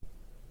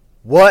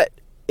What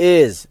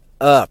is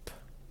up?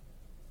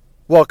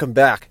 Welcome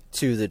back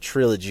to the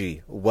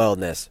Trilogy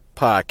Wellness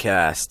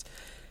Podcast.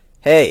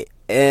 Hey,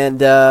 and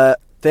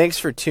thanks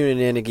for tuning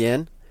in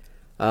again.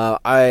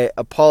 I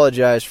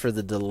apologize for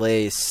the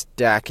delay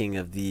stacking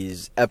of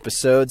these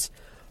episodes,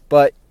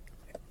 but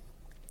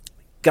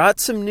got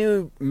some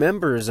new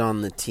members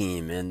on the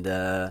team, and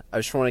I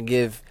just want to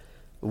give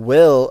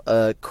Will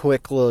a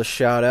quick little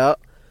shout out.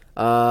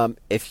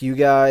 If you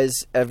guys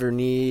ever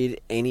need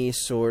any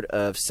sort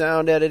of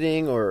sound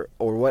editing or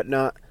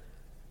whatnot,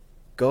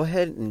 go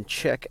ahead and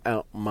check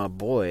out my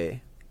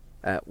boy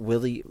at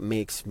Willie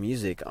Makes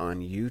Music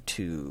on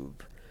YouTube.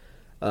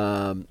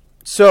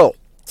 So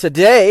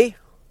today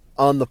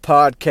on the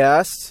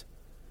podcast,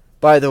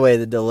 by the way,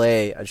 the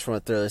delay, I just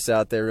want to throw this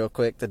out there real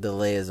quick. The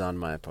delay is on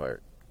my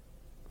part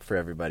for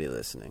everybody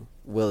listening.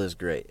 Will is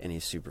great and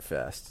he's super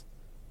fast.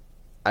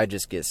 I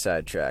just get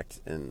sidetracked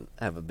and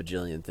have a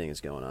bajillion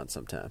things going on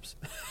sometimes.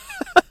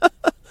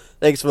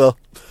 Thanks, Will.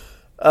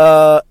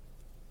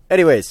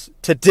 Anyways,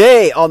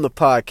 today on the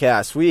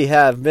podcast, we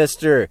have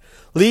Mr.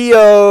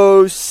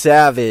 Leo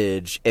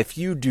Savage. If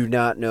you do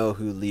not know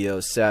who Leo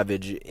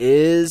Savage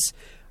is,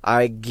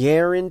 I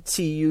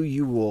guarantee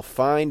you will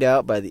find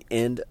out by the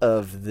end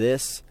of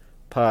this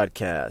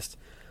podcast.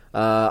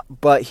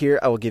 But here,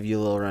 I will give you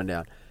a little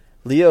rundown.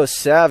 Leo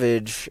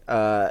Savage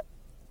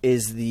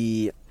is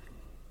the...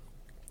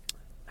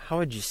 How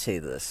would you say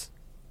this?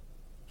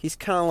 He's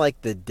kind of like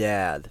the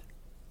dad,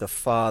 the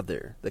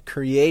father, the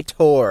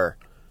creator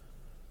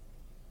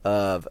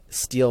of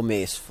Steel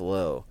Mace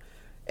Flow.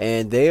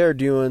 And they are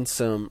doing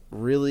some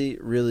really,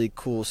 really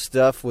cool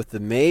stuff with the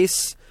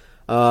mace.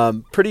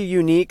 Pretty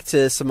unique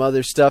to some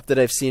other stuff that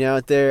I've seen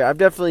out there. I've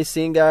definitely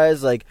seen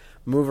guys like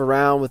move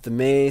around with the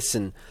mace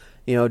and,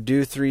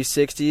 do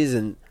 360s.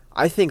 And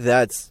I think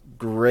that's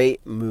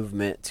great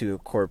movement to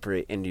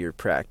incorporate into your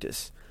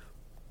practice.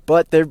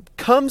 But there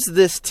comes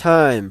this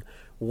time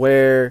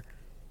where,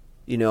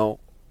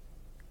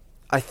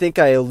 I think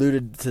I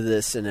alluded to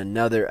this in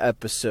another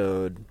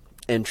episode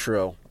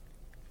intro,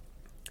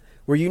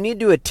 where you need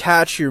to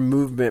attach your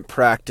movement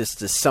practice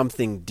to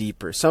something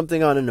deeper,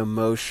 something on an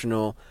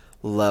emotional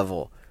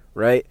level,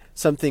 right?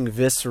 Something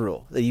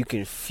visceral that you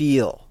can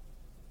feel.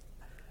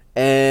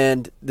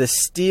 And the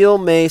Steel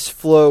Mace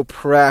Flow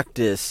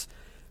practice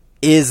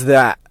is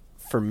that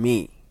for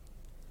me.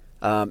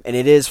 And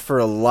it is for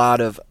a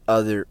lot of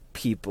other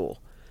people.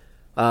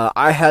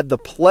 I had the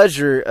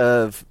pleasure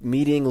of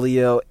meeting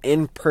Leo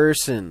in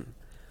person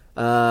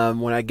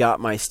when I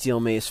got my Steel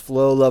Mace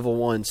Flow Level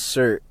 1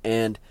 cert,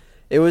 and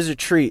it was a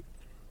treat.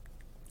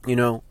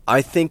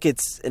 I think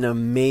it's an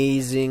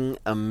amazing,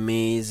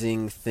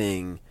 amazing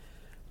thing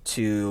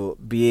to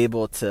be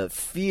able to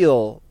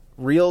feel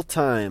real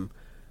time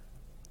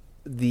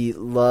the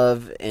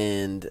love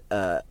and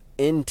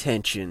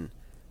intention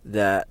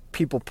that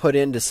people put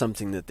into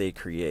something that they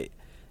create.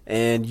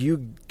 And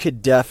you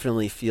could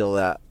definitely feel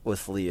that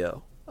with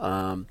Leo.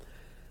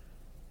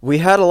 We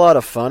had a lot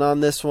of fun on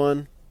this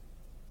one.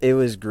 It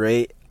was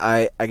great.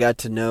 I got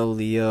to know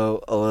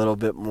Leo a little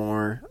bit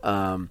more.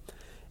 I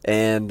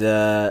had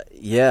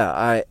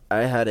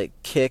a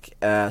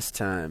kick-ass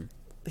time.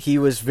 He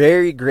was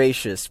very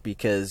gracious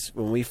because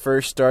when we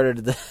first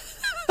started the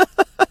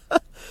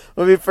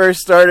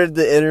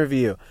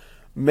interview,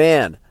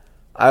 man,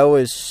 I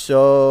was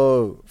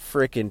so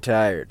freaking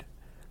tired.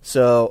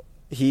 So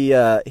he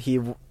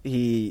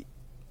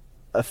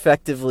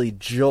effectively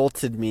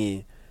jolted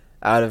me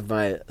out of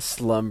my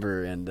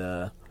slumber,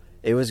 and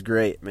it was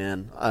great,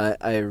 man.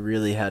 I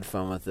really had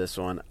fun with this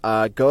one.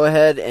 Go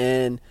ahead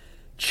and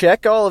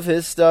check all of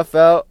his stuff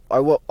out.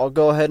 I'll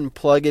go ahead and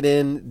plug it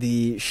in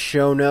the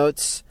show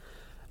notes,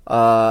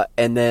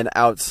 and then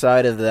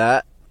outside of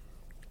that,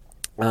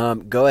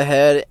 go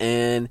ahead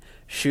and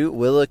shoot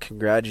Willa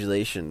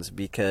congratulations,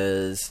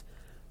 because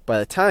by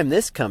the time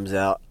this comes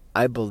out,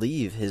 I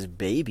believe his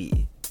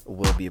baby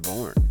will be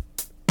born.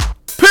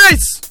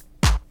 Peace!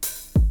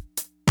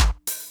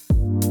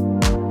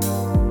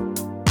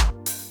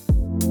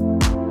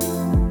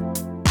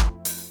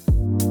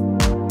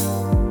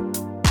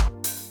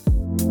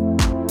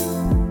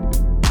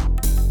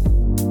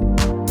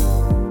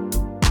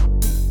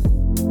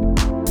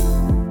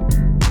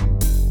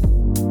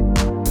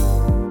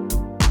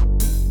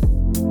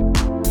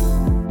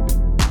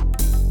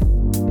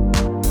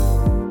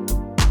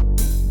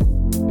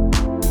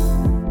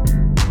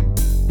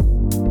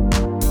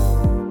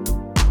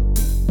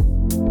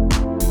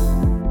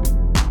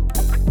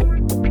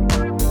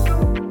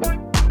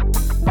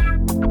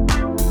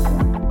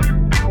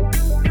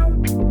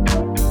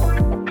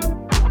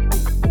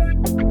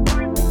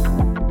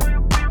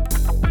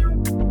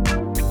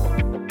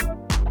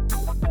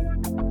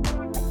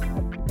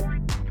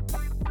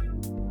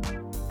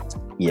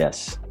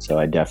 Yes. So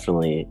I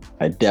definitely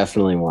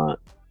want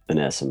an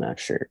SMF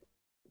shirt.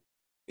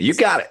 You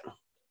got it.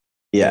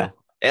 Yeah.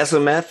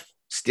 SMF,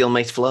 Steel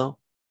Mace Flow,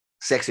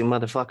 sexy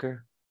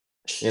motherfucker.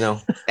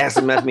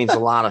 SMF means a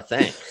lot of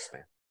things,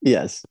 man.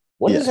 Yes.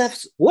 What does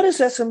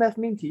SMF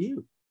mean to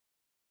you?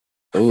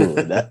 Ooh,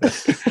 that.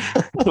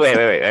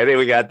 Wait. I think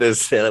we got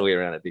this the other way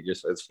around. I think you're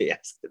supposed to be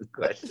asking the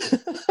question.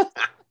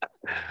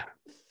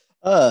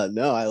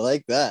 No, I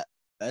like that.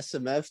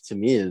 SMF to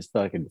me is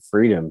fucking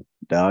freedom,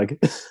 dog.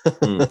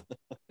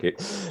 Okay.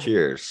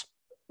 Cheers.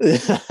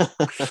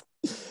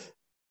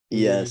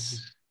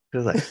 Yes.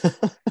 Good luck.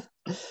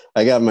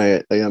 I got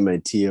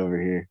my tea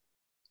over here.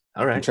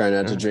 All right. I'm trying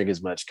not to All drink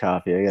as much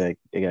coffee. I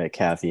got a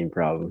caffeine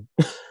problem.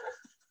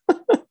 You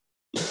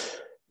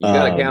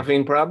got a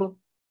caffeine problem?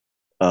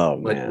 Oh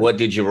What man. what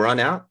did you run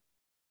out?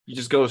 You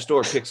just go to the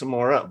store, pick some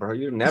more up, bro.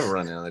 You never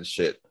run out of that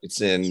shit.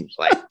 It's in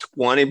like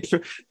 20, it's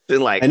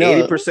in like I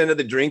know. 80% of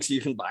the drinks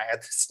you can buy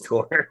at the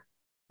store.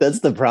 That's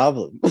the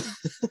problem.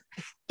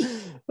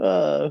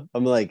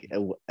 I'm like,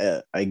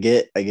 I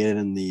get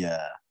in the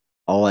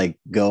I'll like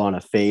go on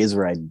a phase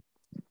where I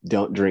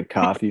don't drink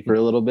coffee for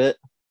a little bit,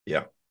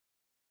 Yeah.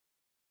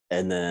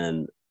 and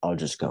then I'll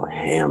just go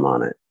ham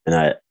on it,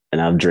 and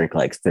I'll drink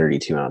like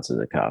 32 ounces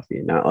of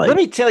coffee. Not like, Let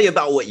me tell you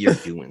about what you're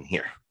doing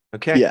here.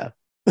 Okay. yeah,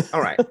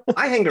 All right.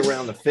 I hang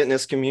around the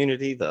fitness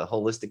community, the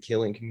holistic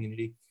healing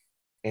community,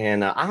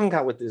 and I hung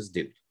out with this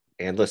dude.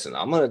 And listen,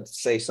 I'm going to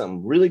say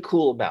something really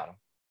cool about him,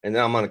 and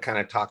then I'm going to kind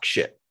of talk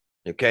shit.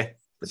 Okay.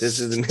 But this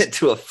isn't meant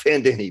to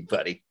offend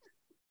anybody.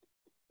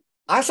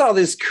 I saw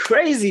this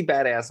crazy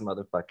badass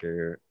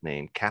motherfucker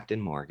named Captain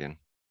Morgan.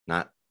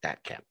 Not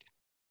that captain,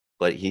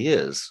 but he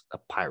is a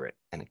pirate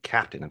and a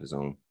captain of his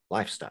own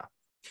lifestyle.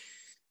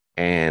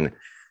 And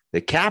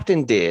the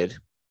captain did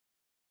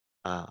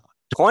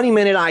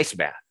 20-minute ice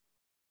bath.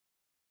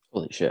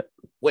 holy shit.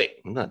 Wait,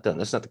 I'm not done.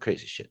 That's not the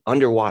crazy shit.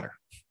 Underwater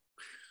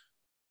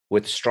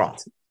with straw.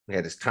 We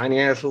had this tiny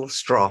ass little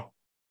straw.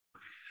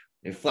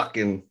 And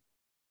fucking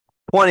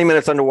 20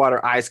 minutes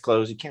underwater, eyes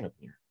closed. You can't open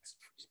your eyes.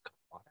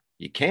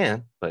 You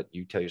can, but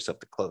you tell yourself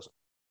to close them.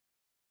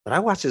 But I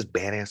watched this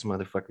badass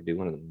motherfucker do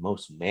one of the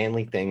most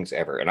manly things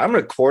ever. And I'm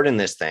recording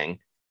this thing,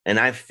 and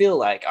I feel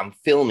like I'm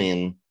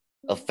filming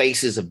a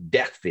Faces of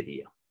Death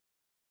video.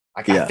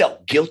 Like I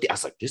felt guilty. I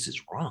was like, this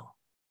is wrong.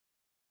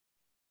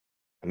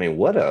 I mean,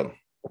 what a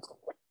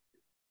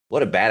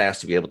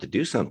badass to be able to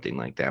do something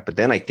like that. But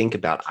then I think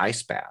about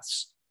ice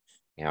baths,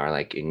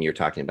 like, and you're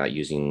talking about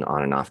using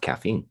on and off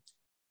caffeine.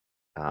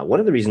 One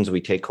of the reasons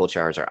we take cold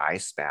showers or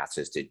ice baths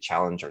is to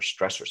challenge our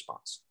stress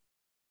response.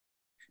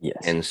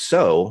 Yes. And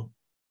so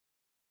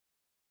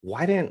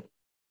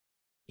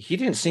he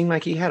didn't seem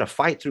like he had to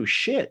fight through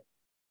shit.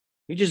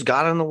 He just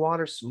got in the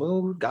water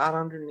smooth, got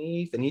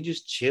underneath, and he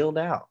just chilled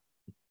out.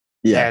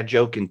 Yeah. Bad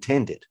joke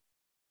intended.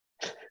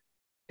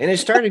 And it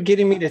started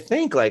getting me to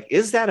think, like,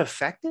 is that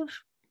effective?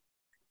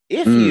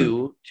 If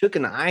you took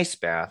an ice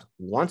bath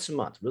once a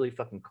month, really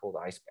fucking cold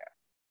ice bath,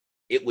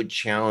 it would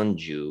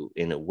challenge you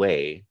in a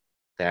way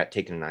that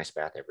taking an ice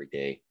bath every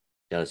day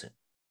doesn't.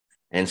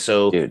 And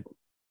so, dude,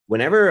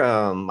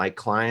 whenever my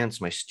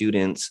clients, my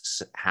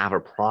students have a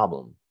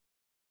problem,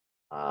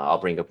 I'll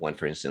bring up one,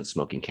 for instance,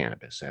 smoking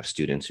cannabis. I have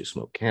students who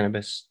smoke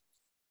cannabis,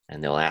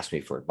 and they'll ask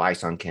me for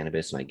advice on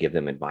cannabis, and I give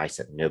them advice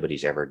that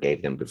nobody's ever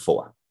gave them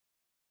before.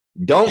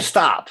 Don't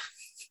stop.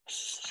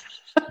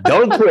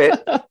 Don't quit.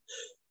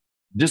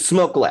 Just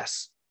smoke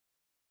less.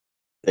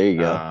 There you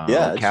go.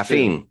 Yeah.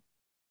 Caffeine. True.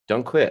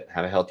 Don't quit.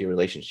 Have a healthy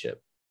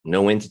relationship.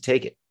 Know when to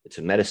take it. It's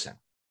a medicine.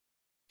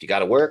 If you got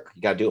to work,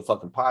 you got to do a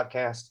fucking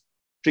podcast.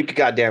 Drink your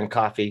goddamn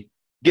coffee.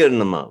 Get in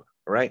the mode.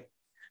 All right.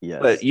 Yes.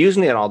 But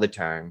using it all the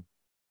time,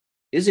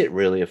 is it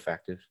really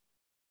effective?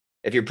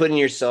 If you're putting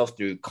yourself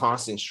through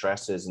constant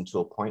stresses and to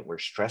a point where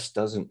stress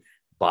doesn't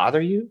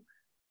bother you,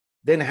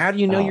 then how do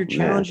you know you're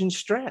challenging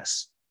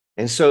stress?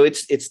 And so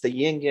it's the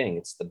yin yang,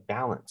 it's the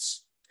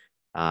balance.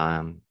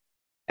 And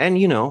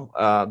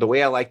the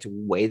way I like to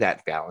weigh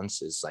that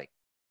balance is like,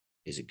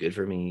 is it good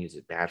for me? Is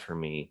it bad for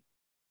me?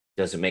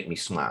 Does it make me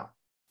smile?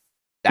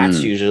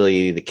 That's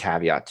usually the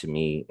caveat to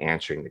me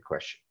answering the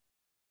question.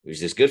 Is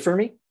this good for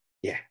me?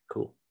 Yeah,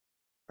 cool.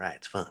 Right,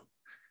 it's fun.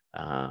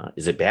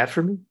 Is it bad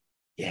for me?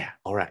 Yeah,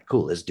 all right,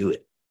 cool. Let's do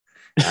it.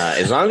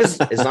 As long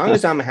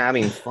as I'm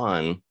having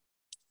fun,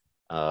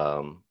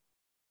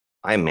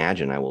 I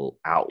imagine I will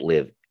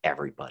outlive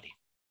everybody.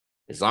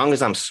 As long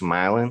as I'm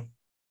smiling.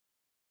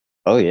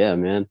 Oh yeah,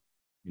 man.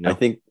 I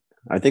think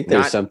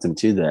there's something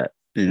to that.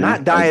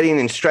 Not dieting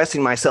and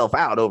stressing myself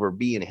out over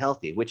being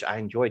healthy, which I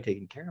enjoy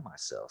taking care of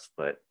myself,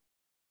 but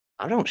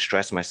I don't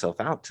stress myself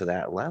out to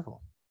that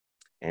level.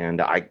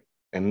 And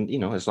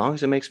as long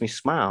as it makes me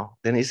smile,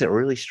 then is it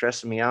really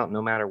stressing me out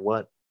no matter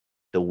what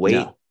the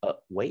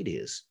weight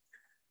is?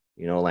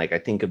 Like I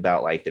think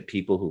about like the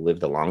people who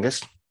live the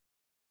longest,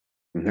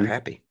 they're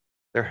happy.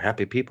 They're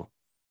happy people.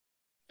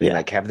 They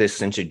have this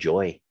sense of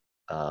joy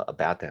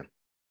about them.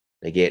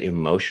 They get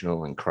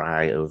emotional and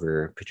cry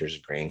over pictures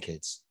of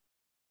grandkids.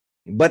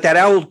 But that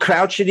old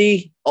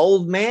crouchety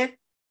old man,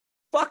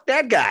 fuck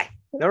that guy.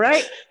 All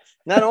right.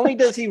 Not only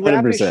does he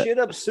wrap 100%. His shit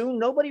up soon,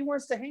 nobody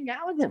wants to hang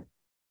out with him.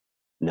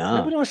 No,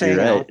 nobody wants to hang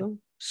out with him.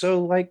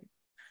 So, like,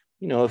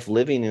 if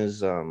living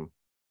is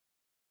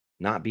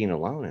not being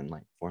alone and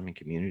like forming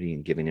community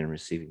and giving and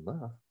receiving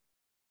love,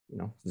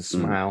 the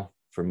smile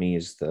for me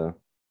is if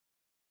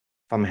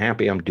I'm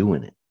happy, I'm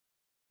doing it.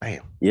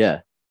 Bam.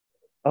 Yeah.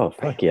 Oh,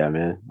 fuck yeah,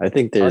 man. I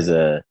think there's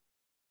a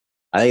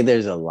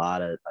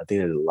lot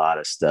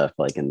of stuff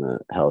like in the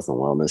health and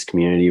wellness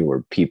community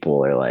where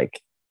people are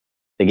like,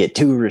 they get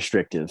too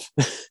restrictive.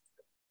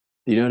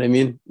 You know what I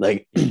mean?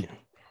 Like,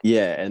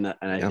 yeah. And I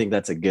Yeah. think I think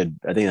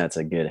that's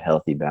a good,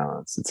 healthy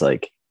balance. It's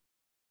like,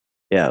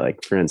 yeah,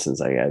 like for instance,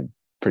 like I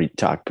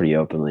talk pretty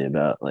openly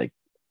about like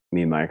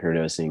me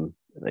microdosing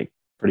like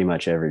pretty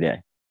much every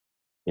day,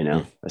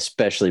 Mm.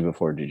 especially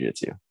before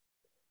jujitsu.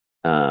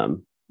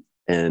 Um,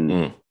 and,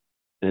 Mm.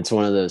 and it's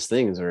one of those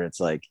things where it's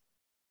like,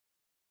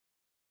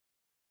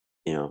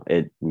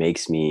 it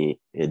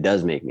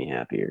does make me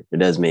happier. It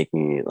does make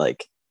me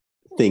like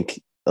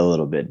think a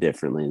little bit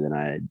differently than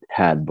I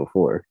had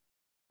before.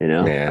 I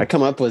Man,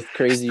 come up with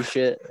crazy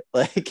shit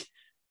like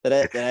that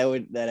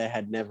I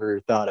had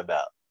never thought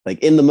about. Like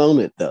in the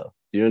moment though.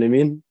 You know what I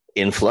mean?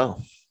 in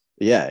flow.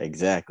 Yeah,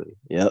 exactly.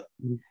 Yep.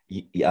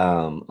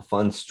 A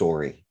fun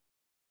story.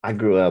 I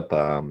grew up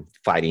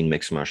fighting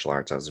mixed martial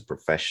arts. I was a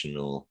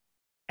professional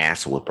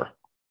ass whooper.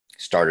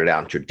 Started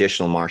out in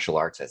traditional martial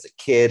arts as a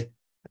kid.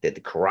 I did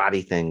the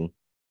karate thing.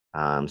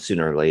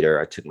 Sooner or later,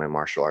 I took my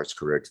martial arts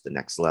career to the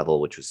next level,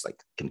 which was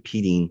like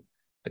competing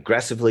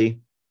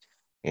aggressively.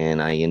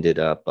 And I ended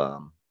up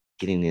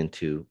getting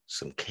into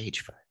some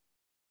cage fight.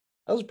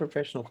 I was a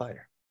professional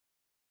fighter.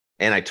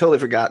 And I totally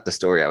forgot the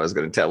story I was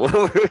going to tell. What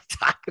were we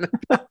talking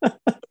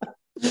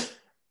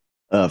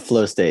about?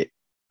 Flow state.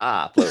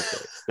 Flow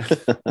state.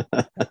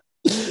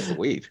 It's a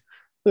weed.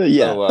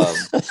 Yeah.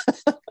 So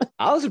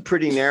I was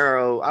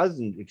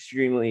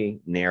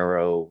extremely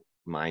narrow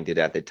minded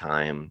at the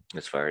time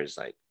as far as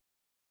like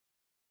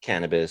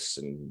cannabis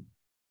and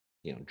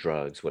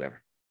drugs,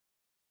 whatever.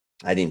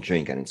 I didn't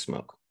drink, I didn't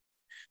smoke.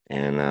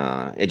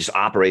 And it just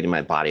operated in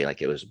my body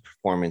like it was a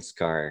performance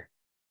car.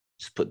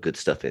 Just put good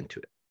stuff into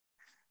it.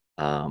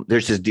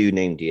 There's this dude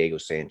named Diego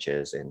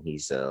Sanchez, and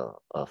he's a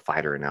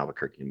fighter in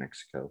Albuquerque, New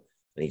Mexico.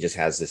 And he just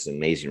has this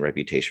amazing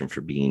reputation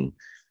for being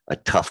a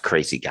tough,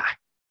 crazy guy.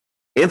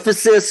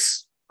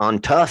 Emphasis on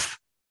tough,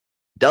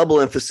 double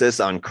emphasis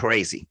on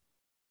crazy.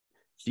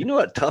 Do you know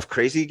what tough,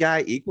 crazy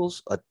guy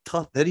equals?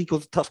 That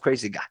equals a tough,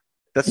 crazy guy.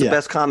 That's the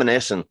best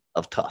combination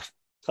of tough,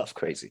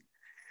 crazy.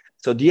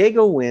 So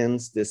Diego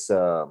wins this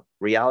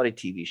reality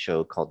TV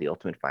show called The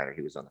Ultimate Fighter.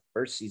 He was on the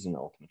first season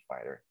of Ultimate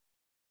Fighter.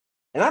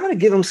 And I'm going to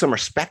give him some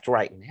respect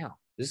right now.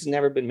 This has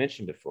never been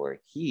mentioned before.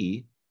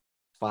 He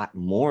fought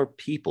more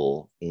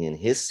people in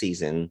his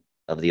season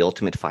of The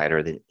Ultimate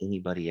Fighter than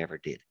anybody ever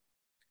did.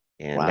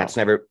 And that's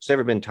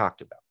never been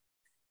talked about.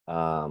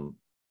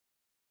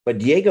 But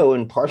Diego,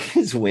 in part of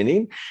his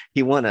winning,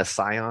 he won a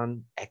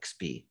Scion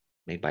XB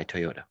made by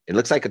Toyota. It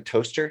looks like a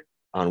toaster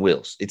on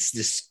wheels. It's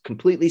this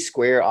completely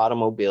square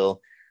automobile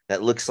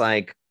that looks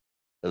like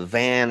a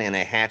van and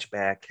a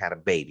hatchback had a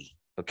baby.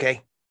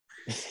 Okay.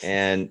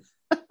 And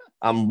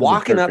I'm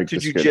walking up to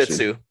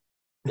jujitsu.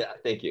 Yeah,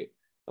 thank you.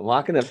 I'm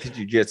walking up to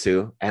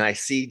jujitsu and I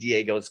see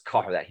Diego's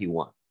car that he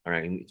won. All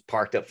right. He's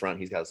parked up front.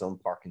 He's got his own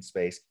parking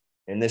space.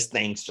 And this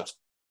thing's just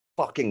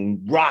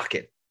fucking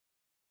rocking.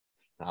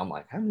 I'm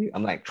like, how many?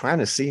 I'm like trying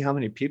to see how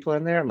many people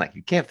in there. I'm like,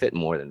 you can't fit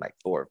more than like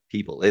 4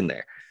 people in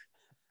there.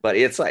 But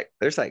it's like,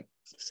 there's like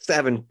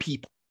 7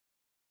 people.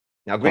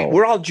 Now,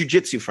 we're all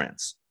jujitsu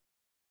friends.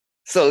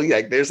 So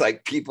like, there's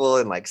like people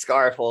in like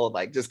scarf hold,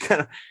 like just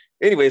kind of,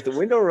 anyways, the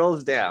window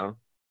rolls down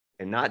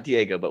and not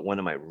Diego, but one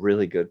of my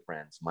really good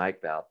friends,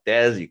 Mike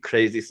Valdez, you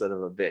crazy son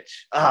of a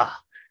bitch.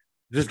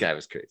 This guy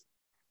was crazy.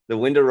 The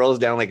window rolls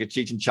down like a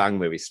Cheech and Chong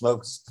movie.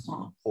 Smoke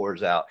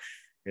pours out.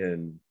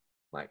 And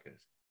Mike goes,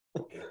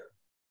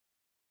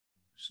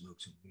 smoke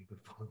some weed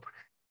before.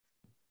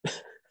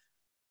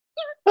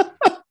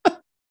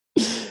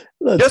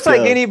 Just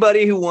like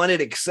anybody who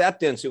wanted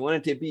acceptance, who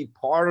wanted to be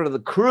part of the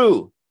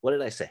crew. What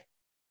did I say?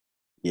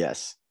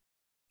 Yes.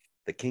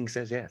 The king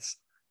says yes.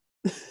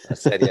 I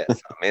said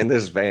yes. I'm in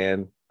this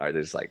van or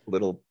this like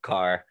little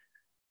car.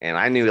 And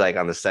I knew like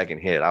on the second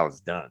hit, I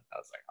was done. I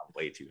was like, I'm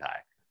way too high.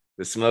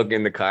 The smoke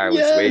in the car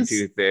was way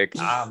too thick.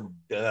 I'm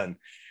done.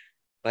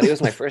 But it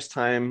was my first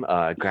time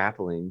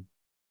grappling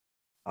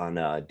on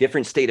a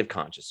different state of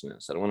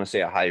consciousness. I don't want to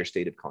say a higher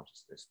state of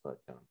consciousness, but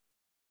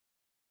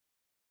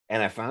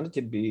and I found it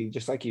to be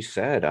just like you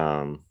said.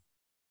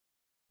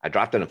 I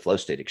dropped in a flow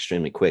state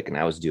extremely quick, and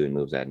I was doing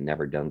moves I had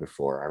never done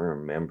before. I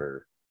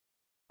remember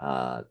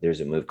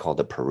there's a move called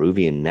the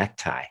Peruvian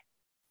necktie,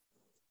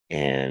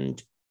 and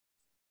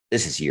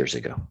this is years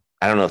ago.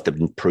 I don't know if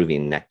the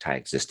Peruvian necktie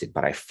existed,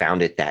 but I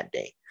found it that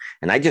day,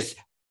 and I just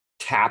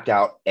tapped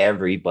out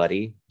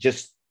everybody.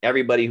 Just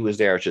everybody who was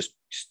there was just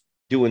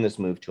doing this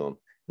move to him,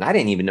 and I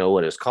didn't even know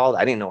what it was called.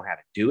 I didn't know how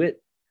to do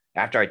it.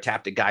 After I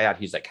tapped a guy out,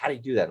 he's like, how do you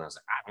do that? And I was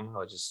like, I don't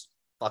know, just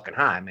fucking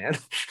high, man.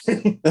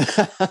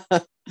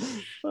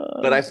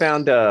 But I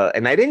found,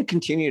 and I didn't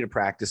continue to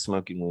practice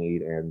smoking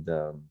weed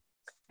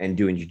and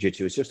doing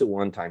jujitsu. It's just a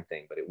one-time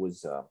thing, but it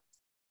was a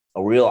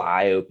real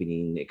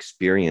eye-opening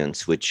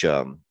experience, which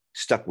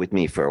stuck with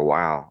me for a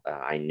while.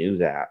 I knew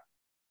that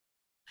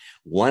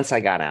once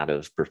I got out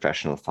of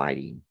professional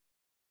fighting,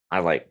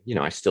 I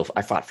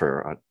fought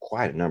for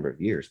quite a number of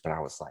years, but I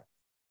was like,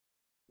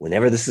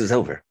 whenever this is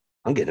over,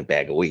 I'm getting a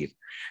bag of weed.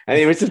 I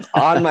mean, it was just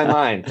on my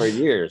mind for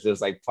years. It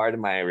was like part of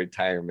my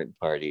retirement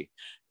party.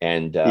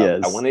 And I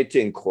Yes. wanted to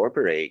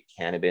incorporate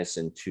cannabis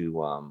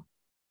into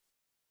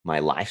my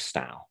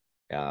lifestyle.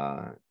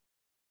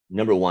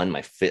 Number one,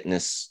 my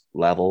fitness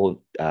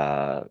level,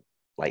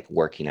 like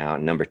working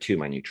out. Number two,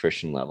 my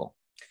nutrition level.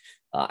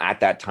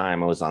 At that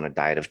time, I was on a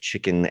diet of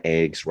chicken,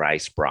 eggs,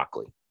 rice,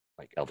 broccoli,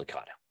 like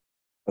avocado.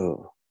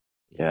 Oh,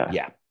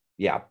 yeah.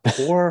 Yeah.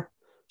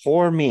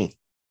 Poor me.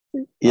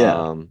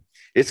 Yeah.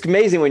 It's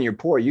amazing when you're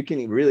poor, you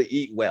can really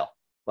eat well.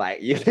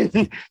 Like you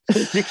can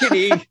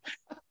eat,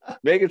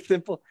 make it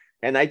simple.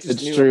 And I just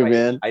It's knew true, if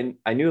man.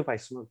 I knew if I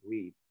smoked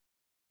weed,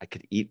 I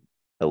could eat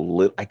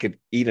I could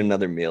eat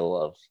another meal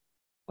of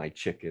my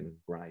chicken,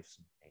 rice,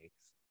 and eggs.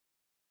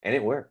 And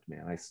it worked,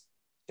 man. I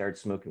started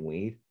smoking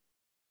weed.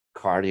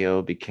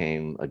 Cardio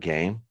became a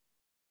game.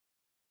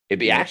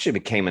 Actually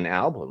became an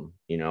album.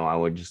 I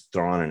would just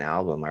throw on an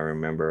album. I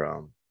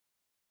remember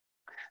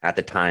at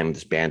the time,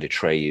 this band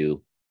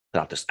Atreyu put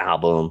out this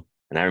album,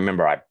 and I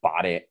remember I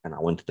bought it and I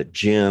went to the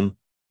gym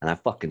and I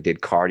fucking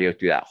did cardio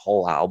through that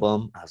whole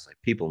album. I was like,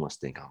 people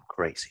must think I'm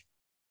crazy.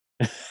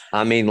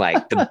 I mean,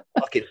 like the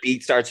fucking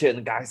beat starts hitting,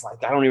 the guy's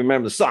like, I don't even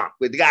remember the song,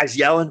 but the guy's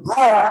yelling.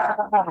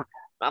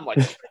 I'm like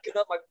picking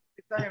up my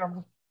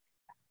thing.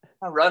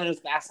 I'm running as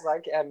fast as I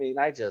can. I mean,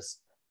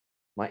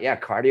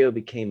 cardio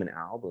became an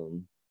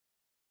album,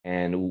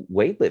 and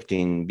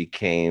weightlifting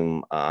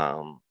became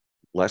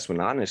less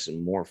monotonous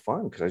and more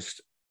fun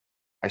because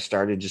I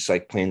started just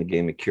like playing the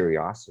game of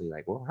curiosity,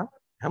 like, well,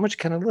 how much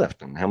can I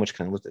lift and how much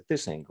can I lift at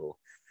this angle?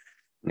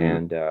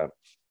 And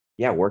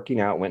working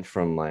out went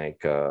from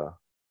like a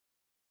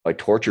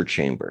torture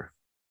chamber.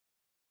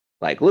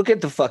 Like, look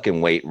at the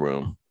fucking weight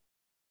room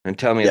and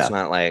tell me it's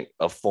not like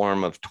a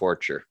form of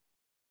torture.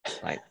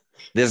 Like,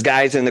 this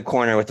guy's in the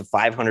corner with a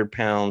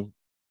 500-pound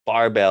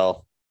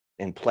barbell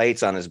and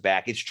plates on his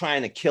back. It's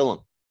trying to kill him.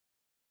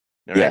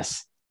 Right?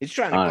 Yes. He's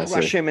trying to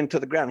crush him into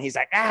the ground. He's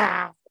like,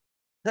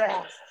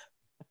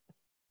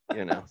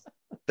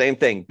 same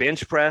thing.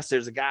 Bench press.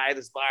 There's a guy,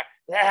 this bar,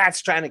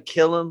 it's trying to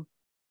kill him.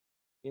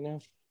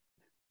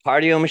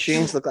 Cardio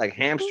machines look like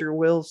hamster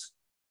wheels.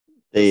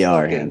 They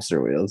are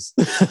hamster wheels.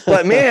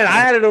 But man, I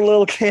added a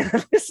little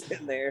cannabis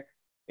in there,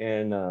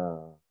 and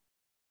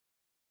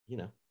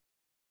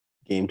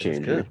game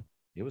changer.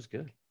 It was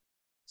good.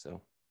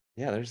 So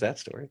yeah, there's that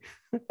story.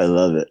 I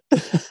love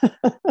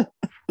it.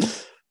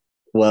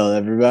 Well,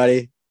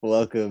 everybody,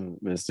 welcome,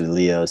 Mr.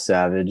 Leo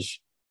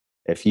Savage.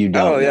 If you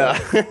don't know,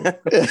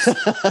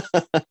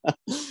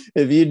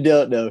 if you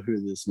don't know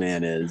who this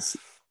man is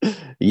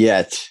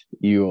yet,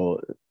 you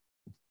will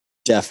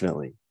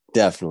definitely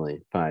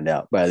find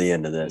out by the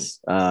end of this.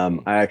 I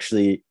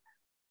actually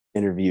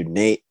interviewed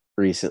Nate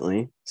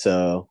recently,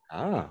 so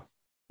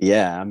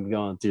yeah, I'm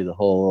going through the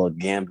whole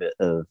gambit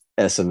of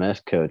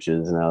SMF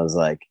coaches, and I was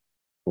like,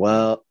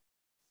 well,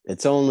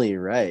 it's only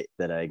right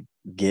that I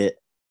get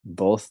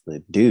both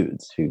the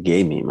dudes who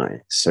gave me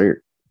my cert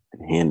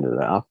and handed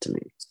it off to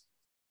me.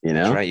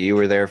 That's right. You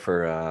were there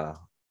for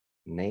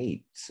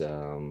Nate.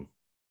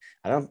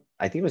 I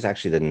think it was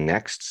actually the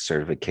next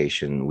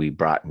certification we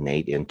brought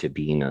Nate into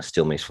being a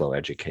Still Mace Flow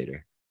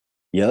educator.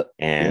 Yep.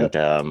 And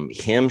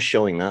him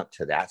showing up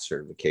to that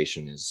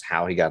certification is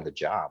how he got the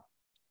job.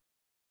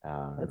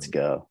 Let's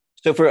go.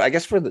 So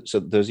so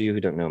those of you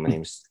who don't know, my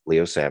name is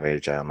Leo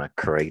Savage. I'm a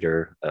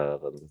creator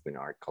of a movement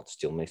art called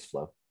Still Mace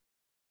Flow.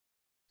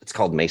 It's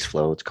called Mace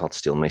Flow. It's called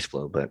Still Mace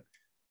Flow. But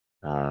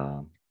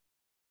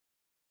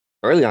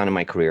early on in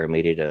my career, I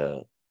made it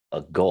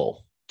a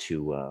goal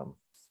to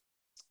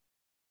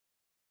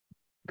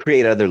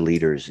create other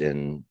leaders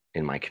in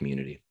my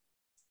community.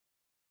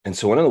 And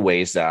so one of the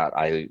ways that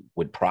I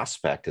would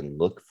prospect and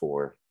look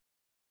for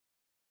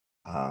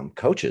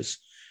coaches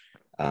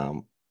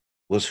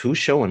was who's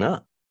showing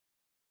up.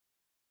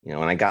 When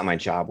I got my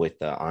job with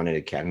the On It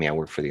Academy, I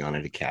worked for the On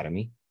It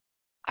Academy.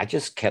 I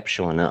just kept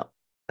showing up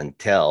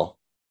until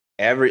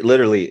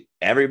literally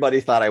everybody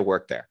thought I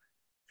worked there.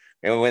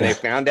 And when they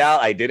found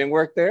out I didn't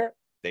work there,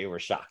 they were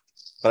shocked.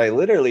 But I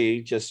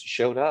literally just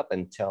showed up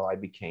until I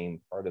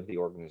became part of the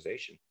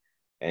organization.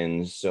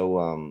 And so,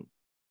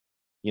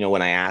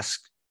 when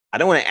I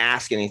don't want to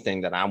ask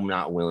anything that I'm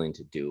not willing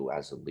to do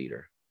as a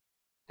leader.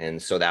 And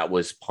so that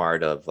was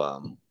part of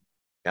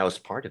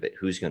it.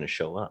 Who's going to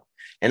show up?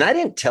 And I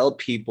didn't tell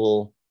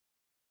people,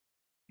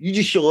 you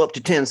just show up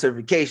to 10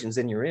 certifications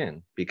and you're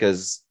in,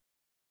 because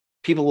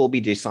people will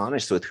be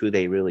dishonest with who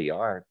they really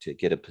are to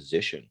get a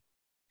position.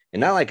 And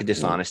not like a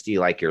dishonesty,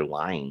 like you're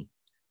lying,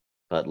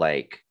 but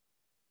like,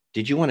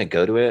 did you want to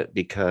go to it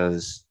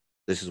because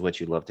this is what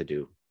you love to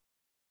do?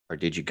 Or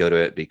did you go to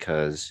it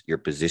because you're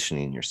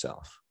positioning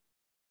yourself?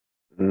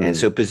 And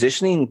so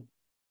positioning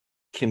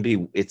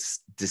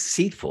it's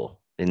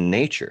deceitful in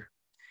nature.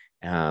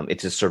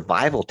 It's a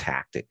survival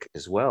tactic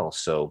as well.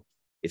 So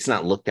it's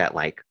not looked at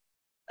like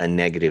a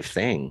negative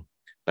thing,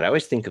 but I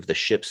always think of the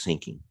ship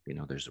sinking.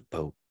 There's a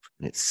boat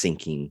and it's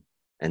sinking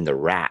and the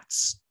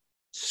rats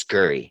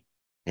scurry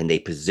and they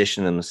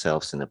position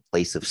themselves in a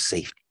place of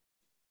safety.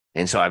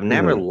 And so I've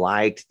never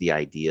liked the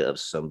idea of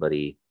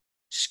somebody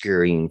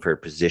scurrying for a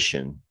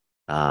position.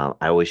 I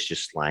always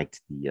just liked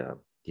the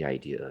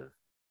idea of,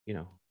 you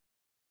know,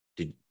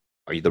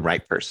 are you the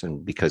right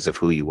person because of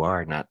who you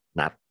are, not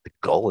the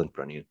goal in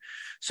front of you.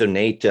 So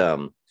Nate,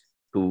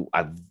 who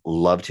I've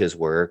loved his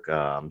work,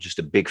 just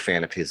a big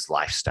fan of his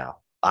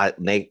lifestyle.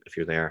 Nate, if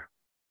you're there,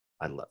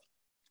 I love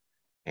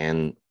it.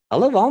 And I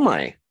love all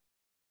my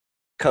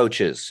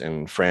coaches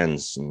and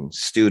friends and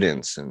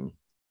students, and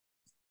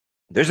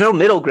there's no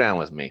middle ground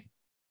with me.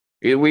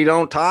 We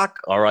don't talk,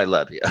 or I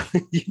love you.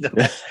 You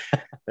know,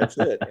 that's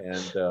it.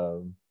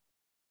 And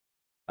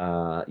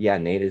yeah,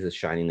 Nate is a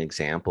shining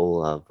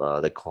example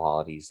of the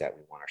qualities that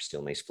we want our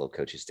Still Mace Flow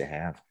coaches to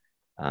have.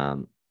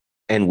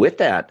 And with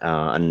that,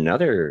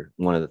 another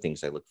one of the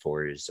things I look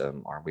for is,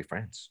 are we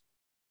friends?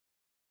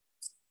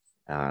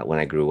 When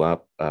I grew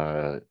up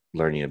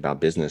learning about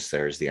business,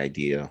 there's the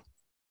idea.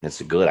 It's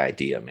a good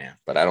idea, man,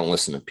 but I don't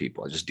listen to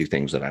people. I just do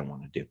things that I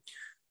want to do.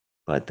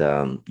 But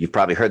you've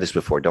probably heard this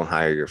before. Don't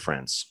hire your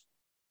friends.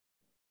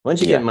 Once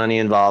you get money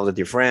involved with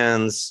your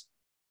friends,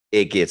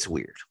 it gets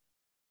weird.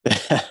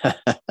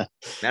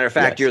 Matter of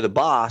fact, you're the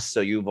boss,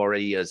 so you've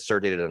already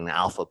asserted an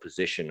alpha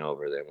position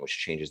over them, which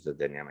changes the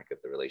dynamic of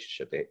the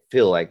relationship. They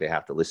feel like they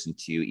have to listen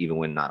to you even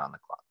when not on the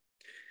clock.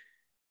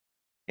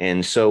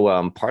 And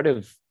so part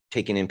of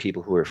taking in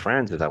people who are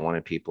friends is I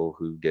wanted people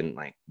who didn't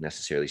like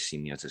necessarily see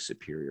me as a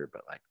superior,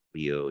 but like,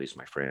 Leo is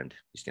my friend.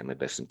 He's got my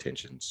best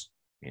intentions.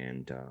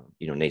 And,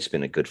 you know, Nate's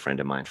been a good friend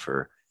of mine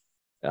for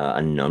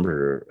a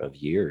number of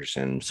years.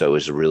 And so it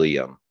was really,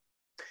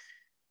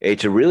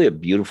 it's a really a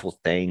beautiful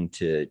thing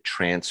to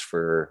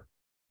transfer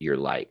your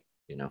light,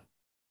 you know?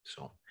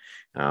 So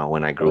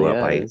when I grew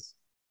up,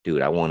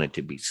 I wanted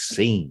to be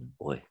seen,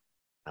 boy.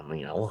 I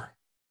mean,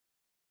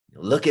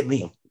 look at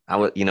me. I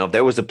was, you know, if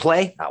there was a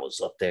play, I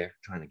was up there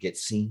trying to get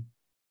seen.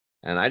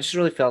 And I just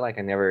really felt like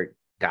I never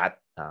got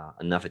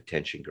enough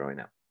attention growing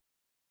up.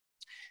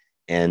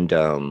 And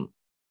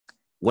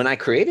when I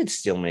created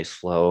Still Mace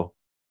Flow,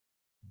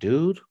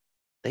 dude,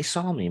 they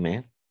saw me,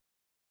 man.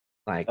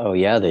 Like, oh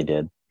yeah, they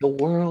did. The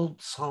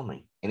world saw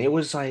me. And it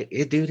was like,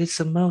 dude, it's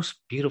the most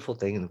beautiful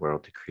thing in the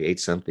world to create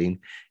something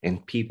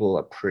and people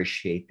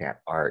appreciate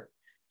that art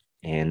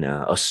and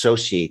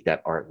associate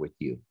that art with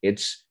you.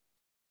 It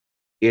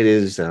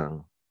is,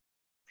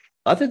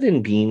 other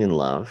than being in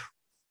love,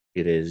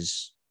 it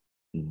is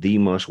the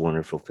most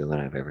wonderful feeling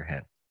I've ever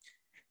had.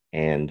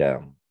 And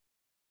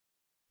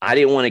I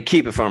didn't want to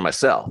keep it for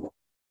myself.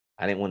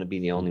 I didn't want to be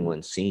the only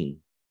one seen.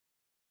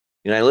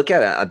 You know, I look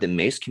at the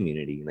Mace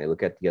community and I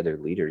look at the other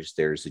leaders,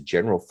 there's a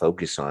general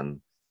focus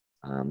on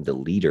the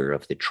leader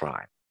of the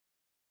tribe.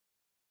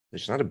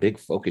 There's not a big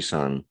focus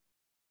on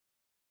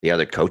the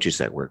other coaches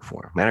that work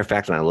for them. Matter of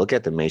fact, when I look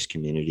at the Mace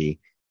community,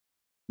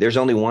 there's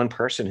only one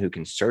person who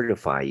can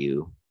certify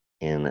you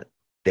in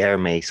their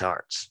Mace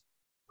arts.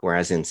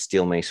 Whereas in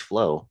Still Mace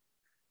Flow,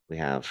 we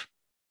have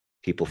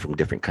people from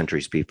different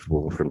countries,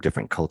 people from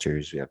different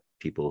cultures. We have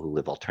people who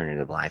live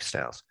alternative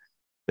lifestyles.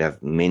 We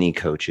have many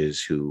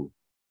coaches who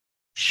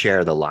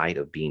share the light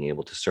of being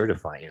able to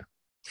certify you.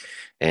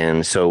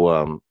 And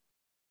so,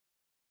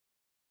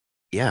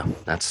 yeah,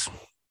 that's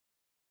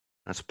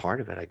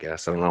part of it, I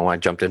guess. I don't know why I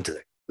jumped into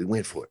it. We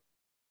went for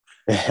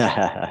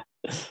it.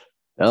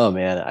 Oh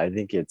man, I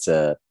think it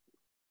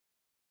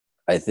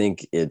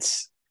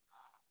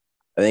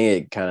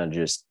kind of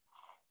just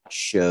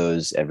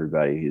shows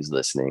everybody who's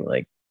listening,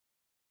 like,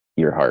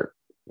 your heart,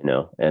 you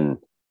know. And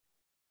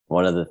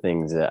one of the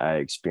things that I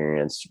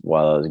experienced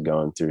while I was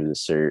going through the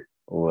cert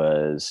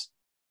was,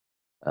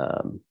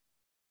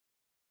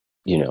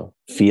 you know,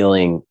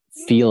 feeling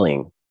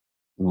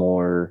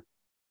more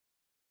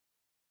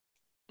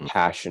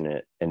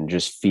passionate and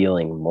just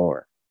feeling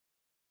more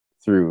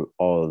through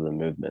all of the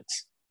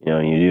movements. You know,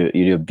 you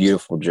do a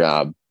beautiful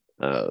job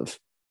of,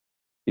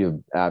 you have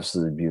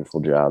absolutely beautiful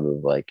job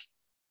of like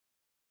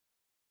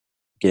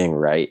getting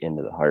right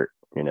into the heart,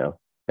 you know.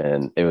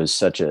 And it was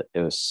such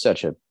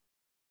a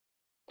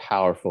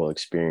powerful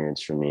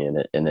experience for me,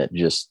 and it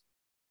just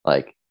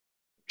like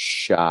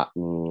shot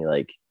me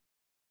like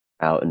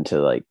out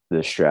into like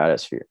the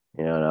stratosphere,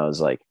 you know. And I was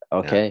like,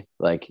 okay,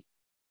 like,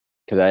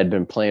 because I had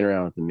been playing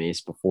around with the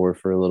Mace before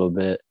for a little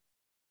bit,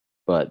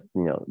 but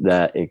you know,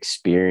 that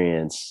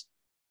experience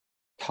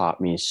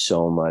taught me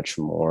so much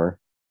more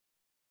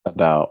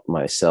about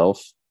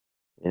myself,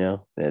 you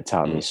know, and it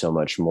taught me so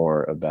much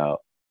more about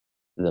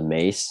the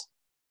Mace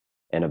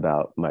and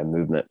about my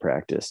movement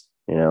practice,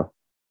 you know.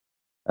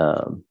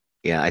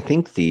 Yeah, I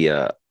think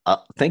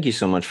thank you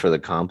so much for the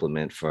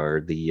compliment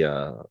for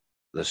the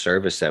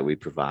service that we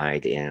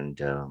provide.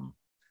 And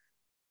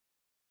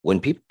when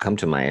people come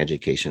to my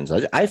educations,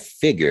 I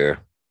figure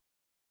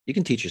you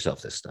can teach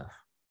yourself this stuff,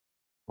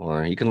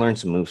 or you can learn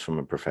some moves from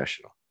a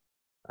professional.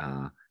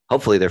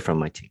 Hopefully they're from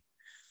my team.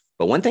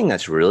 But one thing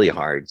that's really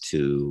hard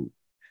to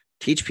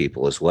teach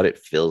people is what it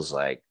feels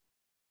like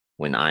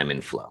when I'm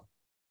in flow.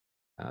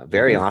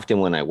 Very often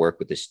when I work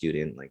with a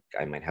student, like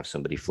I might have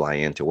somebody fly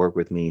in to work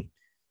with me,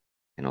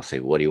 and I'll say,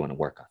 what do you want to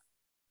work on?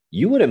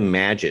 You would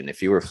imagine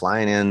if you were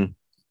flying in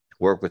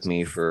work with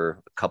me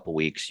for a couple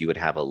weeks, you would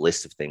have a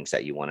list of things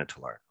that you wanted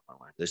to learn. I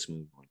want this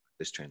move, I want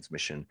this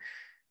transmission.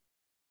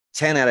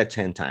 10 out of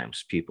 10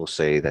 times, people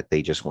say that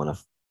they just want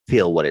to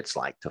feel what it's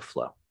like to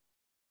flow.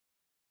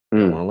 They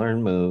don't want to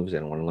learn moves. They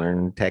don't want to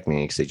learn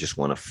techniques. They just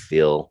want to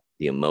feel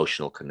the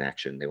emotional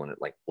connection. They want to,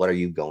 like, what are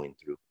you going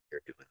through when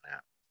you're doing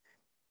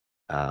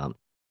that?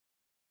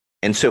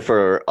 And so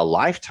for a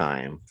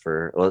lifetime,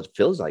 it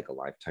feels like a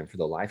lifetime, for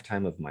the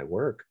lifetime of my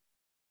work,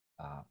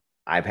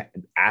 I've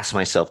asked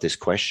myself this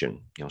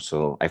question.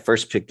 So I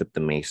first picked up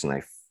the mace and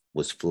I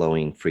was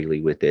flowing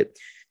freely with it,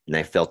 and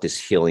I felt this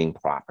healing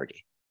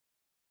property,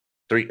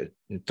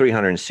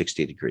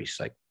 360 degrees,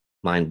 like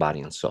mind,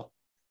 body, and soul.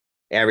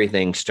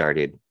 Everything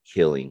started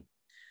healing,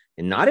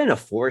 and not in a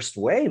forced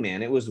way,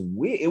 man. It was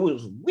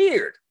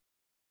weird.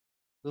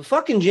 The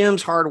fucking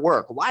gym's hard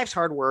work. Life's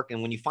hard work.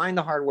 And when you find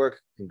the hard work,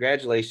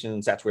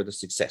 congratulations, that's where the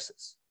success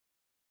is.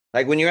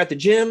 Like when you're at the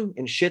gym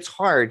and shit's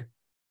hard,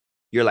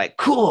 you're like,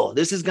 cool,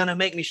 this is going to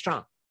make me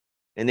strong.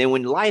 And then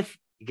when life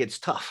gets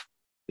tough,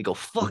 we go,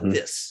 fuck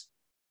this.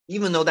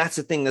 Even though that's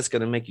the thing that's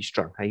going to make you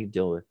strong, how you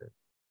deal with it.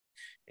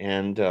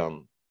 And,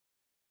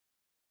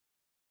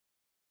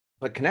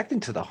 but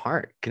connecting to the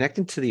heart,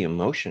 connecting to the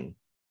emotion,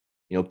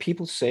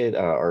 people say it,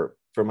 or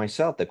for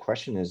myself, the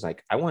question is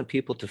like, I want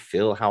people to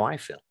feel how I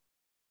feel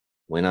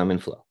when I'm in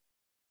flow,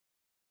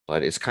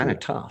 but it's kind of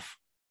tough.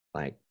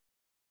 Like,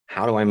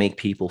 how do I make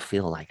people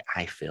feel like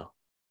I feel?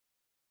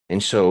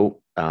 And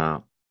so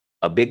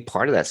a big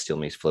part of that Steel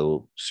Mace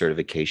Flow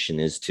certification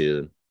is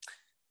to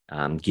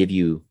give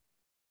you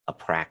a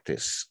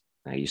practice.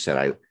 You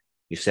said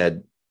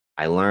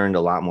I learned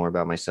a lot more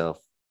about myself.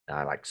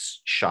 I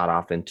shot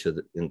off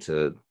into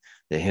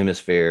the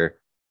hemisphere,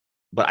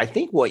 but I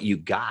think what you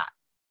got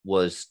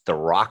was the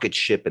rocket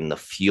ship and the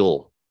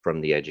fuel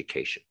from the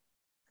education.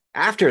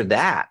 After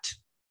that,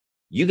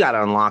 you got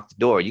to unlock the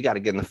door. You got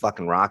to get in the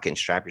fucking rocket and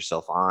strap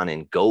yourself on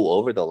and go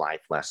over the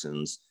life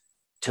lessons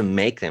to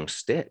make them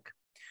stick.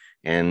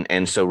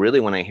 And so really,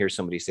 when I hear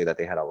somebody say that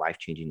they had a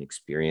life-changing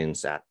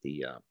experience at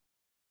the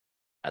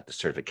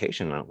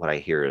certification, what I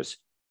hear is,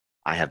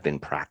 I have been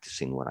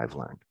practicing what I've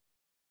learned.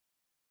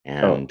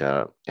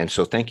 And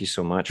so thank you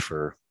so much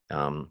for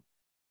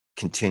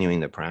continuing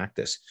the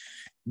practice.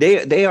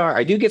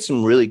 I do get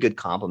some really good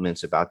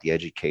compliments about the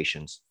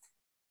educations.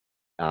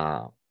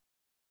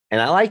 And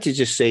I like to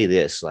just say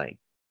this, like,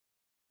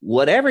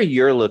 whatever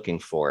you're looking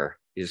for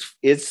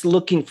it's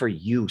looking for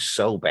you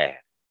so bad.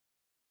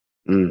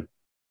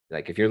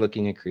 Like if you're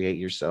looking to create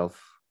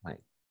yourself, like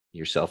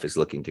yourself is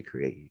looking to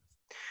create you.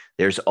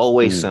 There's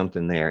always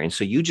something there. And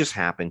so you just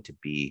happen to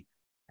be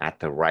at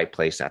the right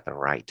place at the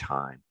right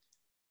time.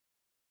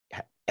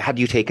 Had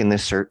you taken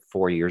this cert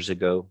 4 years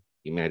ago,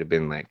 you might have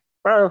been like,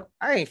 bro,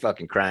 I ain't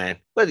fucking crying.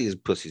 What are these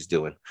pussies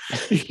doing?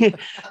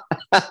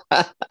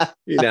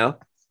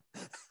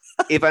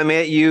 If I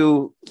met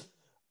you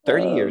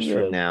 30 years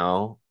from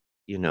now,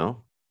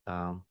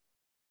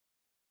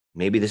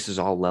 maybe this is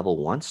all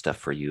level 1 stuff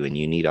for you, and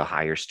you need a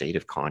higher state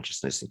of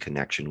consciousness and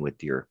connection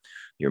with your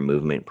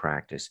movement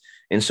practice.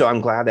 And so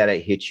I'm glad that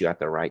it hit you at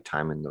the right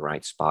time in the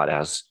right spot,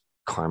 as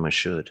karma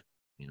should,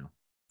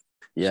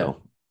 Yeah.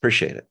 So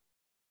appreciate it.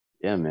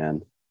 Yeah,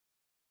 man.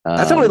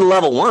 That's only the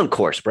level 1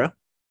 course, bro.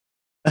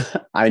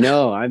 I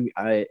know. I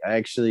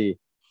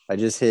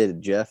just hit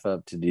Jeff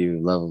up to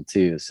do level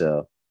 2,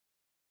 so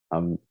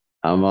I'm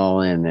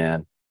all in,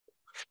 man.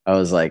 I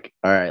was like,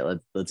 all right,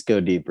 let's go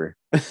deeper.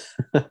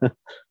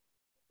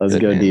 Let's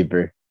go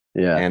deeper.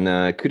 Yeah.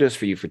 And kudos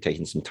for you for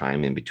taking some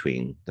time in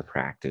between the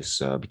practice,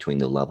 between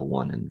the level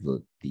 1 and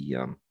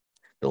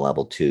the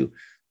level 2.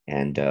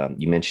 And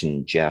you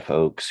mentioned Jeff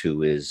Oakes,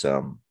 who is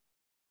I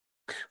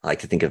like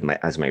to think of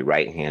as my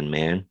right-hand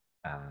man.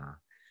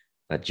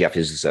 But Jeff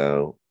is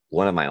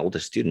one of my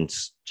oldest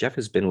students. Jeff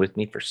has been with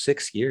me for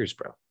 6 years,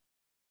 bro.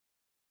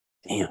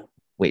 Damn.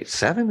 Wait,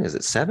 7? Is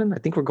it 7? I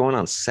think we're going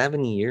on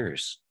 7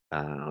 years.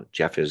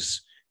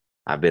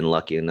 I've been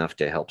lucky enough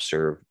to help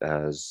serve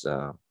as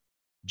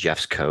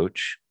Jeff's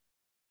coach.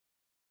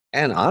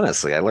 And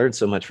honestly, I learned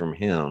so much from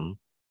him.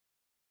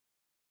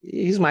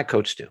 He's my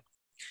coach too.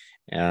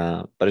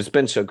 But it's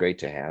been so great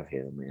to have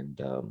him.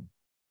 And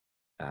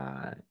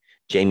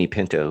Jamie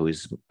Pinto,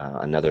 who's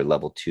another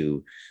level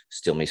 2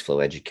 Steel Mace Flow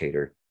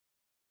educator.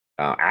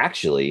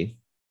 Actually,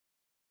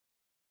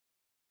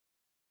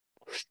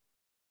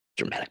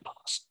 dramatic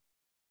pause.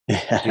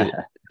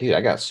 Dude,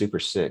 I got super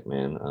sick,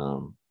 man.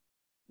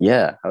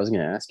 Yeah, I was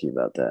going to ask you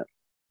about that.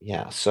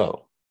 Yeah,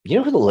 so you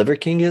know who the Liver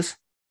King is?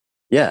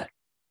 Yeah.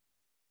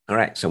 All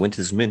right, so I went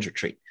to this men's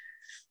retreat,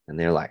 and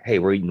they're like, hey,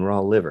 we're eating raw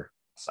liver.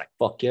 It's like,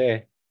 fuck yeah.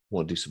 I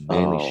want to do some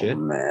manly shit.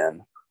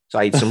 Man. So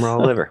I eat some raw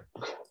liver.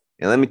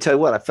 And let me tell you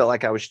what, I felt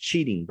like I was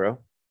cheating, bro.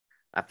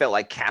 I felt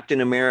like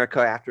Captain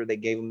America after they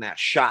gave him that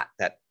shot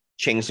that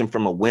changed him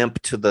from a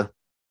wimp to the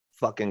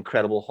fucking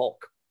Incredible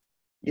Hulk.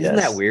 Isn't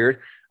that weird?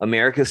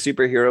 America's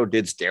superhero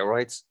did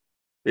steroids.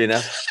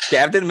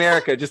 Captain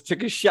America just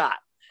took a shot,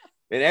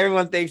 and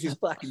everyone thinks he's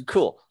fucking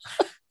cool.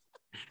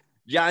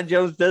 John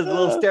Jones does a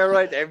little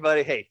steroids.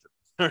 Everybody hates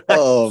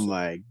Oh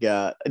my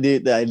god,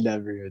 dude! I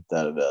never even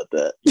thought about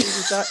that.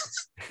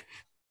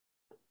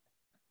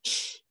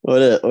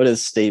 What a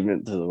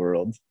statement to the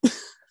world.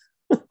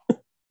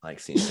 Like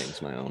seeing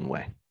things my own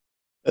way.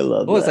 I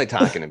love What was I that.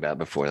 talking about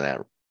before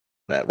that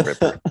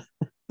ripper?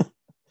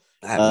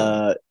 I have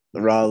no.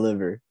 Raw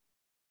liver.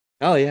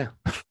 Oh yeah,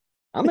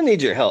 I'm gonna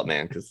need your help,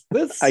 man, because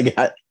I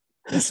got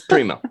this is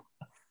primo.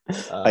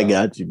 I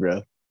got you,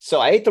 bro. So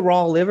I ate the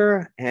raw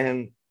liver,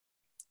 and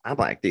I'm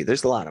like, dude,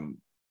 there's a lot of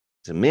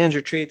it's a men's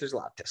retreat. There's a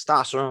lot of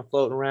testosterone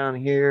floating around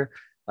here.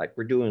 Like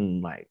we're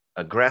doing like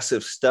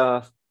aggressive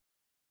stuff,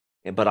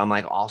 but I'm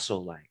like also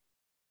like,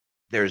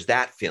 there's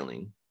that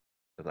feeling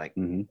of like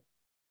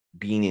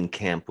being in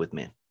camp with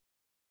men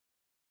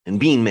and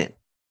being men,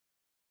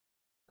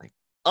 like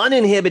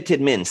uninhibited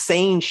men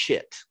saying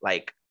shit.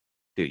 Like,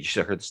 dude, you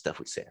should have heard the stuff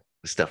we said,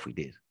 the stuff we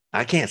did.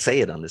 I can't say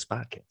it on this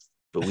podcast,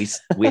 but we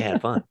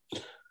had fun.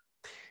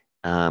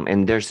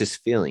 And there's this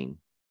feeling,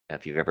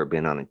 if you've ever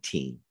been on a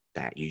team,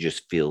 that you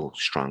just feel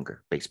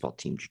stronger, baseball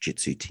team,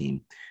 jiu-jitsu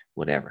team,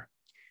 whatever.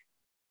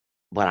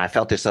 But I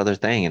felt this other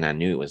thing, and I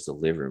knew it was the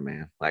liver,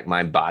 man. Like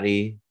my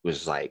body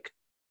was like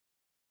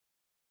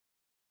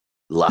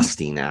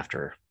lusting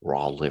after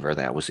raw liver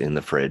that was in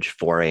the fridge.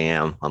 4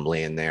 a.m. I'm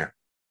laying there,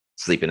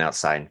 sleeping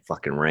outside in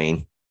fucking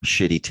rain,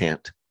 shitty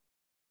tent.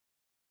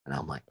 And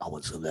I'm like, I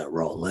want some of that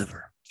raw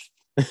liver.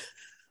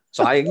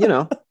 So I did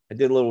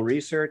a little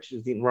research,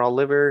 just eating raw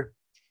liver.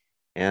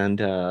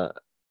 And I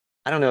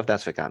don't know if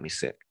that's what got me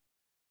sick.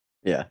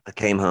 Yeah. I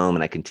came home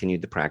and I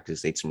continued the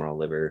practice, ate some raw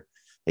liver,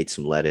 ate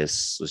some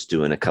lettuce, was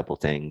doing a couple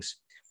things.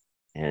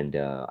 And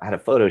I had a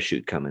photo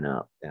shoot coming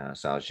up.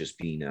 So I was just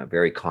being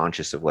very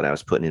conscious of what I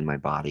was putting in my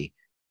body.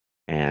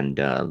 And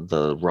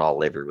the raw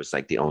liver was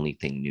like the only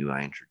thing new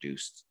I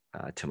introduced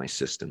to my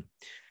system.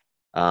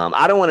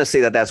 I don't want to say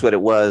that that's what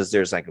it was.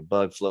 There's like a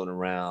bug floating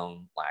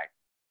around,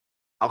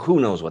 like, who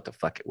knows what the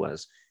fuck it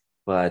was.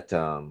 But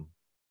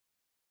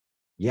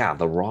yeah,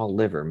 the raw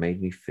liver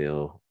made me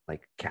feel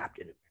like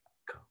Captain America.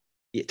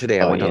 Yeah, today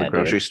I went to the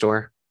grocery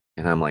store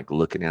and I'm like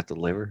looking at the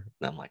liver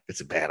and I'm like,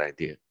 it's a bad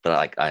idea. But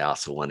like, I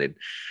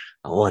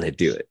want to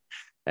do it.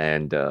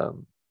 And,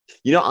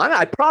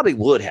 I probably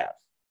would have.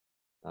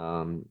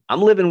 I'm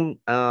living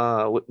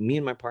with me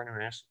and my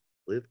partner, Ashley,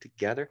 live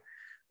together.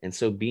 And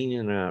so being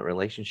in a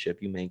relationship,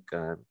 you make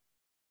a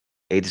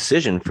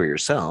decision for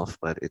yourself,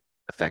 but it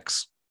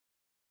affects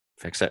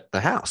the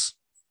house,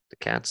 the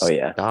cats,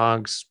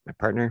 dogs, my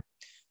partner.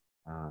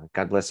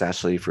 God bless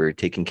Ashley for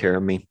taking care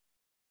of me.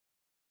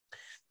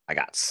 I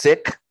got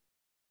sick.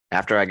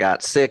 After I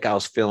got sick, I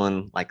was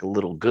feeling like a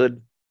little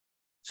good.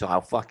 So I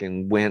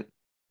fucking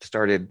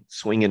started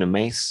swinging a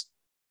mace.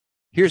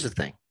 Here's the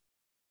thing.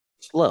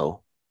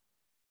 Flow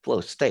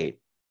state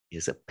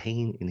is a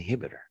pain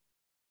inhibitor.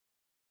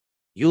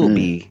 You'll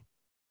be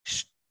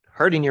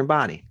hurting your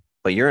body,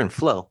 but you're in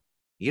flow.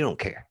 You don't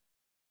care.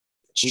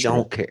 You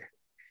don't care.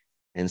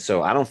 And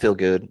so I don't feel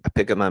good. I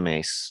pick up my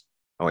mace.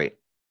 Oh, wait.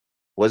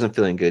 Wasn't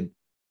feeling good.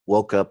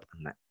 Woke up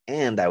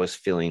and I was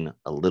feeling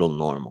a little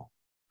normal.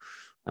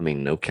 I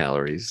mean, no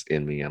calories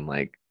in me. I'm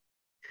like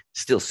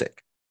still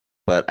sick,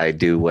 but I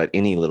do what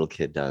any little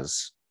kid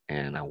does.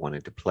 And I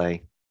wanted to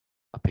play.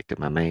 I picked up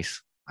my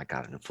mace. I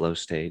got in a flow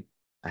state.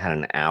 I had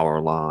an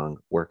hour-long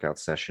workout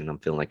session. I'm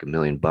feeling like $1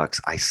 million.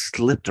 I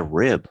slipped a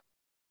rib.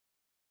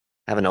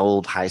 I have an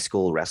old high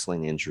school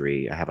wrestling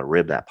injury. I have a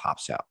rib that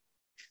pops out.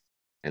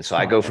 And so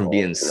I go from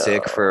being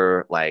sick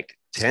for like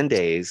 10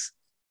 days.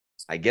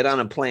 I get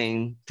on a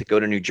plane to go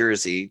to New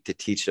Jersey to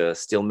teach a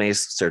steel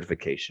mace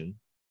certification.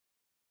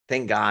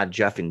 Thank God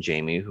Jeff and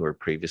Jamie, who were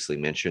previously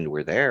mentioned,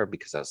 were there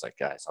because I was like,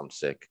 guys, I'm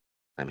sick.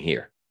 I'm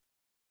here.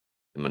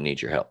 I'm going to need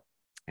your help.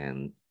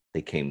 And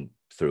they came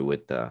through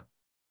with a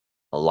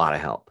lot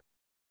of help.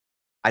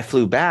 I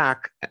flew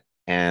back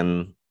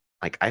and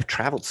like I've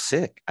traveled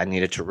sick. I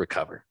needed to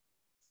recover.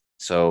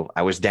 So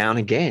I was down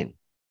again.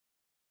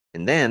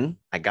 And then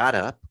I got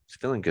up, was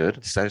feeling good,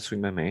 decided to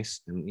swing my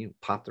mace and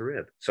pop the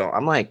rib. So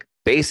I'm like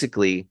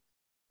basically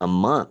a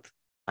month.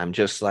 I'm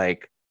just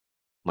like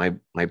my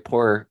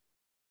poor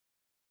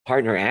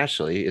partner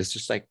Ashley is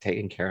just like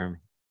taking care of me.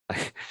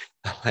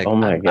 Like, oh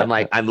my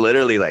God. I'm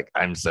literally like,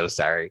 I'm so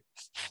sorry.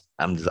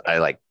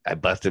 I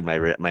busted my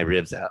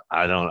ribs out.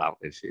 I don't know.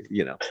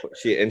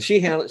 She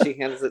handles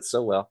it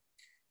so well.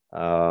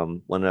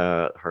 One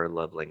of her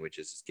love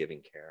languages is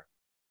giving care.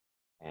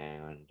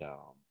 And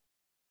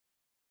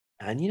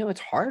it's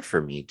hard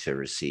for me to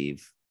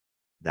receive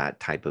that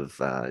type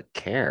of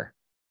care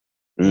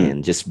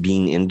and just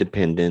being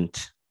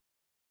independent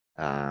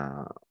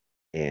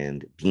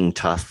and being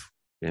tough.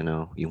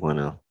 You want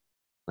to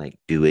like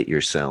do it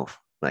yourself,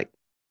 like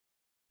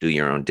do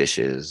your own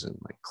dishes and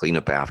like clean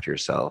up after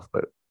yourself.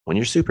 But when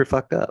you're super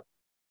fucked up,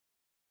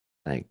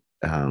 like,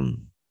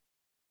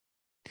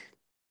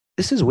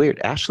 this is weird.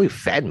 Ashley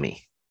fed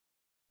me.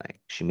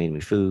 Like she made me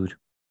food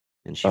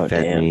and she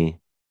fed me.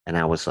 And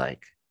I was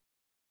like,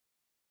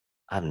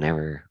 I've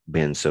never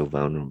been so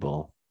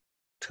vulnerable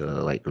to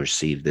like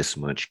receive this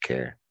much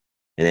care.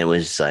 And it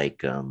was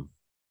like,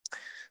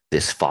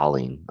 this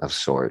falling of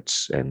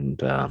sorts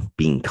and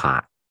being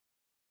caught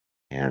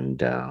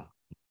and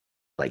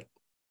like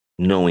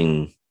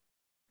knowing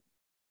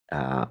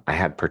I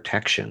had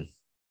protection,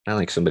 not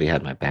like somebody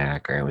had my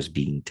back or I was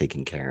being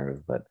taken care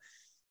of, but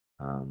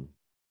um,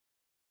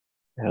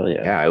 Hell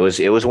yeah. yeah,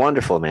 it was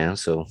wonderful, man.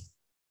 So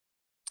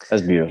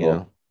That's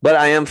beautiful. but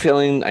I am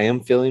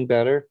feeling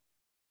better.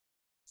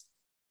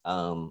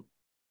 I'll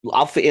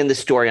end the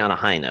story on a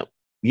high note.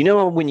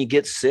 When you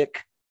get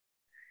sick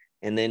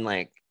and then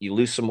like you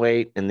lose some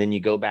weight and then you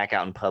go back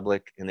out in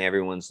public and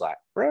everyone's like,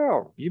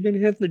 bro, you've been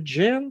hitting the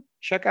gym?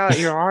 Check out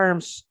your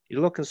arms.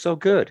 You're looking so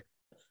good.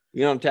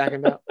 You know what I'm talking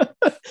about?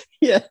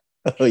 Yeah.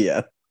 Oh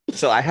yeah.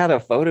 So I had a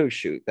photo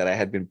shoot that I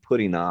had been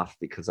putting off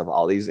because of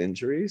all these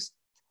injuries.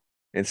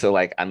 And so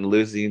like I'm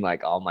losing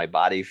like all my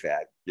body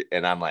fat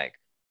and I'm like,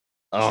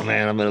 oh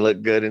man, I'm gonna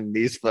look good in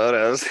these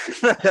photos.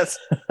 That's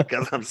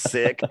because I'm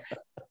sick.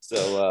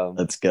 So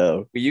let's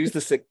go. We use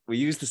the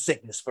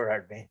sickness for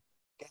our advantage.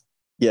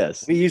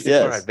 Yes. We used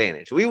it for our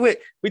advantage. We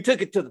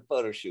took it to the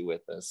photo shoot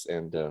with us.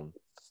 And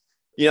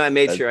I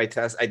made sure I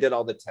did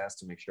all the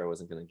tests to make sure I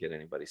wasn't gonna get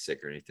anybody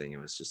sick or anything.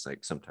 It was just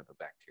like some type of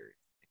bacteria.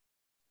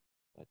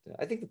 But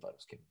I think the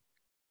photos came.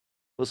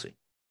 We'll see.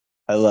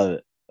 I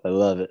love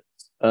it.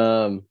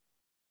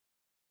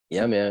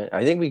 Yeah, man.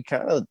 I think we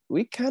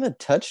kind of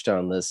touched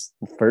on this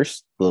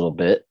first little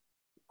bit,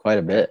 quite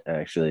a bit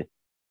actually.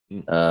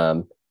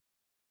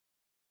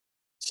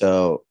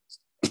 So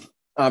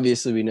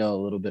obviously we know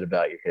a little bit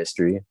about your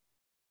history.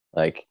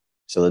 Like,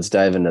 so let's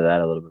dive into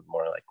that a little bit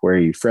more. Like, where are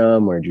you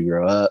from? Where'd you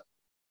grow up?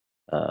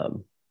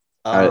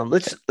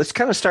 Let's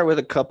kind of start with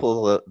a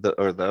couple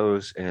of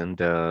those and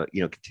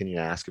continue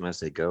to ask them as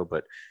they go.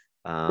 But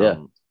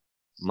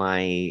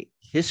my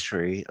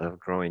history of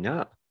growing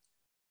up,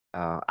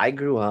 I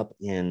grew up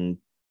in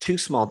two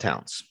small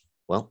towns.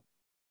 Well,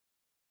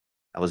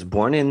 I was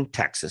born in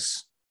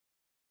Texas,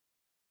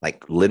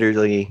 like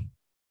literally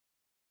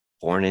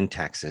born in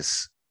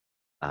Texas.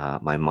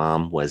 My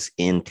mom was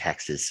in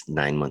Texas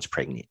 9 months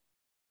pregnant,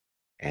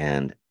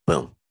 and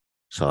boom.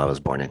 So I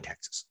was born in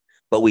Texas,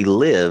 but we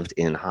lived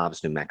in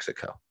Hobbs, New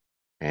Mexico,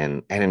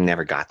 and I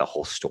never got the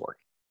whole story.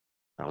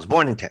 I was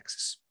born in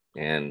Texas,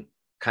 and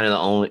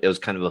it was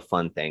kind of a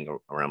fun thing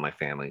around my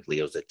family.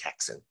 Leo's a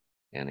Texan,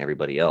 and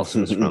everybody else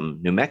was from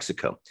New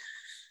Mexico.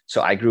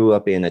 So I grew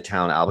up in a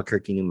town,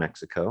 Albuquerque, New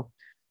Mexico,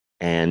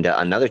 and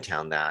another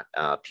town that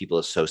people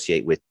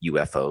associate with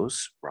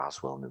UFOs,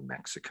 Roswell, New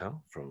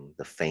Mexico, from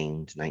the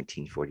famed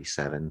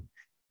 1947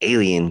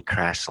 alien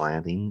crash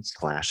landing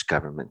 /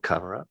 government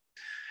cover-up.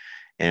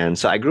 And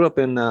so I grew up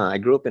in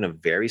a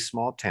very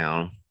small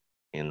town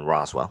in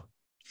Roswell,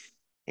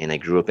 and I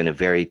grew up in a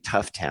very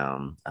tough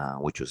town,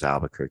 which was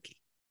Albuquerque.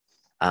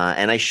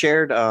 And I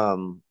shared a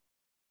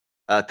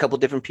couple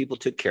different people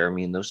took care of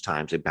me in those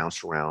times. I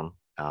bounced around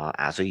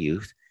as a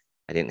youth.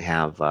 I didn't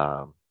have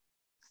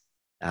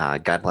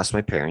God bless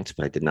my parents,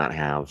 but I did not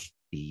have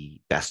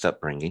the best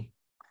upbringing.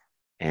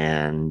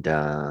 And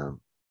so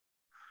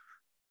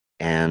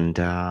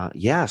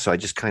I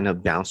just kind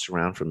of bounced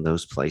around from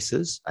those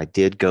places. I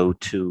did go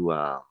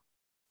to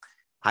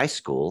high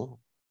school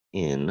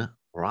in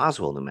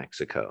Roswell, New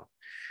Mexico.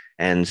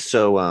 And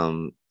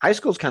so high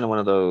school is kind of one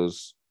of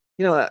those,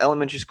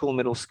 elementary school,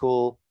 middle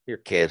school, you're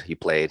a kid, you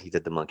played, you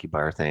did the monkey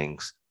bar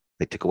things.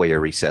 They took away your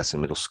recess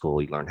in middle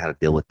school. You learned how to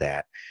deal with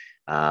that.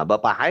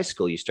 But by high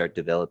school, you start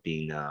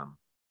developing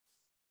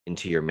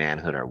into your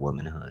manhood or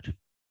womanhood.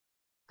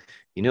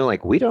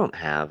 Like we don't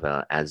have,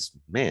 as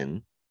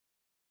men,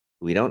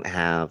 we don't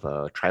have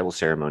a tribal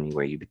ceremony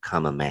where you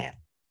become a man.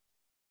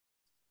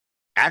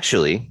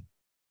 Actually,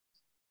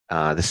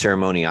 the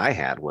ceremony I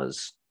had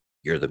was,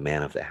 you're the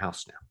man of the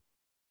house now,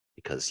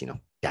 because,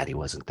 daddy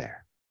wasn't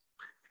there.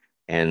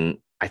 And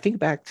I think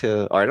back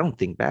to, or I don't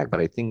think back, but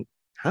I think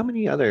how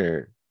many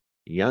other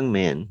young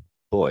men,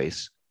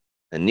 boys,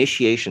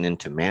 initiation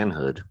into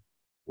manhood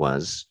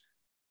was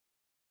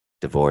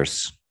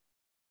divorce.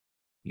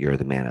 You're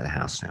the man of the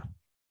house now.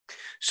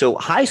 So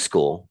high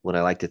school, what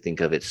I like to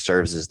think of, it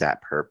serves as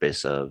that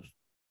purpose of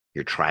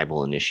your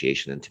tribal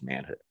initiation into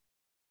manhood,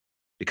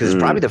 because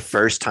it's probably the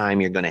first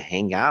time you're going to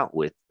hang out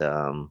with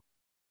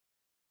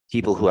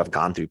people who have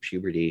gone through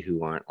puberty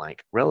who aren't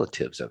like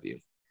relatives of you.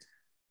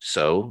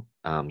 So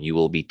you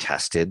will be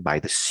tested by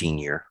the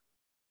senior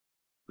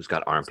who's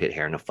got armpit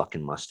hair and a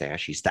fucking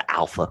mustache. He's the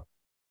alpha.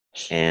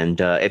 And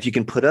if you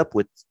can put up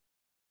with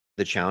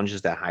the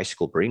challenges that high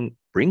school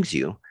brings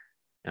you,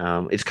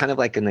 it's kind of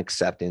like an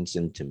acceptance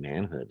into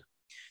manhood.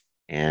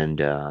 And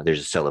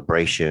there's a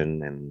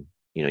celebration, and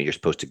you're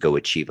supposed to go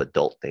achieve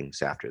adult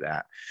things after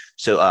that.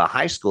 So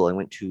high school, I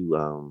went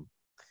to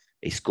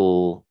a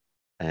school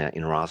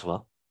in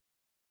Roswell.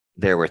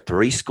 There were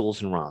 3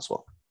 schools in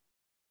Roswell.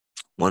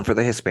 1 for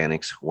the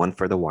Hispanics, 1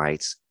 for the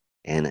whites,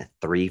 and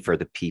 3 for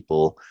the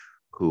people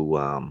who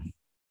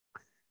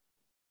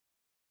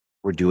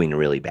were doing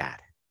really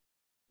bad.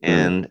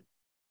 And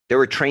there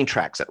were train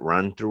tracks that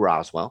run through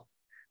Roswell.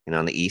 And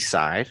on the east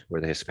side were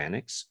the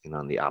Hispanics, and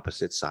on the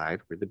opposite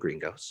side were the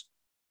gringos.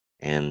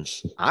 And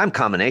I'm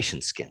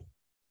combination skin.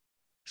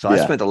 So I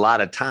spent a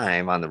lot of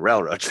time on the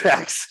railroad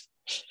tracks,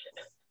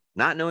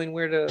 not knowing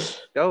where to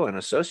go and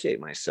associate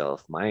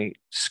myself. My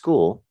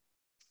school,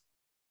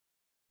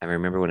 I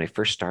remember when I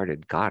first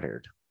started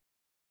Goddard,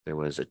 there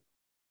was a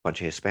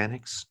bunch of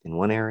Hispanics in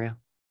one area,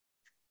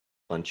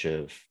 a bunch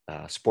of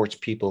sports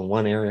people in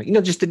one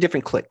area, just the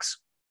different cliques.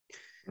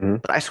 Mm-hmm.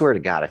 But I swear to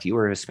God, if you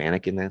were a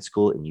Hispanic in that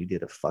school and you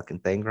did a fucking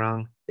thing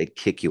wrong, they'd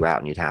kick you out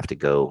and you'd have to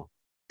go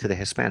to the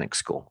Hispanic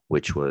school,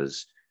 which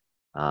was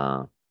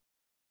known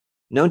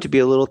to be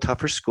a little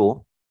tougher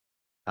school,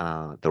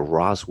 the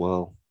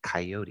Roswell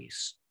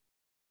Coyotes.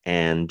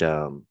 And,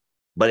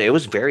 but it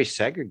was very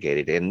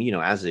segregated. And,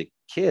 as a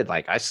kid,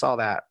 like I saw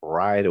that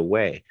right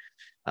away.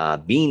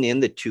 Being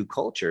in the two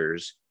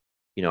cultures,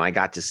 I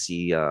got to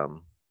see, I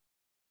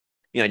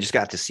just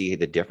got to see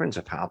the difference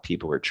of how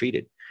people were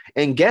treated.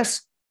 And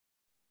guess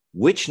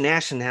which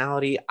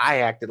nationality I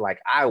acted like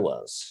I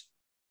was?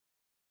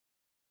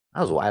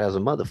 I was white as a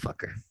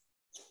motherfucker.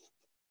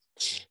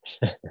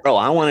 Bro,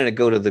 I wanted to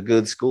go to the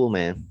good school,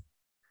 man.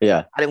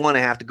 Yeah. I didn't want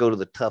to have to go to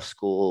the tough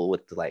school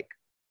with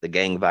the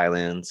gang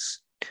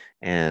violence.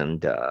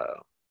 And,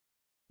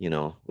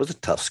 it was a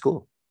tough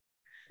school.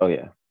 Oh,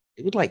 yeah.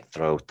 It would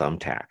throw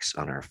thumbtacks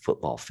on our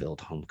football field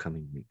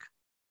homecoming week.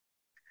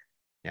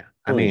 Yeah.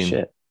 Holy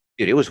shit.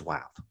 Dude, it was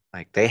wild.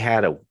 They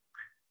had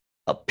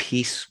a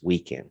peace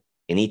weekend.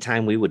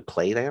 Anytime we would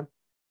play them,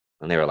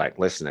 and they were like,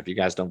 listen, if you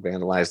guys don't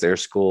vandalize their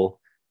school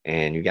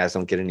and you guys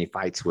don't get any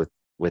fights with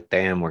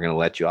them, we're going to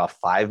let you off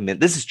 5 minutes.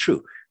 This is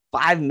true.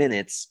 5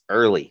 minutes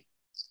early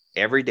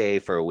every day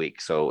for a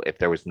week. So if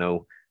there was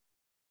no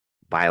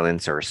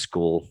violence or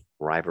school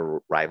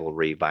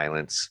rivalry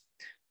violence,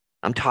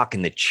 I'm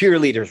talking the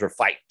cheerleaders were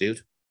fighting,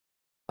 dude.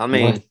 I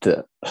mean,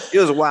 it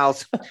was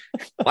wild.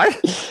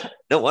 What?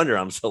 No wonder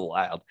I'm so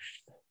wild.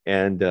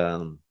 And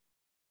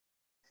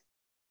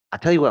I'll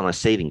tell you what my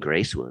saving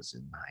grace was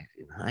in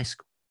high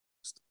school.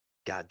 It's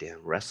the goddamn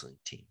wrestling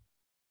team.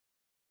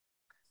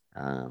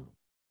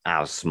 I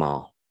was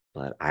small,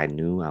 but I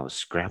knew I was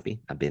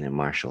scrappy. I've been in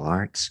martial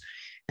arts.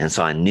 And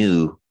so I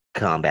knew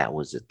combat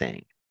was a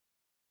thing.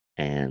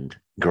 And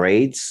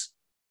grades,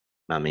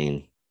 I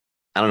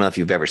don't know if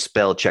you've ever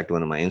spell checked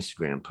one of my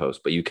Instagram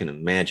posts, but you can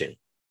imagine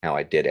how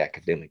I did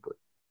academically.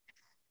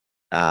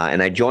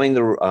 And I joined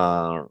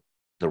the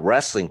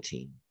wrestling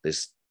team.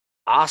 This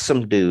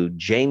awesome dude,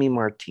 Jamie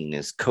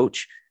Martinez,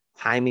 Coach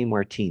Jaime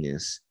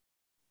Martinez.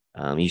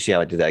 You see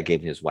how I did that? I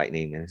gave him his white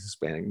name and his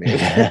Hispanic name.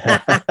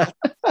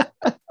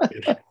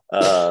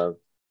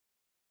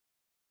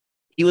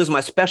 He was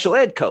my special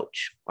ed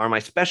coach or my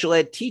special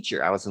ed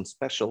teacher. I was in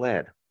special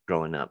ed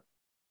growing up.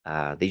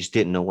 They just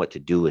didn't know what to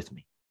do with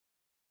me.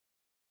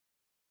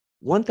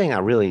 One thing I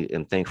really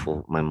am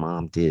thankful my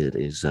mom did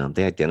is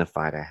they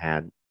identified I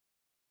had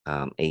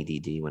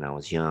ADD when I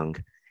was young,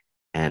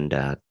 and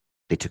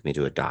they took me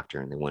to a doctor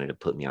and they wanted to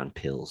put me on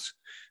pills.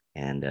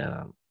 And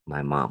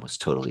my mom was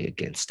totally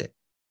against it.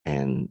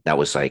 And that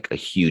was a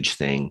huge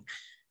thing.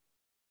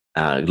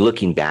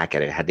 Looking back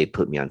at it, had they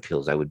put me on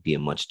pills, I would be a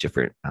much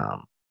different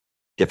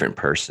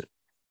person.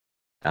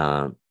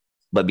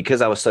 But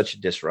because I was such a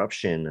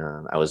disruption,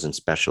 I was in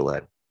special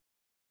ed.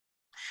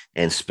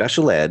 And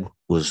special ed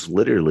was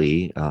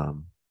literally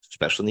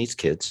special needs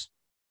kids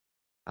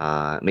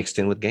mixed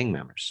in with gang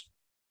members.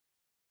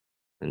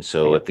 And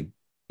so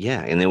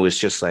and it was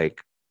just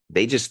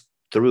they just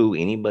threw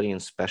anybody in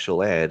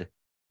special ed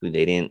who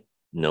they didn't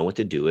know what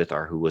to do with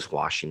or who was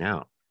washing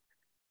out.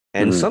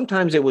 And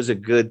sometimes it was a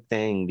good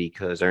thing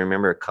because I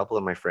remember a couple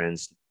of my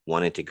friends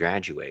wanted to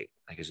graduate.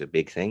 It was a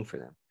big thing for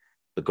them.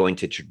 But going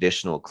to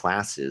traditional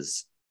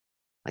classes,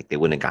 they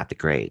wouldn't have got the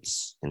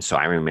grades. And so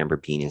I remember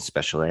being in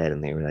special ed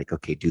and they were like,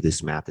 okay, do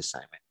this math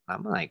assignment.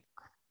 I'm like,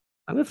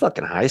 I'm in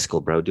fucking high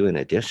school, bro, doing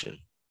addition.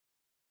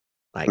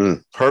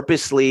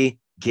 Purposely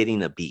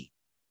getting a B,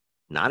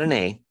 not an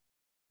A,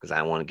 because I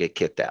don't want to get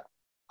kicked out.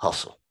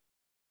 Hustle.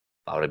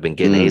 If I would have been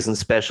getting A's in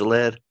special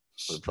ed,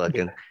 would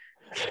fucking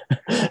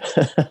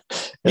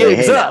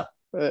gigs up.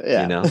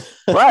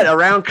 But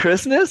around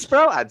Christmas,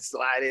 bro, I'd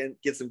slide in,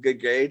 get some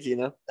good grades,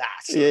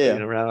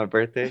 around my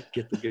birthday,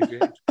 get the good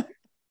grades.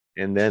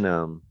 And then,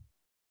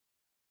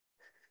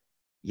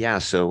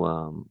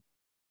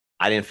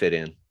 I didn't fit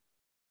in.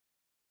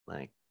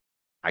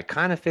 I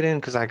kind of fit in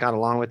because I got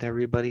along with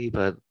everybody,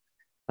 but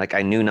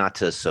I knew not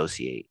to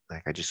associate.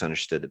 I just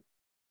understood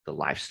the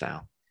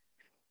lifestyle.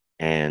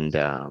 And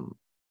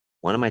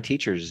one of my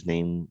teachers, his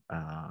name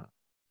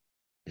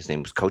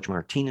was Coach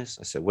Martinez.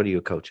 I said, what are you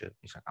a coach at?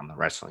 He's like, I'm the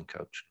wrestling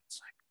coach.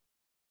 It's like,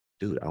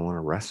 dude, I want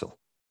to wrestle.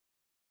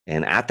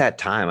 And at that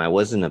time, I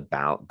wasn't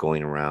about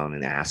going around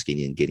and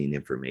asking and getting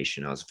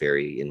information. I was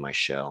very in my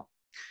shell.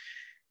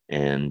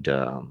 And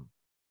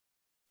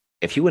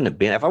if I wouldn't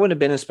have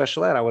been in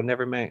special ed, I would have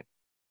never met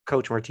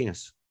Coach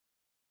Martinez.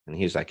 And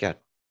he was like, yeah,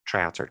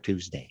 tryouts are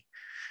Tuesday.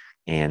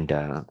 And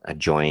I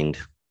joined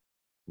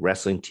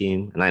wrestling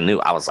team. And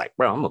I was like,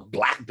 bro, I'm a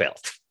black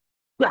belt.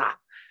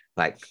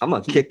 I'm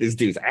going to kick this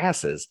dude's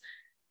asses.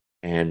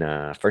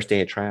 And first day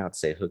of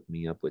tryouts, they hooked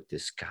me up with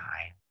this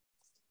guy.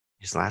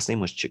 His last name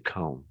was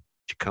Chacon.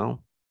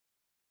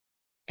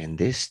 and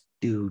this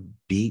dude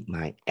beat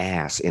my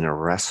ass in a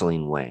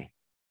wrestling way.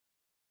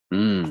 I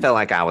Mm. felt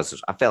like I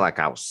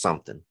was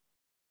something.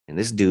 And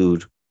this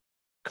dude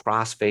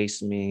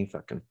cross-faced me,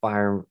 fucking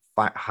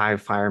high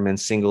fireman,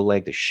 single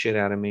leg the shit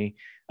out of me.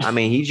 I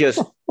mean, he just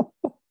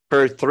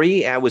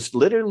we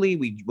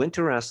went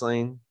to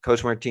wrestling.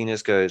 Coach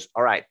Martinez goes,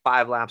 all right,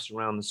 5 laps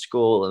around the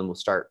school and we'll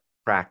start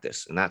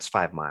practice. And that's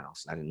 5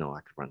 miles. I didn't know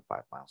I could run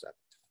 5 miles at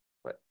the time,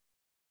 but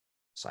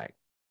it's like,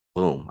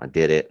 boom, I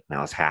did it. And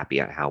I was happy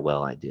at how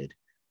well I did.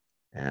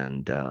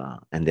 And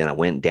then I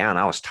went down.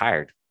 I was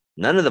tired.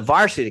 None of the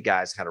varsity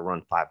guys had to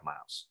run 5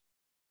 miles.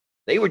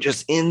 They were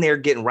just in there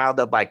getting riled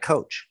up by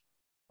coach,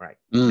 right?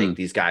 Make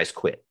these guys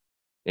quit.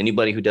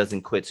 Anybody who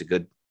doesn't quit's a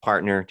good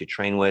partner to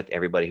train with.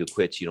 Everybody who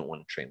quits, you don't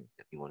want to train with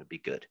them. You want to be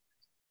good.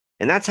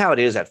 And that's how it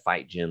is at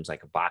fight gyms,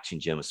 like a boxing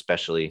gym,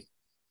 especially.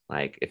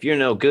 Like if you're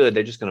no good,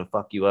 they're just going to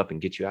fuck you up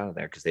and get you out of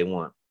there because they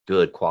want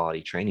good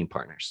quality training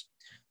partners.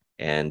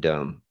 And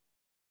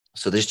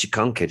so this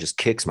Chikung kid just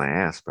kicks my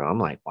ass, bro. I'm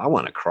like, well, I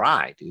want to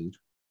cry, dude.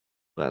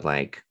 But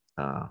like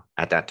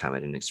at that time, I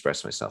didn't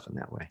express myself in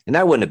that way. And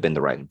that wouldn't have been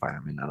the right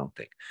environment, I don't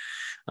think.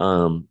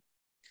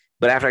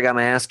 But after I got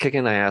my ass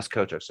kicking, I asked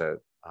coach, I said,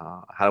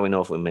 how do we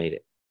know if we made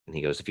it? And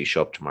he goes, if you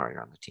show up tomorrow,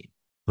 you're on the team.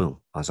 Boom,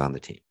 I was on the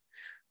team.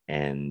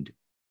 And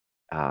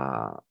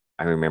I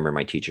remember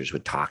my teachers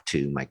would talk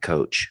to my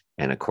coach.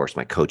 And of course,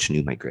 my coach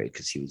knew my grade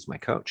because he was my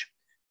coach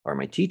or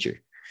my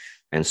teacher.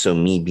 And so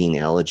me being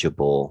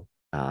eligible,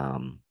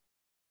 I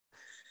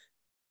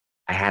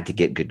had to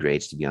get good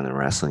grades to be on the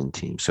wrestling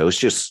team. So it's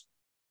just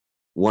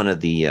one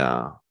of the,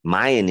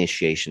 my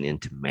initiation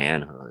into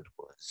manhood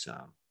was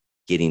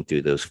getting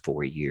through those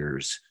 4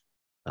 years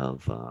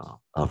of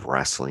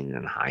wrestling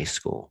in high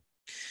school.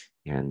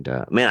 And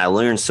man, I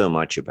learned so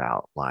much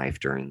about life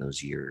during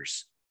those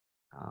years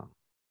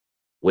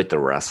with the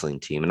wrestling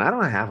team. And I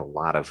don't have a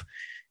lot of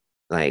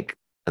like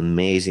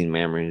amazing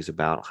memories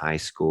about high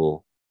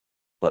school,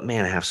 but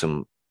man,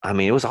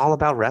 it was all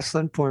about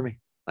wrestling for me.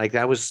 Like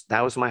that was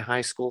my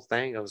high school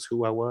thing. That was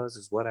who I was,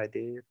 is what I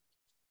did.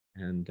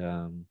 And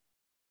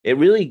it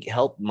really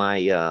helped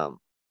my,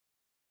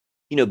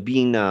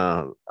 being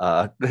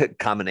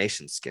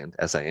combination skinned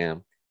as I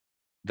am.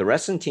 The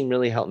wrestling team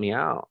really helped me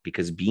out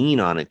because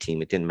being on a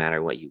team, it didn't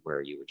matter what you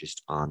were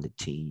just on the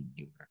team.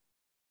 You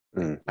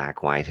were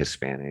black, white,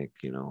 Hispanic,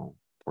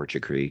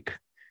 Portuguese Greek,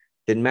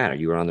 didn't matter.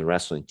 You were on the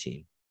wrestling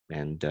team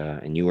and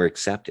you were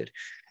accepted.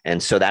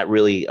 And so that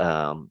really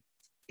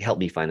helped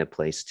me find a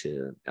place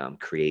to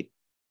create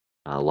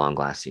long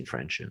lasting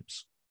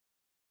friendships.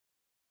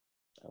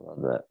 I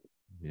love that.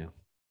 Yeah.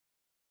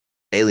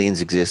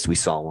 Aliens exist. We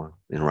saw one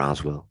in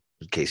Roswell,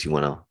 in case you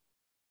want to.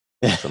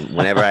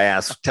 Whenever I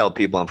tell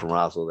people I'm from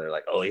Roswell, they're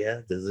like, "Oh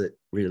yeah, does it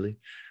really?"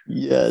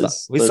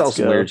 Yes, we saw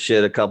some weird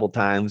shit a couple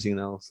times,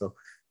 So,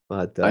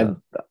 but I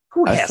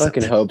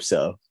fucking hope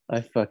so.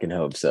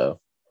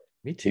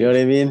 Me too. You know what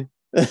I mean?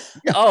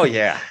 Oh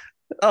yeah.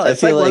 Oh, I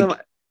feel like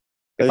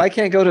if I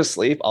can't go to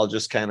sleep, I'll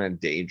just kind of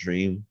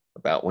daydream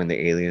about when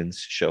the aliens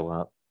show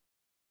up.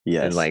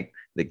 Yes, and like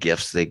the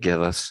gifts they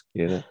give us.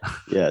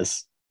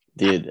 Yes,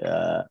 dude.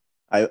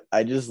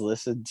 I just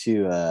listened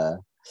to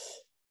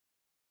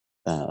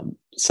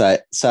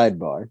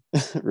sidebar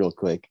real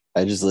quick.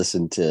 I just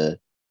listened to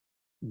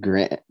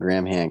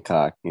Graham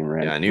Hancock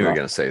and I knew you were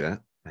gonna say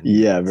that.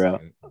 Yeah, bro.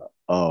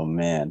 Oh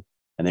man.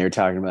 And they were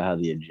talking about how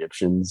the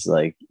Egyptians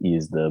like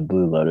use the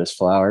blue lotus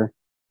flower.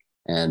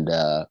 And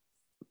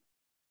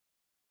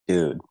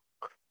dude,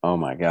 oh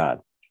my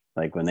God.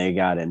 Like when they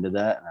got into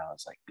that, and I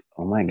was like,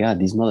 oh my God,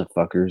 these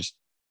motherfuckers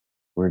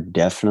were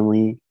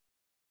definitely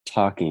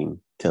talking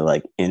to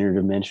like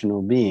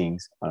interdimensional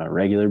beings on a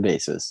regular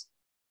basis.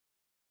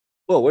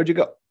 Whoa, where'd you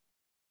go?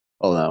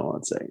 Hold on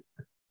one second.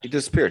 You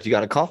disappeared. You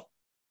got a call?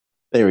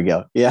 There we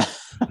go. Yeah.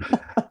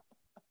 I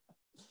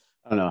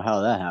don't know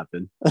how that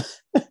happened.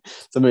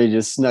 Somebody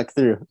just snuck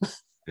through.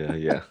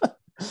 Yeah.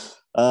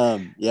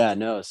 Yeah,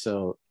 no.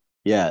 So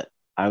yeah,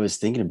 I was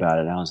thinking about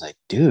it and I was like,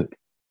 dude,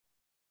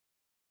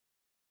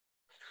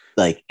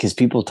 like, because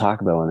people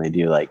talk about when they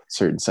do like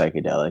certain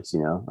psychedelics,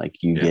 like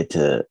you get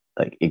to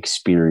like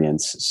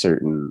experience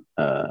certain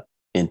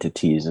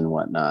entities and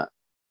whatnot.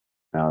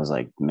 And I was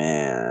like,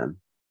 man,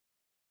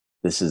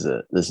 this is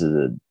a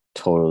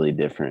totally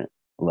different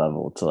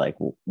level to like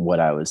what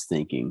I was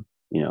thinking,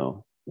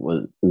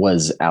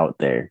 was out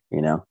there,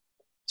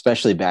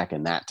 especially back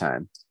in that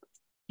time.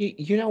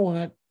 You know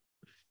what?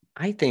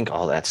 I think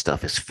all that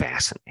stuff is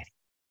fascinating.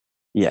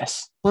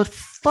 Yes. But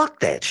fuck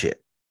that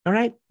shit. All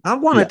right. I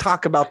want to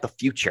talk about the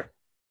future.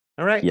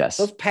 All right. Yes.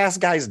 Those past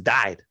guys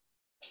died.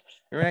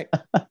 All right.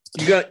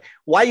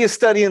 Why are you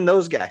studying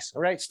those guys?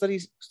 All right.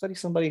 Study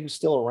somebody who's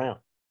still around.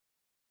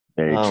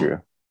 Very true.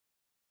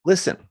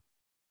 Listen,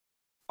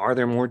 are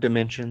there more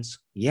dimensions?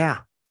 Yeah.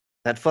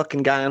 That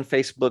fucking guy on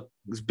Facebook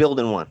is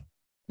building one.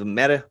 The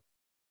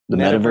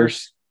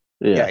metaverse.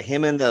 Yeah.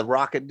 Him and the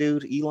rocket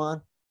dude,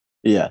 Elon.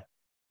 Yeah.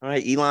 All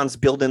right. Elon's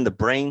building the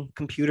brain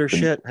computer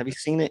shit. Have you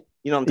seen it?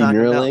 You know what I'm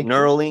talking about?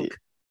 Neuralink.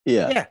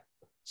 Yeah.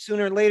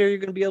 Sooner or later, you're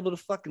going to be able to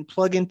fucking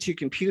plug into your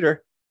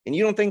computer And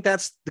you don't think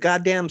that's the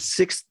goddamn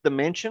sixth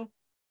dimension?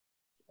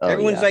 Oh,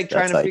 Everyone's yeah. like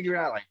trying That's to like, figure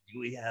out, like, do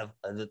we have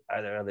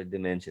are there other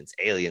dimensions,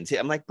 aliens?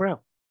 I'm like,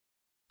 bro,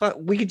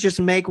 but we could just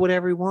make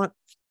whatever we want,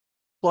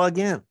 plug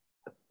in,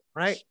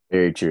 right?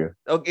 very true.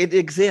 Oh, it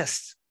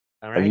exists.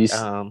 All Have you right.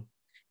 have you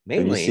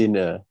Mainly. seen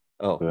Oh,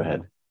 go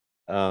ahead.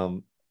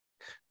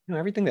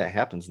 Everything that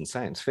happens in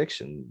science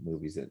fiction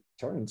movies, it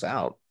turns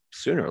out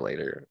sooner or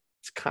later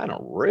it's kind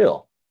of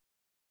real.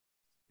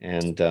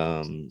 And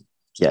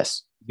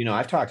Yes.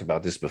 I've talked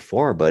about this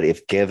before, but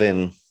if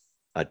given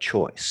a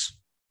choice,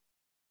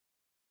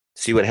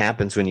 see what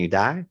happens when you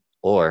die,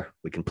 or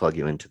we can plug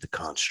you into the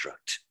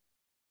construct.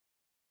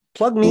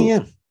 Plug me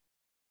in.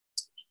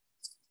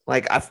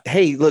 Like,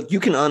 hey, look, you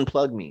can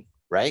unplug me,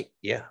 right?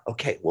 Yeah.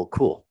 Okay. Well,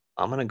 cool.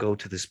 I'm going to go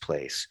to this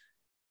place,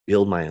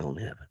 build my own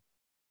heaven,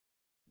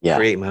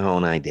 create my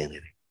own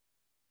identity.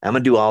 I'm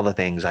going to do all the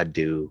things I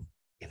do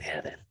in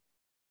heaven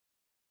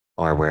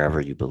or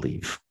wherever you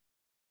believe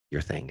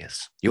your thing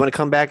is. You want to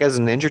come back as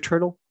a Ninja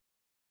Turtle?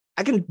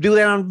 I can do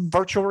that on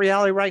virtual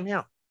reality right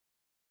now.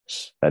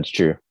 That's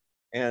true.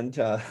 And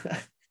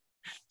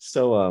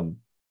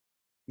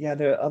yeah,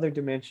 there are other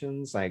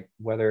dimensions, like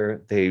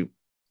whether they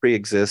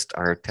pre-exist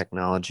our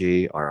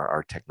technology or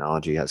our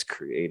technology has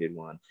created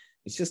one.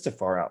 It's just a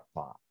far out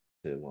thought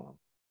to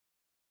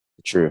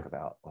talk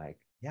about. Like,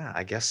 yeah,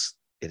 I guess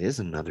it is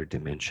another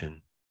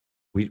dimension.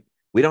 We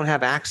don't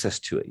have access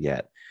to it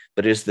yet,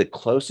 but it's the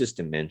closest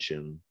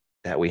dimension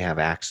that we have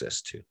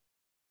access to.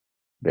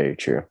 Very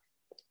true.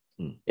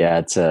 Yeah,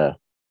 it's I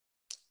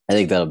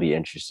think that'll be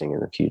interesting in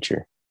the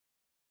future.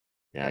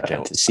 Yeah, I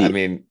can't. I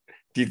mean,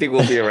 do you think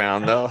we'll be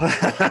around though?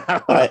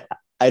 I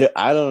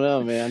don't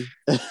know, man.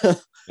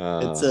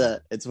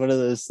 It's one of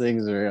those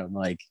things where I'm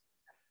like,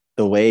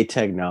 the way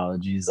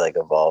technology is like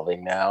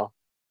evolving now,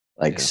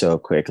 like so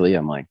quickly.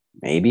 I'm like,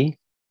 maybe.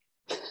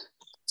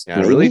 Yeah,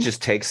 it really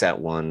just takes that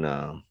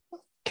one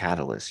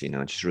catalyst. It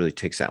just really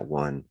takes that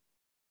one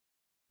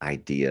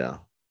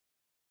idea.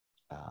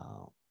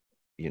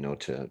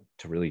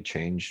 To really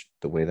change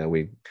the way that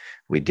we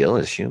deal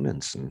as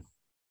humans. And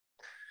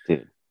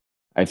dude,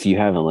 if you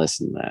haven't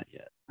listened to that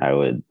yet,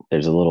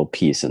 there's a little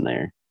piece in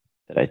there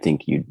that I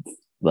think you'd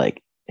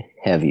like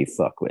heavy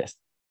fuck with.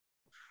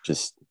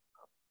 Just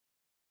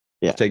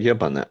I'll take you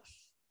up on that.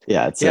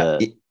 Yeah, it's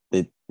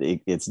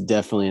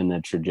definitely in the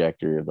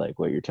trajectory of like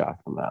what you're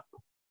talking about.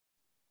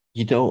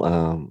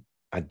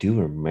 I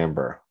do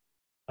remember.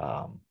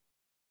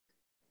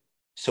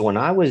 So when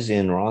I was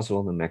in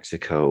Roswell, New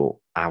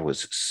Mexico, I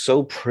was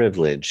so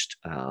privileged.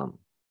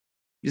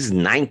 This is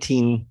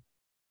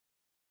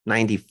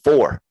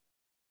 1994.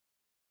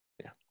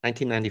 Yeah,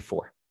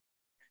 1994.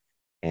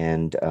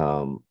 And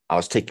I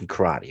was taking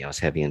karate. I was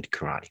heavy into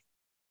karate.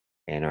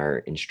 And our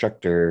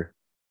instructor,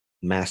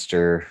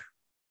 master,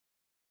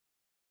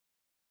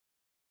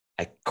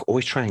 I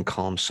always try and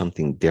call him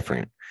something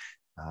different.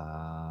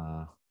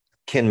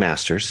 Ken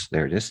Masters,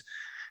 there it is.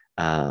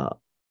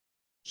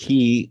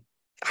 He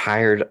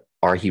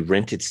he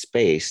rented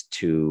space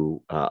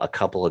to a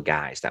couple of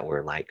guys that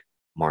were like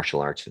martial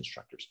arts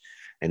instructors.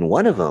 And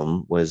one of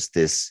them was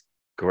this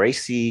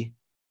Gracie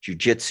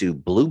Jiu-Jitsu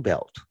blue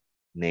belt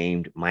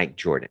named Mike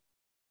Jordan.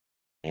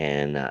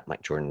 And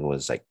Mike Jordan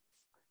was like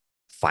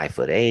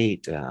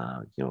 5'8",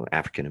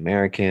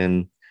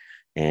 African-American.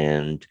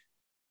 And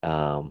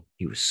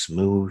he was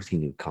smooth. He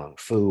knew Kung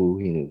Fu.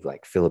 He knew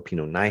like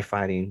Filipino knife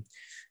fighting.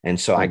 And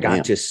so I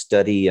got to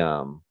study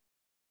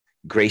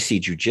Gracie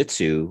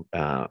Jiu-Jitsu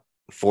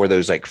for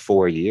those like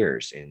 4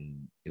 years.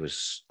 And it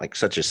was like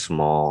such a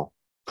small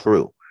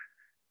crew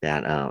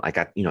that I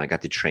got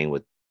to train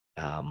with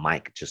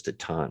Mike just a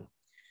ton.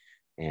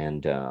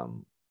 And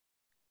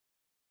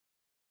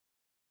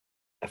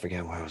I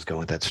forget where I was going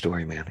with that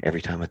story, man.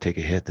 Every time I take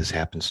a hit, this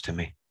happens to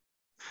me.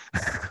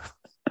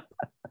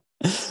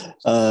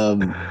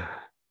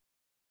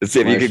 Let's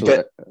see if you can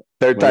get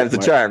third time's the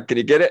charm. Can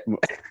you get it?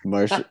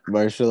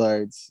 Martial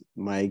arts,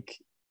 Mike.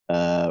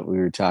 We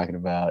were talking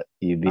about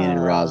you being in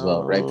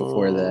Roswell. Right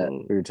before that,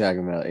 we were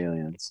talking about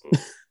aliens.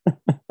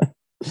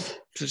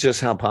 This is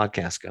just how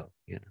podcasts go.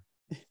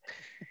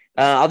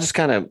 I'll just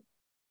kind of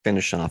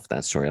finish off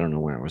that story. I don't know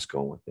where I was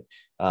going with it.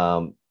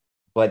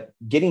 But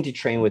getting to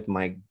train with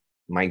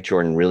Mike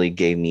Jordan really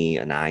gave me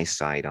an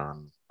eyesight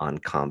on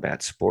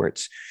combat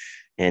sports.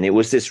 And it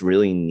was this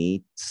really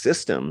neat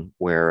system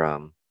where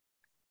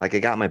like I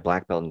got my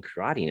black belt in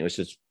karate, and it was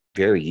just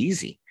very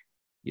easy.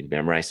 You'd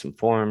memorize some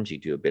forms, you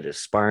do a bit of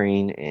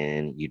sparring,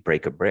 and you'd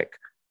break a brick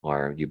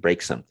or you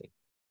break something.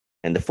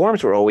 And the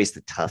forms were always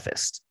the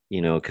toughest,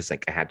 because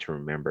like I had to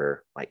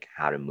remember like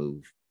how to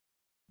move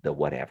the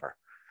whatever.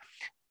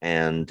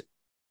 And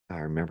I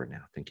remember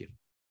now. Thank you.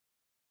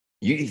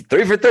 You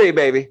 3 for 3,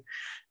 baby.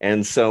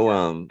 And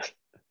so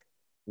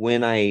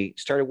when I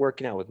started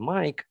working out with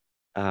Mike,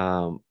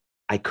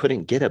 I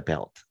couldn't get a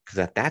belt because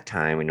at that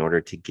time, in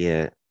order to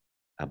get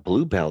a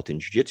blue belt in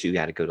jiu-jitsu, you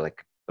had to go to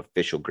like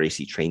official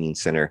Gracie Training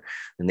Center,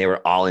 and they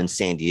were all in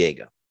San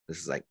Diego. This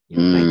is like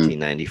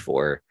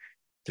 1994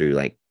 through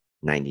like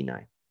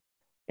 99.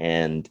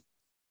 And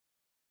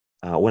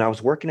when I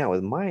was working out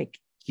with Mike,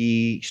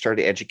 he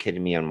started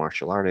educating me on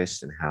martial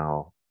artists and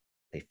how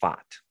they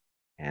fought.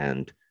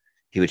 And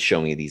he would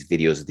show me these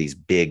videos of these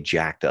big,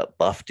 jacked up,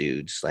 buff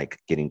dudes like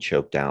getting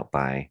choked out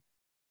by,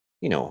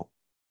 you know,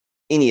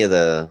 any of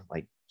the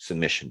like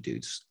submission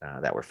dudes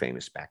that were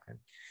famous back then.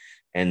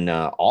 And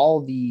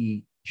all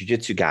the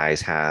jiu-jitsu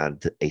guys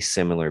had a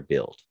similar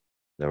build.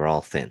 They were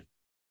all thin.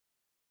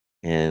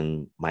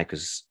 And Mike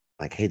was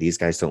like, hey, these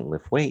guys don't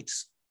lift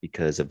weights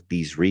because of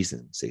these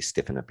reasons. They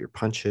stiffen up your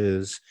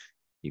punches.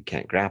 You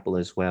can't grapple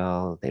as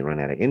well. They run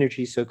out of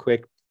energy so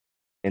quick.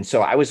 And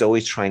so I was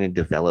always trying to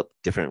develop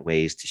different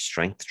ways to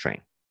strength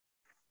train.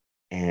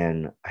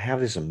 And I have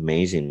this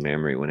amazing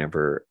memory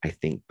whenever I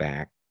think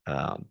back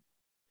to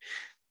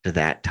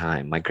that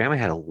time. My grandma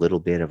had a little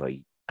bit of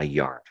a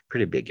yard,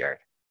 pretty big yard.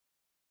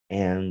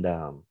 And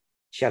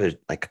she had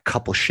like a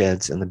couple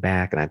sheds in the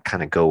back, and I'd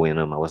kind of go in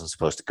them. I wasn't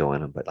supposed to go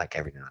in them, but like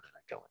every now and then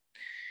I'd go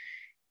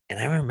in. And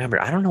I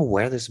remember, I don't know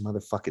where this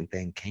motherfucking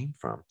thing came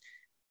from,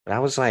 but I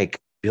was like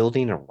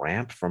building a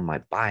ramp from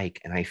my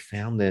bike, and I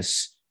found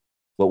this,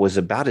 what was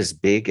about as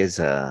big as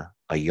a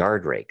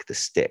yard rake, the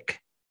stick.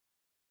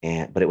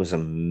 But it was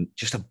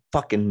just a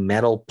fucking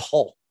metal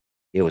pole.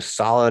 It was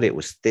solid, it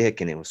was thick,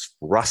 and it was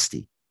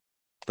rusty.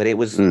 But it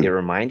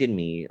reminded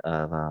me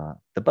of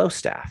the bow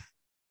staff.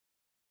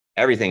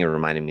 Everything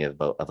reminded me of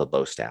a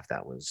bow staff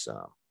that was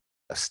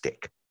a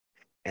stick.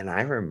 And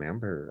I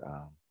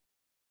remember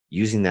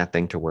using that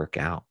thing to work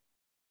out,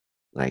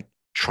 like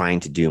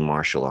trying to do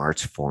martial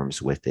arts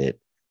forms with it,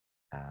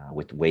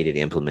 with weighted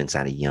implements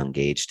at a young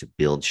age to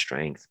build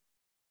strength.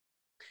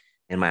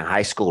 And my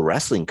high school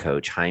wrestling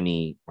coach,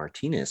 Jaime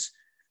Martinez,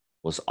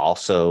 was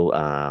also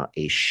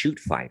a shoot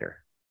fighter,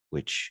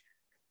 which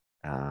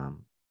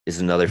is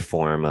another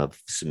form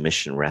of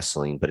submission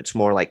wrestling, but it's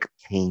more like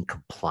pain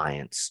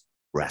compliance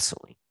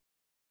wrestling.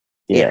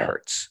 Yeah. It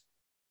hurts.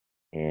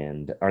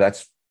 Or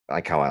that's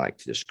like how I like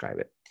to describe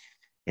it.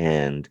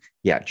 And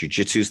yeah,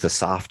 jiu-jitsu is the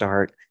soft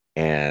art,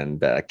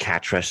 and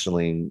catch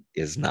wrestling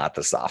is not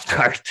the soft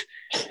art.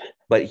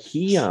 But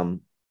he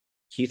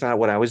thought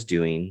what I was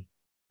doing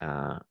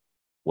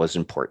was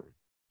important.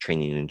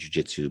 Training in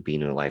jiu-jitsu,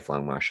 being a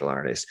lifelong martial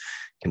artist,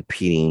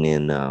 competing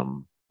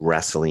in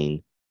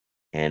wrestling,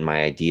 and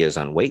my ideas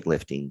on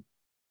weightlifting.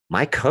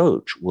 My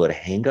coach would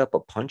hang up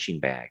a punching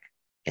bag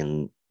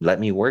and let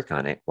me work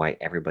on it while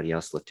everybody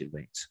else lifted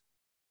weights.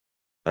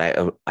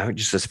 But I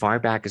just, as far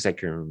back as I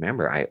can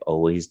remember, I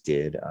always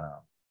did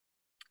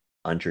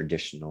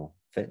untraditional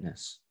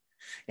fitness.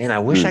 And I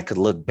wish I could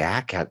look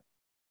back at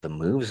the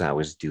moves I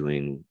was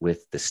doing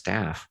with the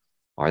staff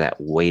or that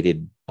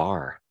weighted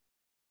bar.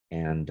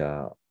 And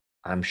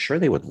I'm sure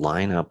they would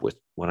line up with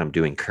what I'm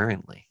doing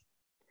currently.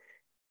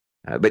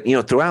 But, you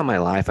know, throughout my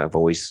life, I've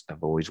always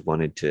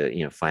wanted to,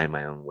 you know, find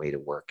my own way to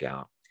work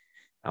out.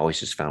 I always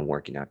just found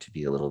working out to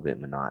be a little bit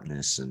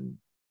monotonous, and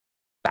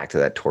back to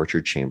that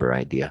torture chamber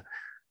idea.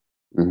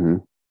 Mm-hmm.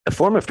 A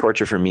form of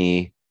torture for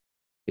me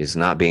is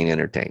not being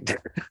entertained,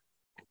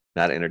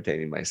 not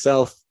entertaining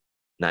myself,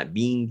 not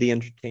being the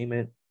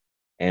entertainment,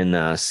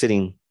 and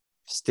sitting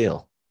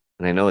still.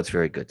 And I know it's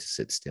very good to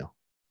sit still,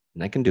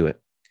 and I can do it,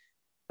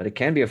 but it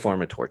can be a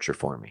form of torture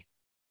for me.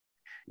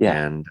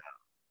 Yeah.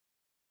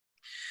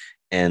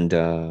 And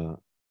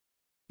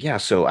yeah,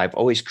 so I've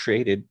always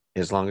created,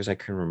 as long as I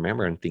can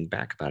remember and think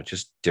back about it,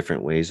 just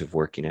different ways of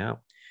working out.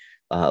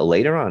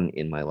 Later on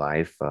in my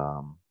life,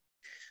 I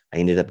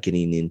ended up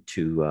getting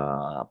into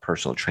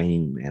personal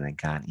training, and I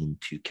got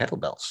into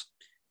kettlebells.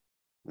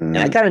 And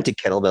I got into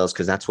kettlebells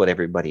because that's what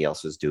everybody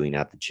else was doing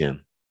at the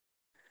gym.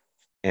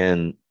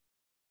 And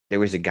there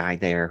was a guy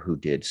there who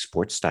did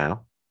sports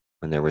style,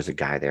 and there was a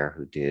guy there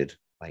who did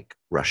like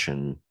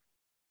Russian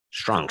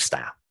strong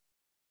style,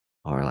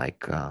 or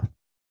like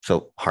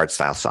so hard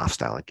style, soft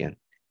style again.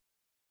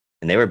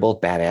 And they were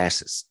both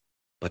badasses,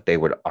 but they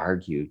would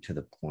argue to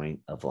the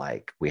point of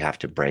like, we have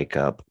to break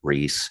up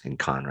Reese and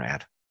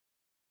Conrad.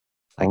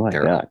 Like, oh my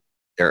God.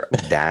 They're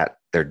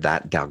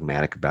that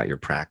dogmatic about your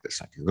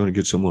practice. Like, you're going to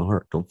get someone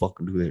hurt. Don't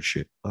fucking do that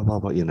shit. Blah, blah,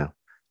 blah, you know.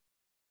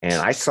 And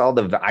I saw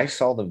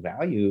the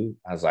value.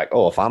 I was like,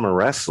 oh, if I'm a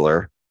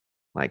wrestler,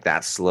 like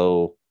that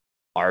slow,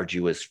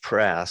 arduous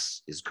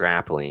press is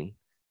grappling,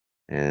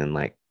 and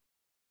like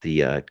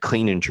the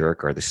clean and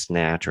jerk or the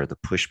snatch or the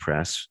push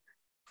press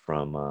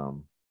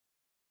from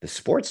the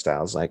sports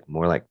styles, like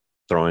more like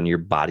throwing your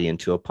body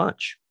into a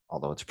punch,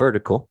 although it's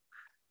vertical.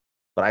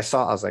 But I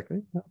was like,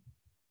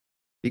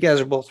 you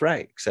guys are both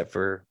right, except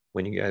for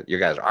when you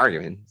guys are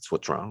arguing. That's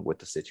what's wrong with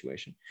the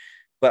situation.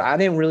 But I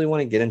didn't really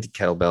want to get into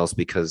kettlebells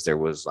because there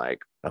was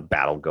like a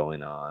battle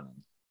going on.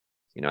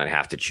 You know, I'd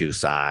have to choose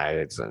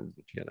sides, and,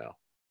 you know,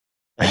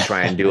 I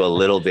try and do a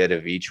little bit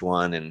of each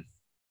one, and,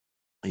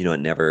 you know, it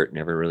never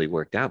really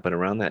worked out. But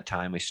around that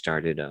time, I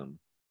started,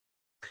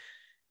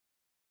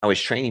 I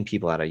was training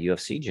people at a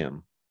UFC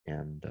gym,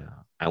 and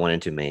I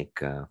wanted to make,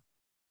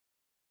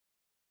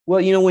 well,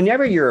 you know,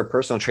 whenever you're a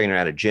personal trainer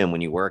at a gym,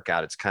 when you work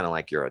out, it's kind of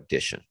like your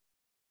audition.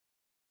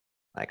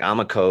 Like, I'm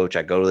a coach.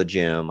 I go to the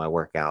gym. I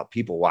work out.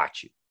 People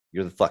watch you.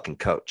 You're the fucking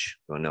coach.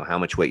 You want to know how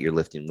much weight you're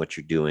lifting, what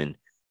you're doing.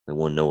 They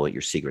want to know what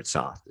your secret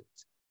sauce is.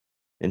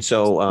 And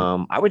so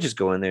I would just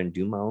go in there and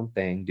do my own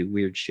thing, do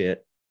weird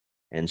shit.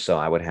 And so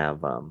I would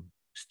have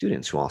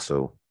students who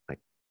also like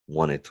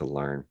wanted to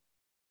learn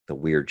the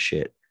weird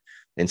shit.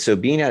 And so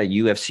being at a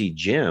UFC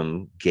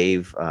gym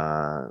gave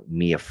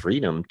me a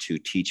freedom to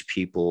teach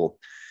people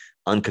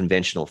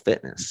unconventional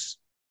fitness.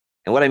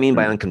 And what I mean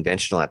by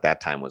unconventional at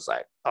that time was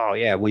like, oh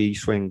yeah, we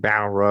swing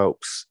battle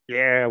ropes.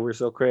 Yeah, we're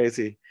so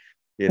crazy,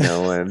 and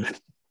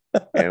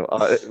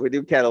we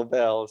do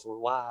kettlebells. We're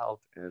wild.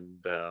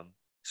 And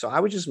so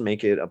I would just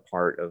make it a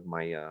part of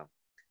my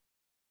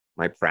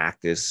my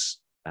practice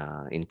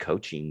in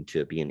coaching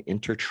to be an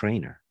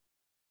entertainer,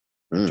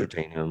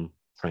 entertain them,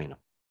 train them.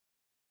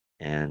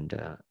 And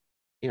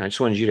I just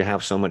wanted you to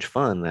have so much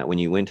fun that when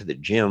you went to the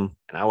gym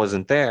and I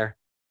wasn't there,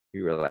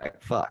 you were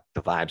like, fuck,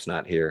 the vibe's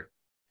not here.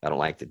 I don't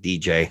like the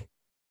DJ.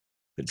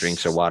 The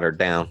drinks are watered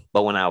down.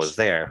 But when I was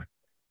there,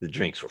 the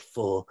drinks were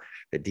full.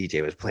 The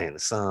DJ was playing the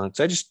song.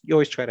 So you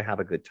always try to have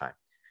a good time.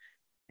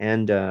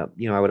 And, I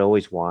would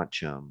always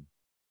watch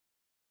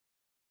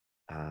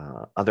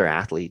other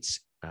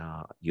athletes,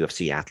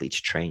 UFC athletes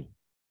train.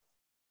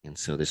 And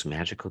so this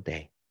magical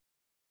day,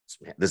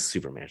 this is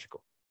super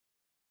magical.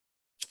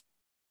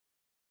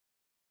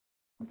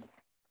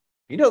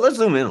 Let's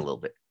zoom in a little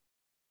bit.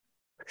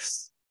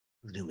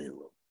 Zoom in a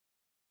little.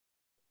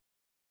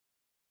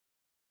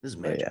 This is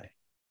magic.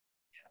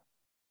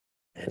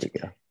 Yeah. Magic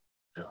day.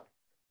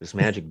 This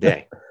magic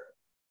day.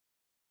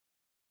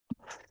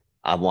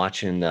 I'm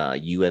watching a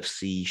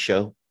UFC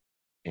show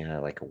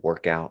and like a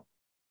workout.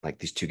 Like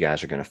these two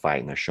guys are going to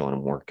fight and they're showing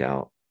them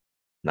workout.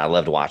 And I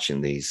loved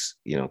watching these,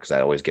 because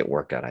I always get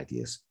workout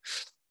ideas.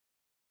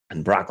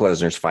 And Brock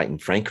Lesnar's fighting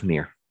Frank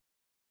Mir.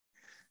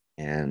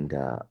 And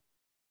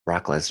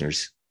Brock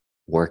Lesnar's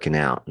working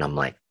out. And I'm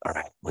like, all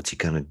right, what's he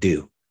going to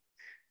do?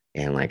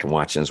 And like I'm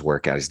watching his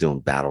workout, he's doing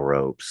battle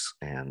ropes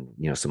and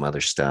some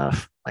other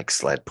stuff like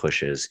sled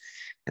pushes.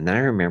 And then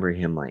I remember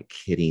him like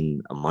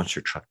hitting a monster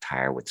truck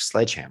tire with a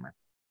sledgehammer,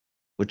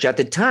 which at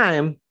the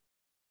time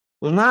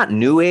was not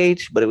new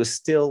age, but it was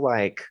still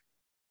like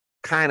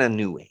kind of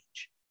new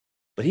age.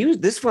 But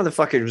this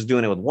motherfucker was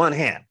doing it with one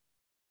hand,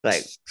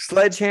 like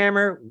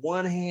sledgehammer,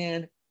 one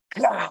hand,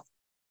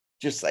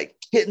 just like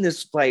hitting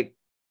this like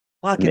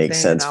fucking makes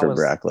thing. sense for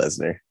Brock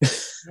Lesnar.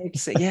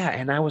 Yeah,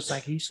 and I was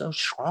like, he's so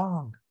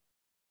strong.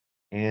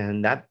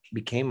 And that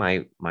became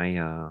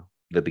the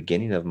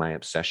beginning of my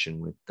obsession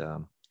with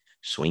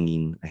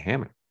swinging a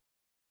hammer.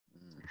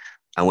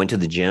 I went to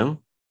the gym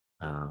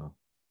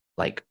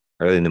like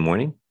early in the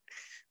morning.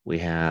 We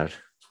had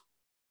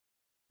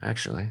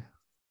actually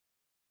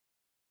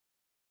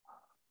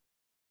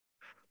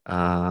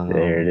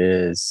there it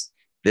is.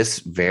 This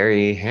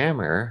very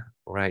hammer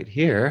right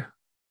here.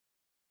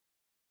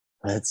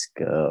 Let's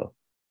go.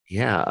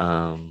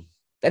 Yeah,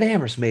 that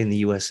hammer's made in the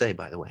USA,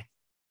 by the way.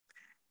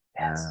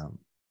 Yes.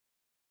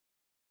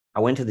 I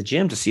went to the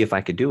gym to see if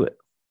I could do it.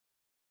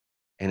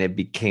 And it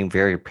became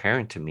very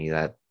apparent to me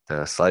that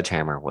the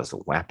sledgehammer was a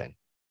weapon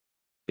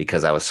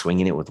because I was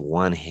swinging it with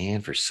one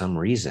hand for some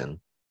reason.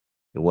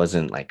 It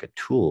wasn't like a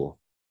tool.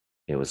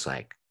 It was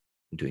like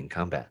doing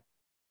combat.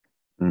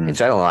 And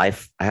so I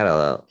had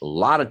a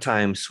lot of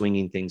time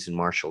swinging things in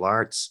martial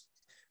arts.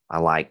 I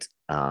liked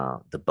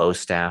the bow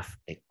staff,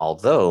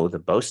 although the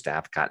bow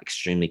staff got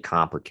extremely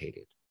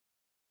complicated.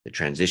 The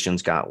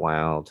transitions got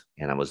wild,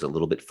 and I was a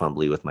little bit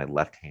fumbly with my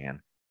left hand.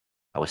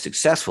 I was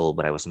successful,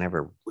 but I was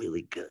never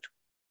really good.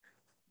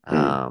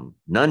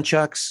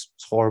 Nunchucks,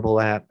 it's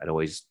horrible at. I'd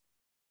always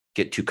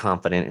get too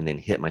confident and then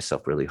hit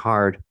myself really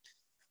hard.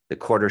 The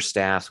quarter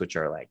staffs, which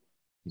are like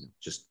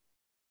just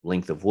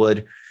length of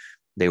wood,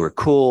 they were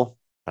cool,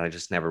 but I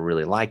just never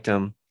really liked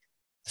them.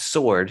 The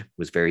sword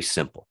was very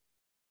simple.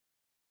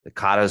 The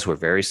katas were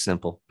very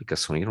simple because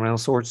swinging around a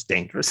sword is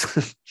dangerous.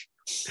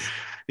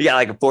 You got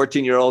like a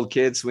 14-year-old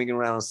kid swinging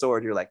around a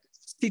sword. You're like,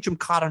 let's teach him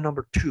kata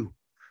number 2,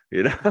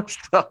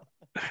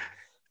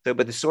 So,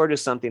 but the sword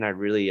is something I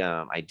really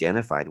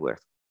identified with.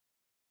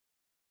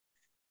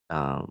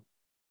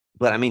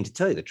 But I mean, to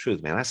tell you the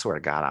truth, man, I swear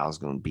to God, I was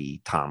going to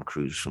be Tom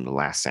Cruise from The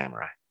Last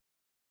Samurai.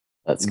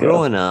 Let's go.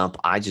 Growing up,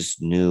 I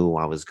just knew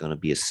I was going to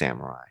be a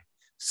samurai.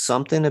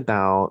 Something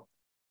about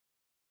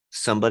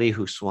somebody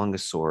who swung a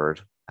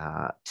sword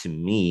to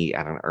me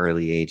at an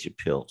early age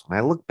appealed. When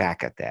I look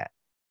back at that,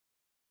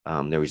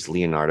 there was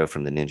Leonardo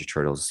from the Ninja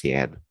Turtles. He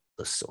had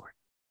the sword.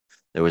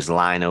 There was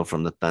Lino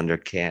from the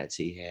Thundercats.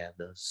 He had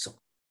the sword.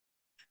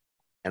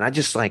 And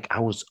I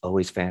was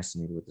always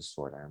fascinated with the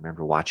sword. I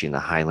remember watching the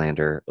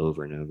Highlander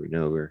over and over and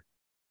over.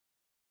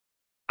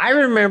 I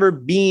remember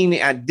being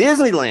at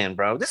Disneyland,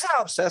 bro. This is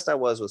how obsessed I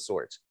was with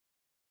swords.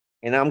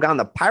 And I'm on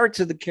the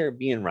Pirates of the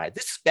Caribbean ride.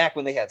 This is back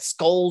when they had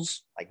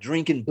skulls, like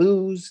drinking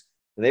booze.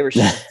 And they were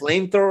shooting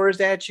flamethrowers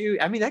at you.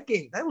 I mean, that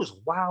was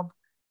wild.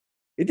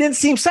 It didn't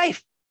seem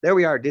safe. There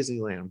we are at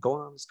Disneyland. I'm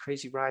going on this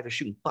crazy ride. They're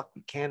shooting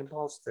fucking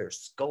cannonballs. There's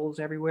skulls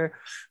everywhere.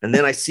 And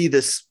then I see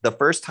this, the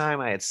first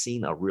time I had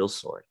seen a real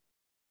sword.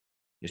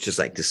 It's just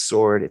like this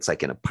sword. It's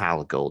like in a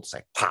pile of gold. It's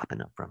like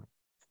popping up from it.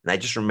 And I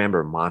just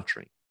remember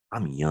mantraing,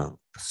 I'm young.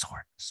 The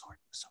sword, the sword,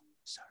 the sword,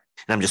 the sword.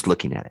 And I'm just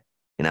looking at it.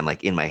 And I'm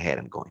like, in my head,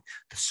 I'm going,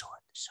 the sword,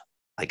 the sword.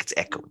 Like it's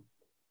echoing.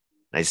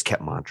 And I just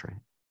kept mantraing.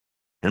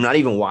 And I'm not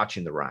even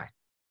watching the ride. I'm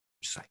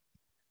just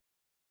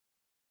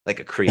like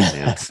a creep,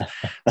 man.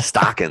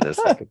 Stalking this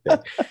fucking thing.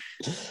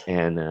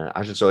 And I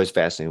was just always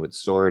fascinated with the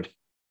sword.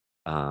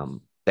 The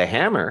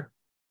hammer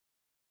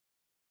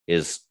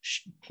is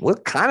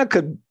what kind of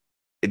could,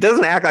 it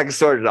doesn't act like a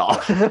sword at all.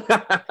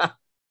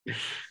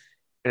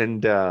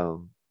 And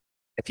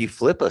if you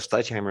flip a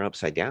sledgehammer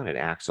upside down, it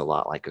acts a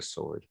lot like a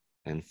sword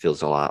and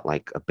feels a lot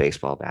like a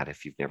baseball bat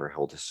if you've never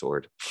held a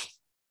sword.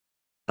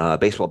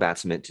 Baseball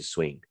bat's meant to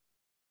swing.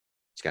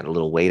 It's got a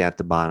little weight at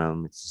the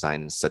bottom. It's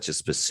designed in such a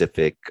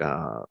specific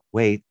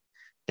way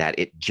that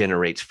it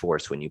generates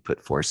force when you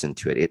put force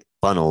into it. It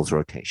funnels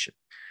rotation.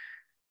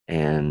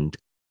 And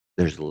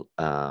there's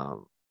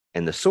and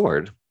the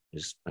sword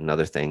is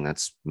another thing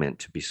that's meant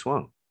to be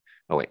swung.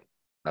 Oh wait,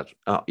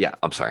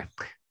 I'm sorry.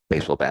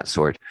 Baseball bat,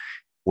 sword.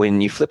 When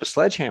you flip a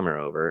sledgehammer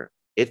over,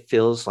 it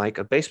feels like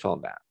a baseball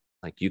bat.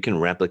 Like you can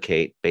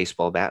replicate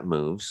baseball bat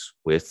moves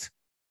with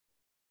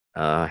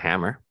a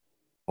hammer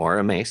or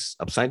a mace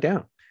upside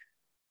down.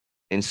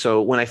 And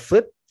so when I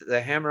flipped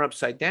the hammer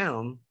upside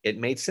down, it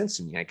made sense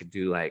to me. I could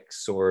do like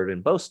sword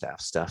and bow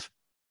staff stuff.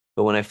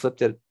 But when I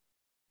flipped it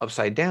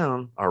upside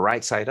down or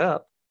right side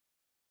up,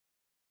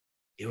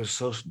 it was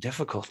so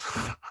difficult.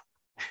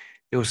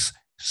 It was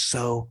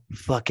so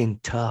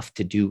fucking tough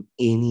to do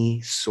any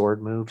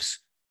sword moves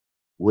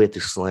with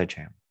the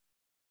sledgehammer.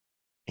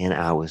 And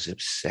I was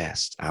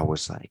obsessed. I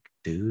was like,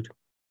 dude,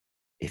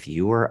 if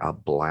you were a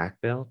black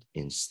belt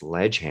in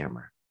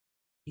sledgehammer,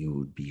 you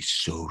would be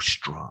so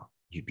strong.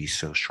 You'd be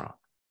so strong.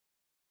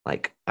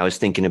 Like I was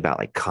thinking about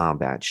like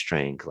combat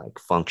strength, like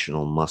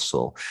functional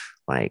muscle,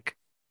 like,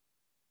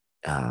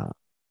 and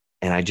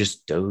I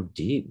just dove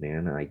deep,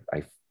 man.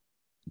 I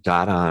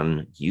got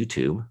on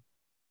YouTube,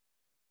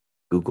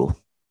 Google,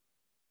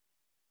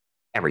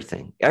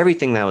 everything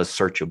that was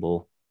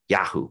searchable,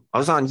 Yahoo. I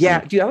was on,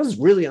 dude, I was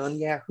really on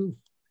Yahoo,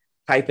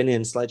 typing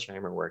in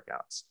sledgehammer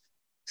workouts,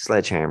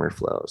 sledgehammer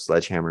flow,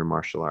 sledgehammer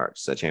martial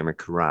arts, sledgehammer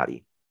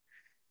karate.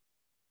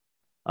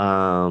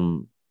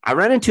 I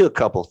ran into a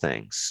couple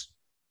things.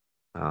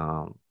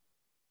 But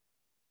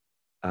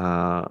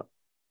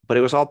it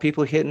was all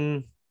people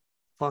hitting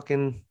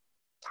fucking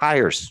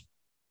tires.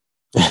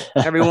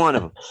 Every one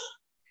of them.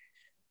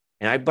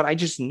 But I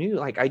just knew,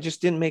 like, I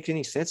just didn't make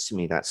any sense to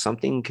me that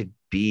something could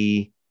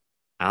be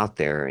out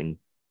there and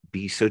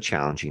be so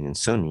challenging and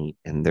so neat,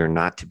 and there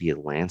not to be a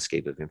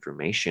landscape of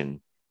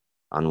information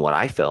on what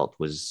I felt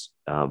was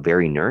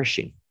very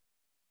nourishing.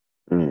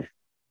 And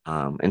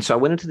so I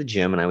went into the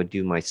gym and I would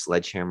do my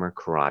sledgehammer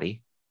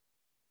karate,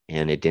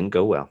 and it didn't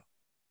go well.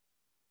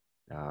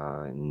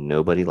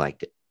 Nobody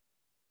liked it.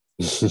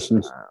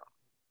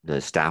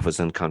 The staff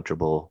was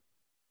uncomfortable.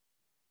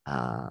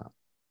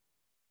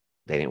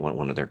 They didn't want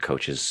one of their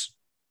coaches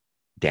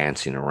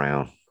dancing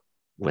around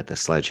with a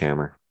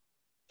sledgehammer.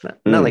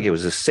 Not like it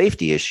was a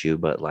safety issue,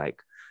 but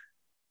like,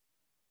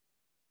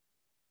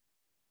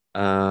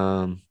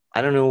 I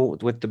don't know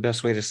what the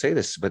best way to say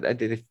this, but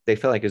they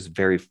felt like it was a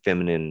very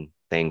feminine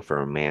thing for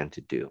a man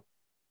to do.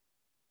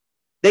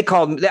 I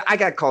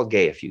got called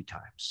gay a few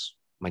times.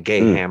 My gay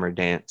hammer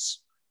dance.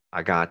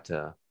 I got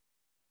a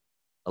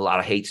lot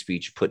of hate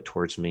speech put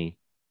towards me.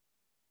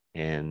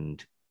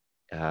 And,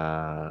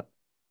 when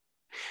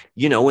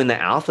the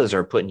alphas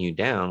are putting you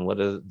down, what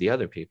do the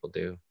other people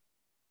do?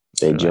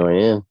 They join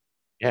in.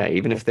 Yeah,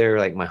 even if they're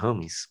like my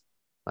homies.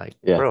 Like,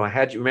 bro,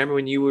 remember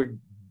when you were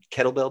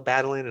kettlebell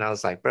battling? And I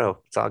was like, bro,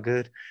 it's all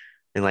good.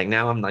 And like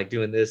now I'm like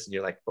doing this, and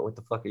you're like, but what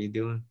the fuck are you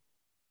doing?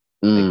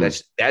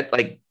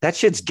 Like that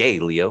shit's gay,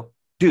 Leo.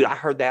 Dude, I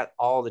heard that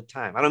all the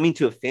time. I don't mean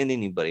to offend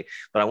anybody,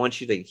 but I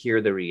want you to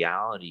hear the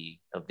reality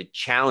of the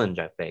challenge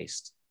I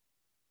faced,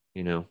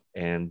 and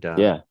and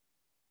I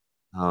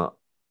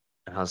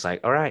was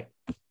like, all right.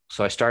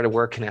 So I started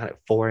working out at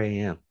 4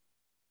 a.m.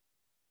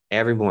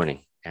 every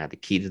morning. I had the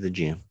key to the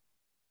gym.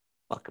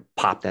 Fucking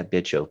pop that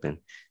bitch open.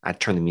 I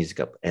turned the music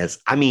up as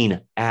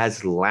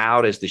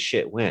loud as the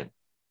shit went.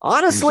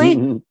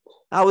 Honestly,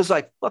 I was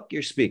like, fuck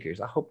your speakers.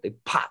 I hope they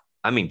pop.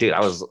 I mean, dude, I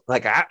was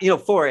like,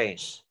 4 a.m.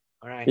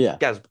 All right. Yeah. You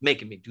guys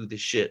making me do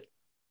this shit.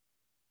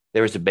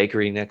 There was a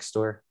bakery next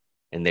door,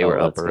 and they were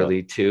up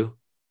early too.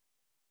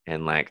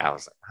 And like, I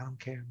was like, I don't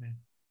care, man.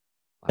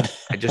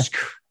 I just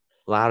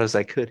loud as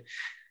I could.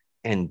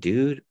 And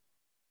dude,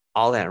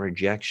 all that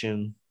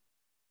rejection,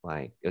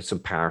 like it's some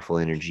powerful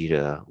energy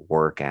to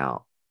work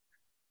out.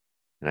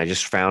 And I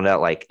just found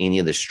out like any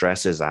of the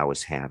stresses I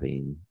was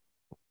having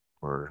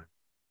were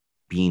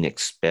being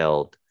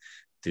expelled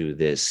through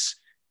this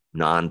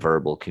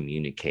nonverbal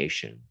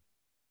communication.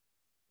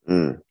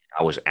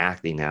 I was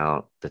acting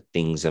out the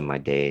things in my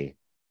day.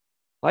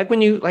 Like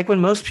when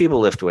most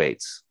people lift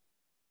weights,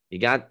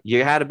 you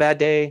had a bad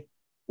day,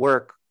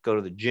 work, go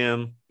to the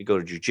gym, you go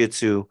to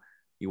jujitsu,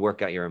 you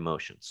work out your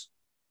emotions.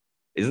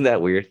 Isn't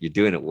that weird? You're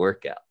doing a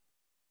workout.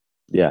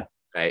 Yeah.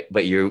 Right.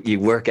 But you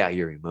work out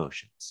your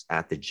emotions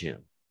at the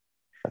gym.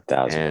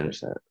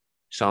 1,000%.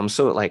 So I'm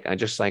so like,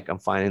 I'm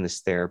finding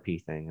this therapy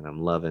thing and I'm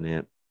loving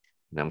it.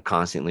 and I'm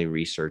constantly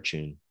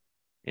researching,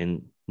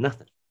 and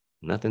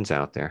nothing's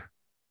out there.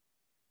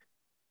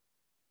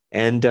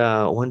 And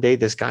one day,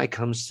 this guy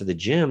comes to the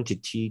gym to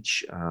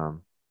teach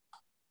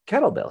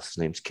kettlebells. His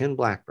name's Ken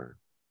Blackburn.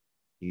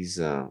 He's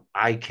a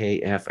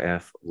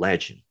IKFF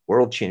legend,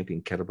 world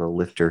champion kettlebell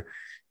lifter,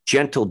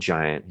 gentle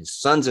giant. His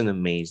son's an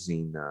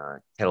amazing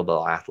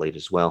kettlebell athlete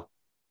as well.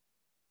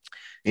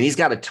 And he's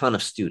got a ton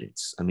of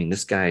students. I mean,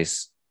 this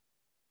guy's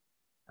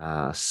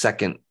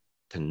second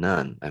to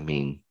none. I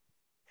mean,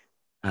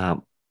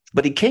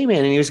 but he came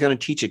in and he was going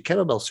to teach a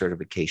kettlebell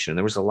certification.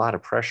 There was a lot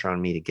of pressure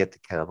on me to get the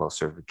kettlebell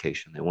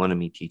certification. They wanted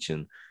me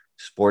teaching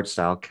sports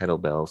style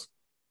kettlebells.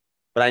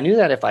 But I knew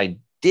that if I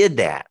did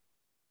that,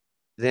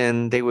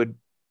 then they would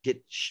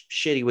get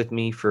shitty with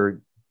me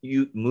for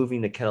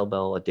moving the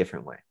kettlebell a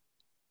different way.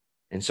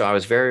 And so I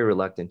was very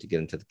reluctant to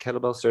get into the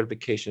kettlebell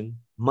certification.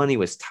 Money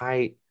was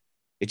tight.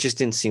 It just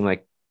didn't seem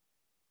like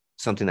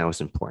something that was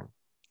important.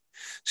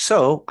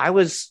 So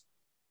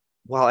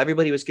while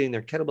everybody was getting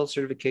their kettlebell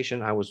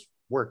certification, I was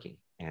working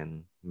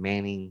and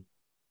manning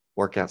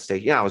workout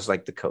stage. Yeah, I was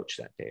like the coach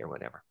that day or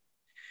whatever.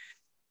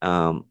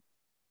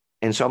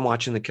 And so I'm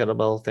watching the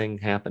kettlebell thing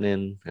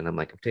happening, and I'm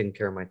like, I'm taking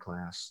care of my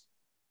class.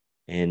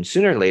 And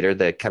sooner or later,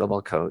 the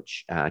kettlebell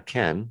coach,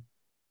 Ken,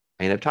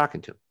 I ended up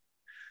talking to him.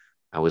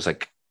 I was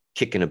like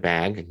kicking a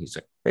bag, and he's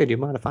like, hey, do you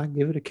mind if I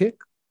give it a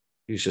kick?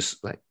 He was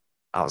just like,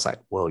 I was like,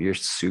 whoa, you're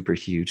super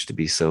huge to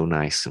be so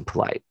nice and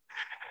polite.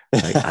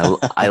 Like,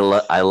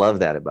 I love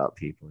that about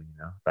people, you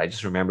know. But I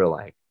just remember,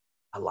 like,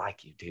 I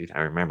like you, dude.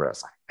 I remember I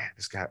was like, man,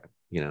 this guy,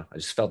 you know, I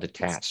just felt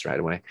detached right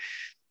away.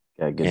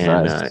 Yeah, good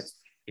And vibes.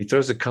 he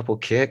throws a couple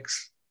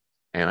kicks,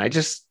 and I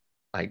just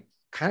like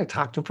kind of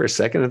talked to him for a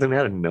second, and then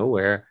out of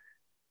nowhere,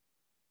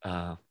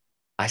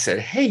 I said,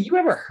 hey, you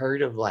ever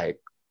heard of like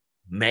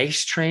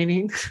mace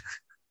training?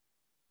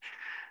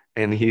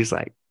 And he's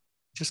like,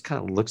 just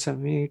kind of looks at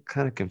me,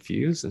 kind of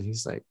confused, and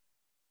he's like,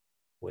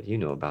 what do you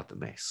know about the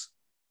mace?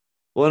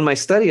 Well, in my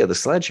study of the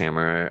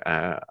sledgehammer,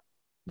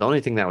 the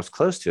only thing that was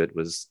close to it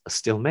was a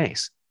steel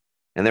mace.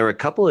 And there were a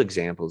couple of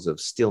examples of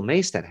steel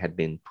mace that had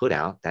been put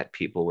out that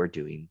people were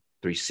doing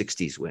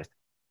 360s with,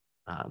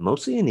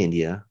 mostly in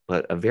India,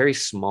 but a very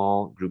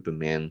small group of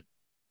men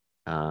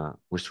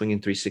were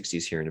swinging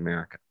 360s here in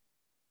America.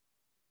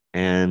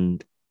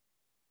 And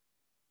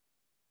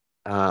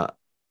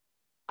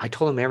I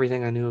told him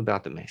everything I knew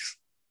about the mace.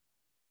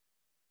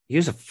 He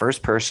was the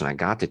first person I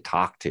got to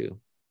talk to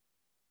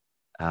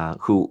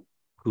who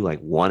like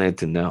wanted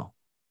to know.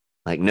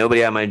 Like,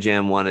 nobody at my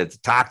gym wanted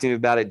to talk to me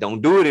about it.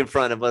 Don't do it in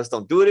front of us.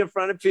 Don't do it in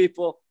front of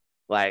people.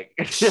 Like,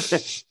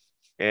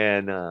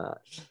 and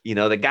you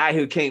know, the guy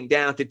who came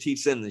down to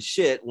teach them the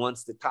shit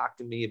wants to talk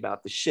to me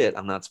about the shit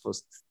I'm not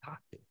supposed to talk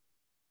to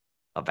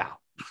about.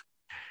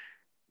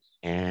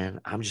 And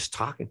I'm just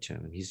talking to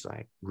him, and he's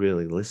like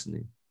really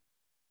listening.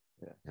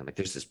 Yeah. I'm like,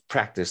 there's this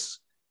practice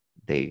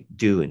they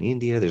do in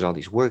India. There's all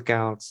these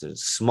workouts. There's a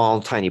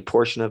small, tiny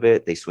portion of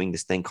it. They swing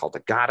this thing called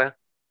the Gata.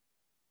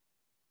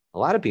 A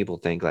lot of people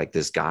think like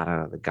this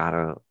the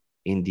Gata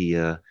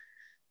India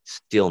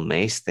steel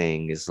mace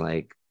thing is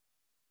like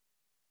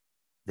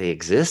they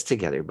exist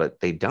together, but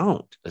they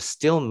don't. A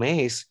steel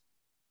mace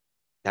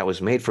that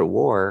was made for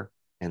war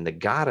and the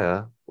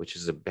Gata, which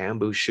is a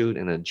bamboo shoot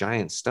and a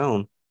giant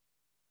stone,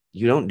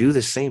 you don't do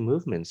the same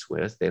movements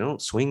with. They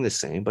don't swing the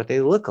same, but they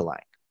look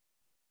alike.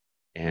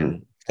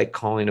 And it's like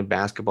calling a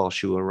basketball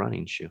shoe a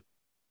running shoe.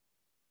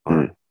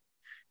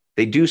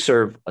 They do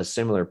serve a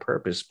similar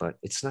purpose, but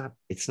it's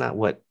not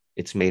what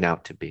it's made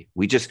out to be.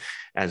 We just,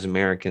 as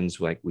Americans,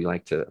 we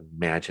like to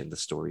imagine the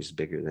story's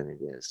bigger than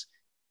it is.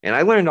 And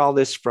I learned all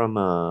this from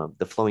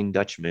the Flowing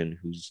Dutchman,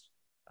 who's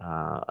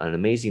an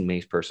amazing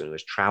mace person who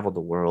has traveled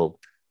the world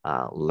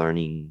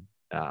learning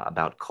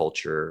about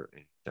culture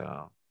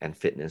and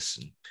fitness.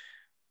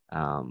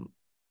 And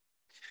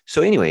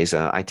so anyways,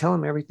 I tell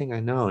him everything I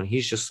know, and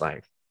he's just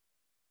like,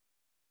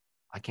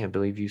 I can't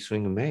believe you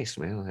swing a mace,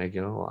 man. Like,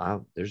 you know,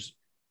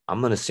 I'm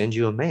going to send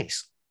you a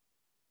mace.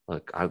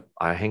 Look,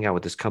 I hang out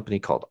with this company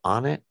called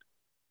Onnit,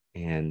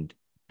 and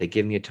they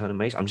give me a ton of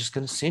mace. I'm just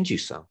going to send you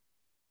some.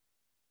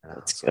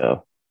 Let's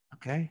go.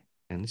 Okay.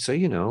 And so,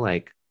 you know,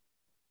 like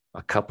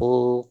a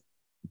couple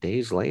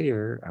days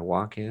later, I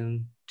walk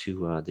in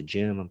to the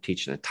gym. I'm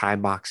teaching a Thai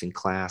boxing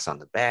class on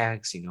the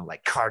bags, you know,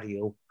 like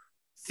cardio,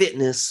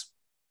 fitness.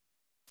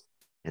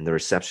 And the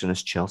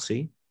receptionist,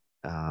 Chelsea,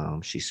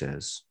 she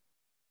says,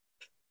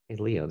 hey,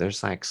 Leo,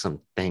 there's like some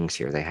things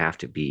here. They have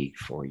to be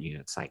for you.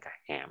 It's like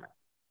a hammer.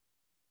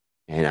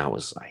 And I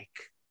was like,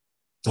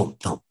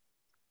 thump, thump,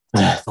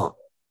 thump, thump.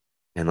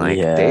 And like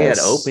they had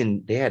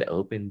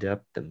opened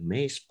up the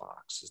mace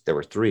boxes. There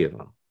were 3 of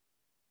them,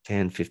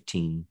 10,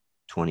 15,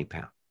 20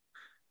 pounds.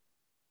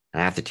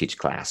 And I have to teach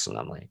class. And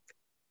I'm like,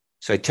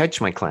 so I teach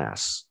my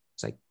class.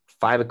 It's like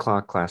 5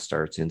 o'clock class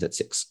starts, ends at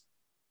 6.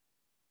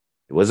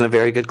 It wasn't a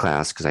very good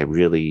class because I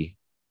really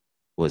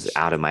was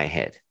out of my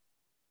head.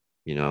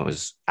 You know, I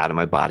was out of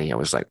my body. I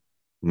was like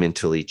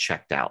mentally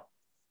checked out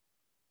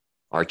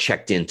or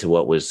checked into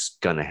what was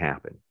going to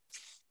happen.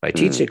 I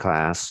teach the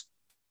class,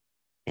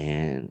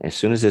 and as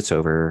soon as it's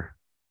over,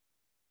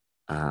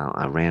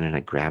 I ran and I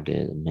grabbed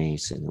it, a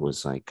mace, and it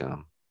was like,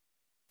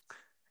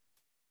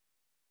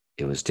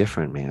 it was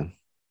different, man.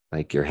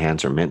 Like your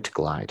hands are meant to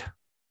glide.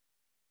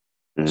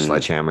 Mm.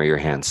 Sledgehammer, your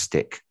hands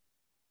stick.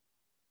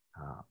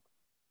 Uh,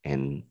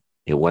 and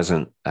it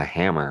wasn't a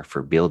hammer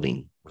for building,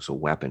 it was a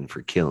weapon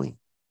for killing.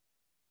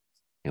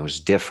 It was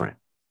different,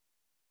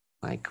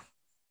 like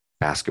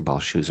basketball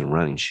shoes and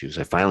running shoes.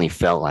 I finally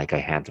felt like I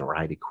had the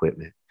right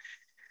equipment.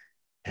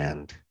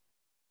 And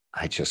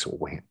I just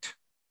went.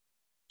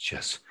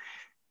 Just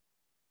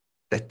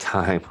the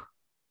time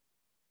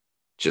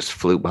just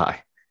flew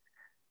by.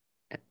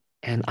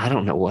 And I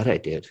don't know what I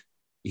did.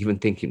 Even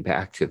thinking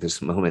back to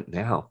this moment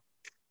now,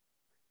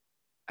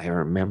 I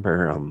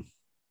remember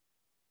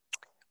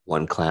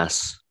one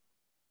class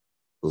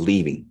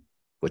leaving,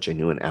 which I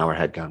knew an hour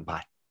had gone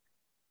by.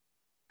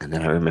 And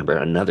then I remember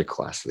another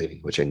class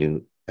leaving, which I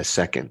knew a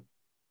second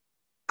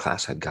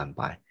class had gone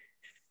by.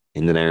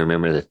 And then I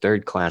remember the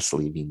third class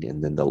leaving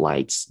and then the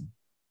lights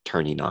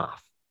turning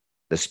off.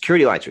 The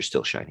security lights were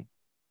still shining.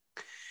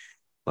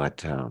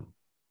 But,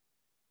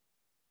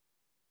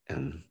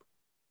 and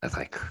I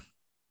like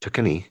took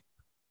a knee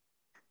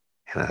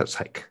and I was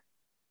like,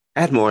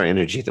 I had more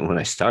energy than when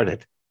I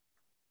started.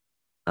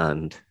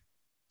 And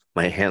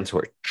my hands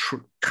were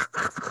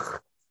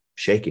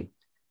shaking.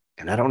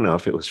 And I don't know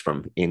if it was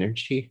from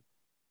energy,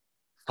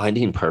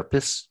 finding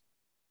purpose,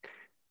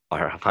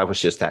 or if I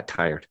was just that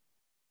tired.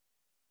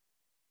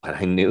 But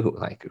I knew,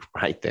 like,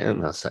 right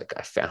then, I was like,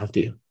 I found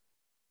you.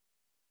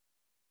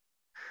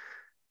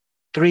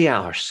 3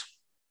 hours.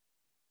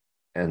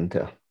 And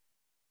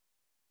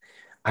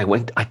I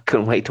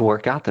couldn't wait to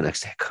work out the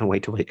next day. I couldn't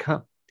wait to wake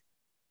up.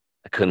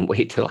 I couldn't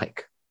wait to,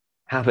 like,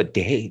 have a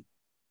date.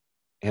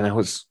 And that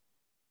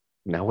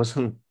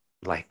wasn't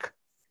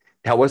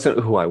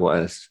who I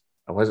was.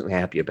 I wasn't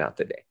happy about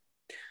the day.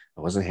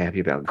 I wasn't happy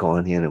about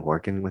going in and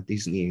working with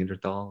these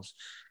Neanderthals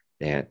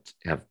that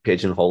have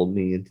pigeonholed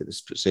me into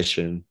this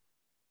position.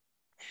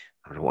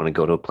 I don't want to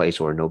go to a place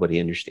where nobody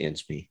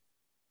understands me.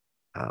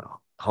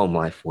 Home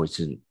life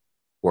wasn't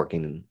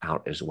working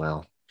out as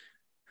well.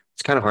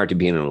 It's kind of hard to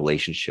be in a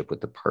relationship with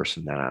the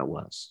person that I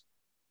was,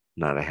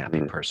 not a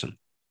happy person.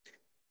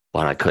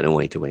 But I couldn't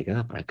wait to wake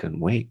up. I couldn't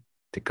wait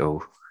to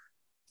go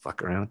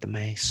fuck around with the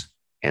mace.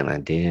 And I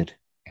did.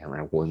 And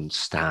I wouldn't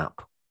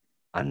stop.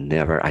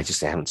 I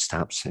just haven't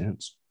stopped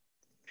since.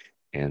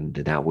 And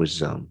that was,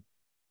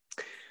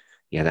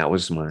 that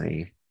was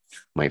my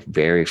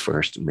very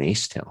first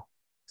mace tail.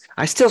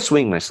 I still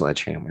swing my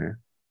sledgehammer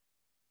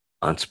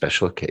on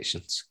special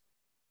occasions,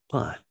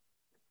 but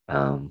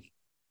I've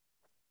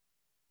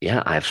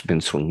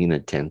been swinging a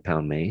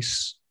 10-pound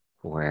mace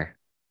for,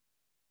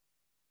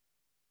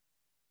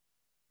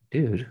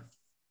 dude.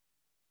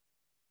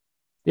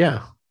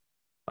 Yeah,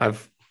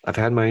 I've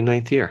had my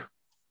 9th year.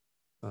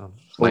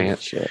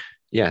 Shit.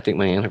 Yeah, I think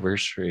my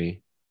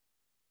anniversary.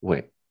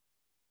 Wait,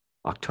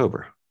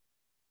 October.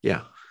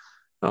 Yeah.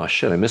 Oh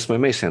shit, I missed my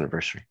mace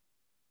anniversary.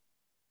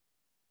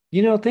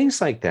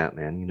 Things like that,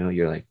 man.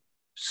 You're like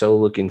so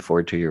looking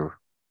forward to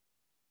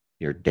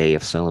your day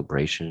of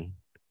celebration,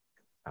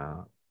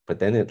 but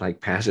then it like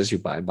passes you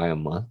by a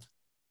month,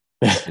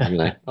 and you're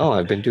like, oh,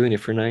 I've been doing it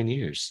for 9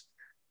 years.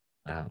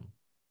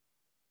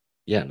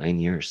 9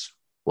 years.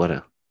 What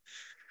an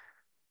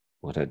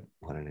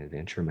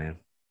adventure, man.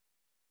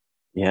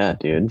 Yeah,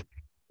 dude.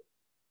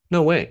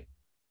 No way.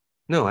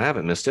 No, I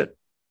haven't missed it.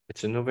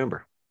 It's in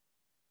November.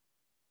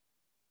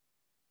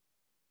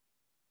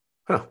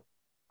 Huh.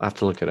 I'll have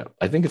to look it up.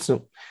 I think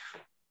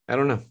I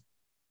don't know.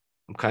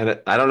 I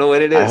don't know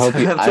what it is.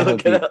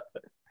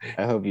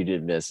 I hope you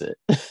did miss it.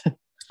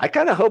 I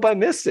kind of hope I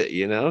missed it,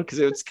 because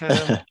it's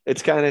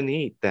kind of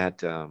neat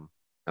that I'm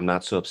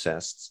not so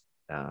obsessed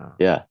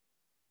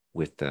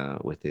with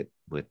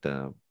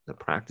the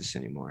practice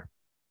anymore.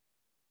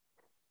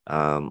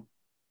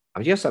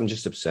 I guess I'm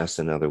just obsessed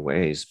in other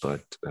ways,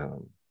 but I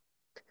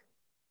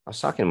was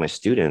talking to my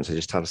students. I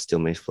just taught a Steel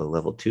Mace Flow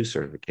Level 2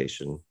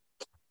 certification.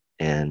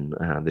 And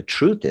the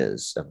truth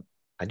is,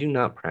 I do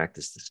not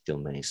practice the steel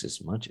mace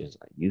as much as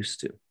I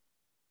used to.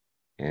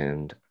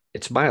 And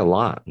it's by a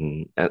lot.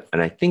 And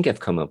I think I've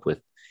come up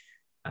with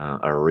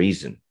a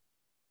reason.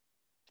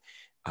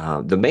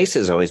 The mace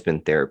has always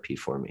been therapy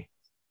for me.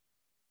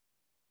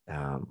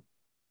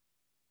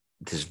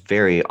 This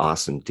very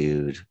awesome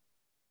dude,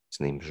 his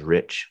name's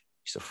Rich.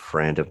 He's a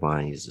friend of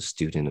mine. He's a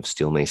student of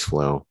Steel Mace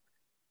Flow.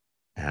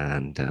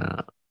 And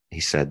he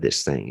said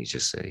this thing. He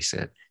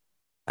said,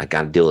 I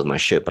got to deal with my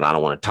shit, but I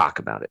don't want to talk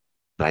about it.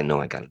 But I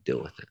know I got to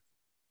deal with it.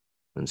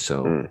 And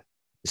so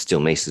the steel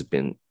mace has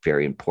been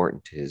very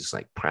important to his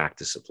like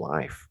practice of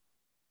life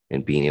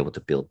and being able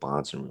to build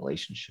bonds and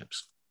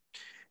relationships.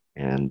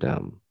 And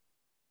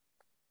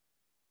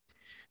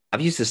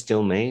I've used the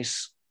steel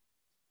mace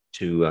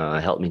to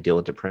help me deal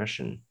with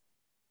depression,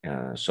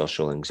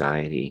 social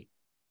anxiety,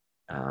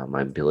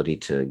 my ability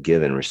to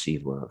give and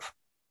receive love.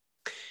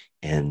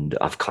 And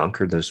I've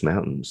conquered those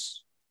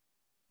mountains.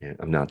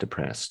 I'm not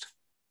depressed.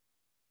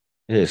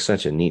 It is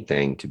such a neat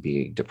thing to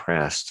be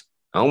depressed.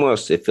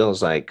 Almost, it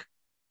feels like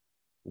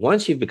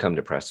once you've become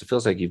depressed, it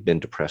feels like you've been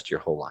depressed your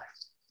whole life.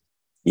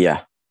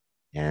 Yeah.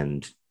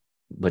 And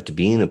but to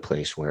be in a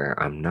place where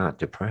I'm not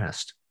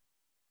depressed,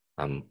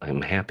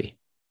 I'm happy.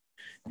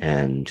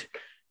 And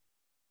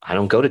I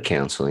don't go to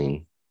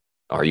counseling,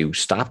 or you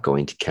stop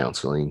going to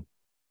counseling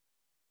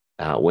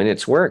when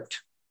it's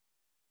worked,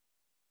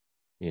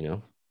 you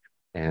know.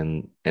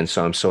 And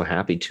so I'm so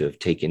happy to have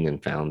taken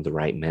and found the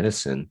right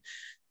medicine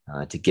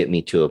to get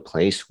me to a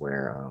place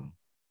where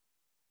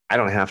I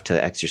don't have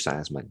to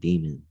exercise my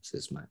demons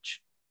as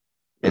much.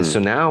 And so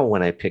now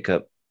when I pick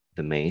up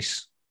the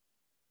mace,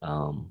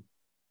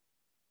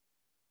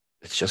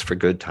 it's just for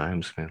good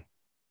times, man.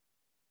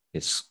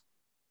 It's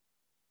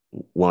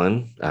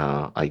one,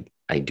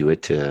 I do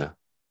it to,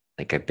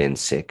 like, I've been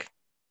sick.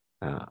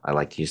 I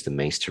like to use the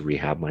mace to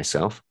rehab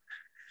myself,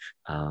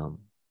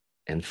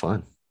 and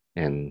fun.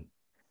 And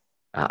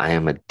I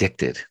am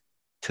addicted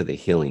to the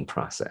healing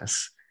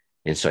process.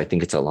 And so I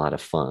think it's a lot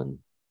of fun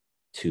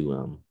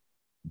to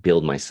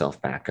build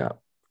myself back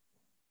up.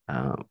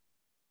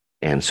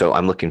 And so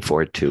I'm looking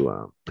forward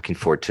to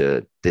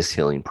this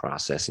healing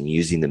process and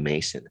using the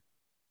mason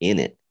in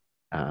it.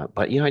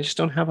 But I just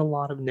don't have a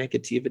lot of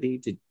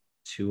negativity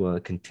to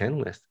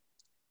contend with,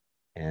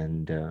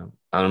 and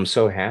I'm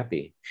so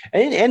happy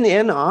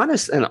and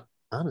honestly,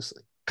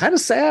 kind of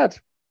sad.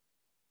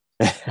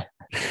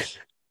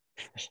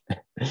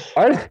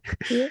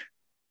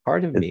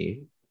 part of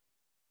me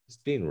is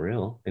being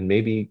real, and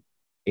maybe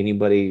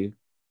anybody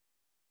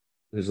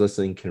who's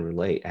listening can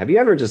relate. Have you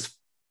ever just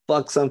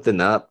fucked something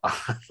up,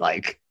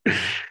 like,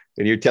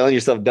 and you're telling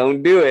yourself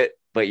don't do it,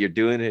 but you're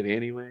doing it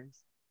anyways?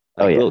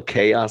 Like little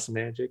chaos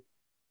magic.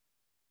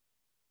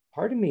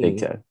 Part of me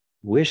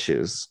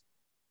wishes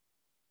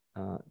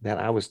that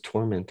I was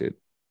tormented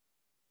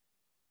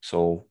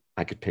so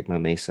I could pick my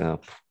mace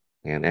up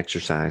and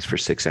exercise for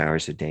 6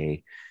 hours a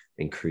day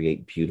and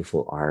create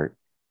beautiful art.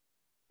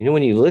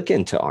 When you look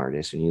into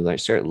artists and you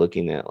start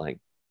looking at like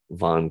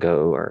Van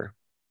Gogh or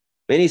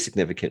any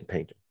significant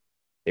painter,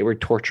 they were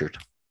tortured.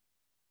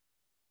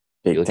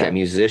 You look at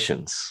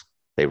musicians,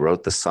 they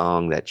wrote the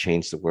song that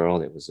changed the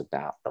world. It was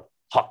about the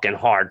fucking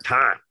hard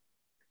time.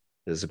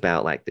 It was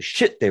about like the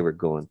shit they were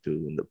going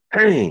through and the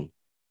pain.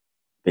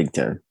 Big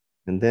time.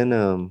 And then,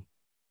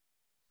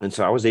 and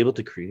so I was able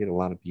to create a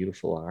lot of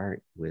beautiful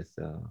art with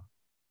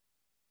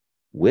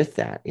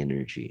that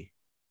energy.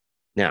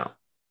 Now,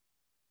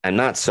 I'm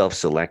not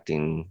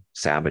self-selecting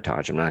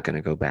sabotage. I'm not going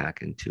to go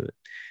back into it.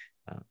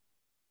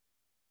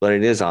 But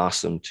it is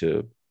awesome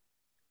to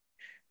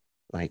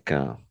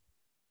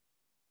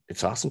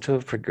it's awesome to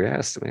have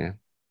progressed, man.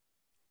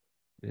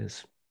 It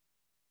is.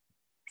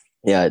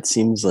 Yeah, it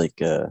seems like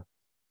it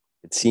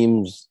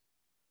seems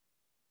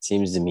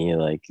to me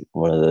like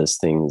one of those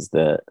things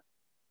that,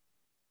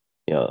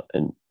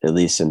 and at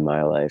least in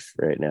my life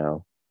right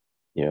now,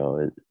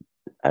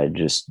 I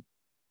just,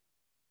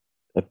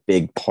 a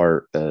big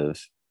part of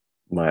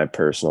my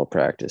personal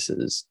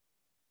practices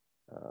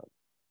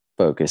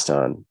focused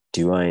on,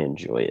 do I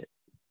enjoy it?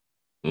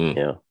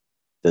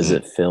 Does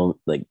it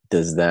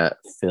does that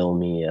fill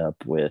me up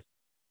with,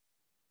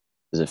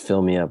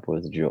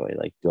 joy?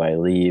 Like, do I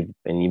leave?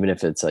 And even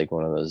if it's like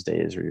one of those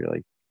days where you're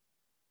like,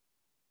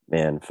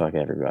 man, fuck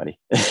everybody,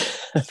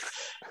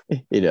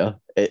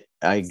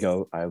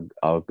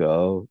 I'll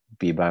go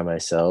be by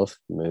myself,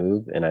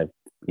 move, and I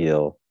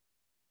feel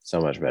so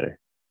much better,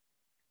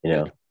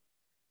 And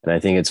I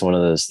think it's one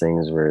of those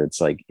things where it's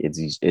like,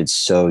 it's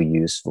so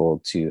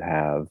useful to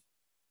have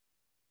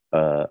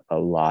a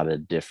lot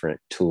of different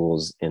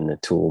tools in the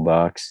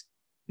toolbox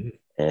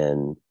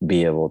and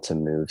be able to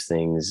move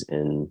things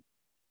in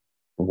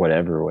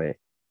whatever way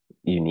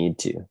you need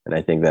to. And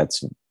I think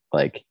that's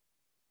like,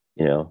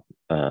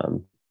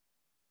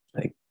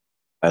 like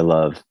I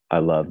love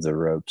the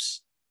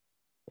ropes,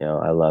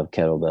 I love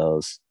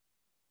kettlebells.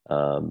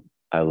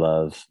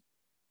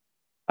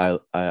 I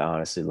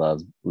honestly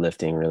love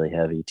lifting really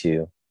heavy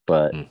too,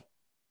 but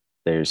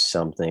there's just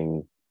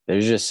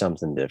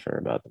something different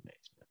about the mace.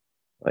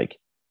 Like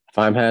if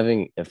I'm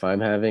having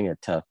a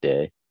tough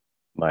day,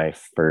 my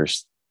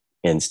first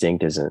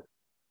instinct isn't,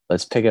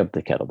 let's pick up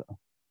the kettlebell.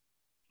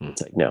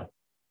 It's like, no,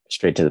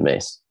 straight to the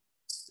mace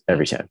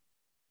every time.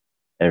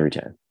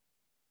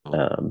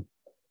 And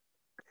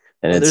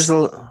there's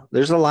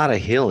a lot of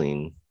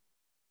healing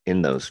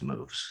in those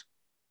moves.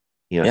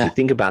 If you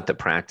think about the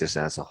practice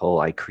as a whole,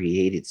 I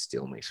created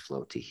Steel Mace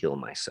Flow to heal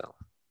myself.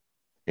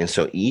 And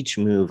so each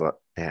move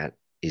that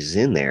is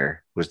in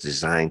there was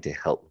designed to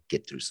help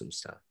get through some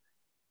stuff.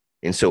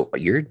 And so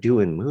you're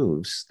doing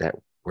moves that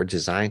were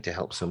designed to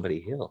help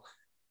somebody heal.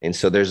 And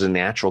so there's a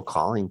natural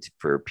calling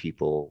for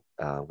people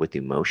with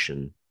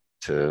emotion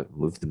to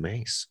move the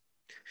mace.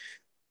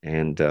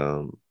 And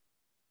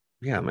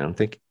man,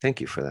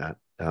 thank you for that.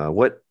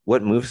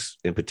 What moves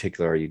in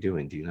particular are you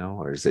doing? Do you know,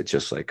 or is it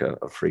just like a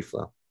free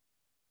flow?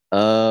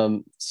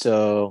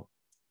 So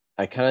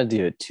I kind of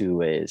do it two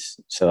ways.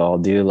 So I'll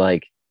do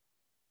like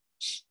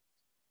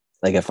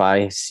if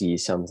I see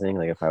something,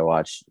 like if I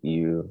watch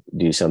you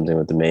do something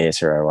with the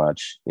mace, or I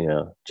watch,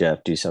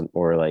 Jeff do something,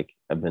 or like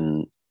I've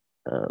been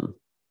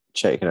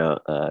checking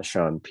out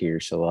Sean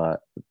Pierce a lot,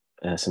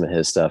 some of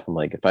his stuff. I'm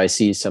like, if I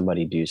see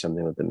somebody do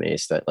something with the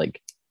mace that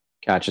like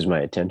catches my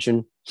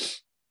attention,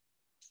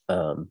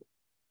 um,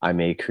 I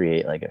may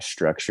create like a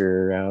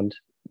structure around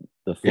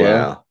the flow.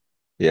 Yeah.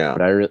 Yeah.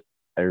 But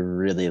I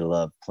really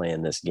love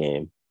playing this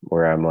game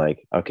where I'm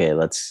like, okay,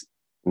 let's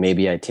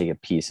maybe I take a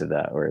piece of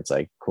that where it's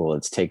like, cool,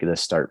 let's take the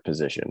start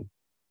position.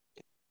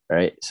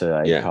 Right. So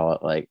I Yeah. call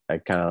it like I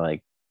kind of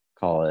like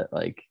call it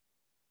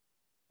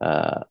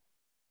uh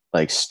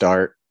like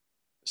start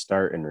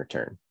and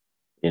return,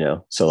 you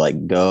know. So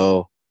like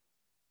go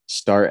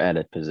start at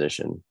a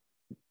position,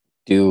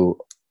 do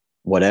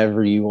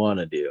whatever you want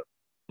to do,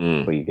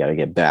 Mm. but you got to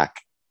get back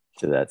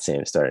to that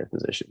same starting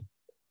position.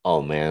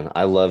 Oh man,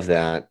 I love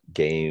that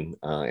game.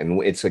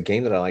 And it's a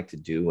game that I like to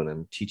do when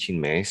I'm teaching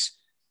Mace,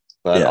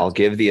 but Yeah. I'll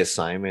give the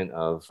assignment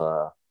of,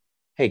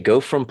 hey, go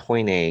from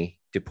point A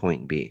to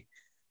point B,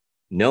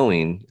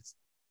 knowing,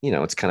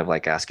 it's kind of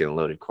like asking a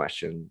loaded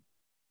question.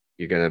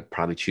 You're going to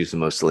probably choose the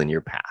most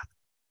linear path.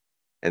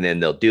 And then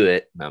they'll do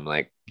it. And I'm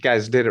like, you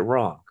guys did it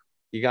wrong.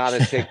 You got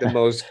to take the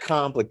most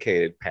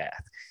complicated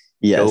path.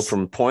 Go Yes.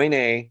 from point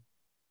A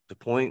to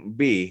point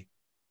B,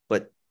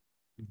 but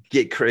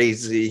get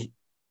crazy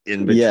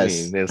in Yes.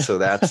 between. And so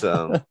that's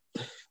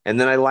and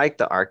then I like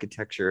the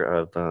architecture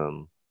of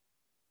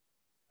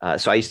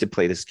so I used to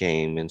play this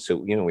game, and so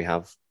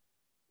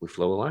we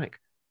flow alike.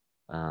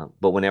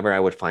 But whenever I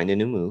would find a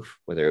new move,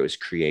 whether it was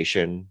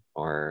creation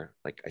or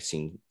like I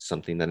seen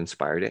something that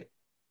inspired it,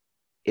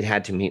 it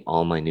had to meet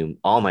all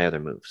my other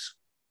moves.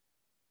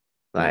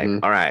 Like,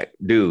 Mm-hmm. all right,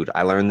 dude,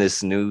 I learned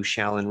this new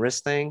Shaolin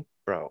wrist thing,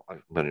 bro.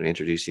 I'm going to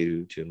introduce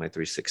you to my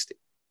 360.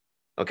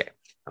 Okay,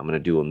 I'm going to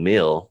do a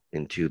mill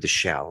into the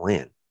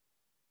Shaolin.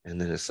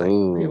 And then it's like, wait,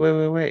 Ooh. wait,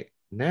 wait, wait.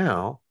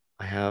 Now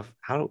I have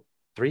how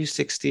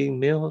 360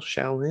 mil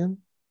Shaolin?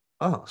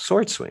 Oh,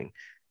 sword swing.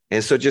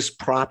 And so just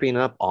propping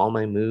up all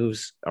my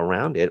moves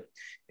around it.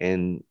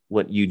 And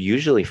what I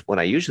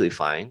usually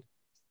find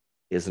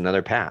is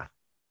another path.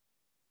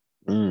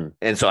 Mm.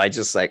 And so I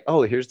just like,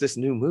 oh, here's this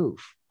new move,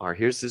 or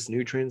here's this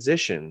new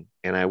transition.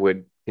 And I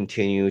would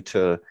continue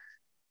to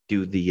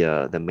do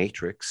the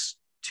matrix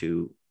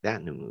to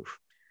that new move.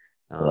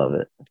 Love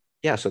it.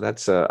 Yeah, so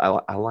that's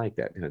I like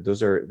that.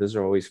 Those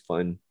are always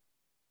fun.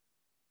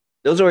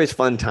 Those are always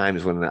fun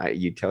times when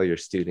you tell your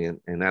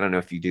student, and I don't know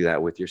if you do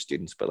that with your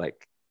students, but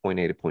like point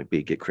A to point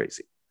B, get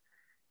crazy.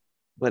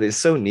 But it's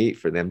so neat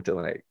for them to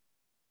like,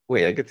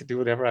 wait, I get to do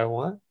whatever I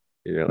want.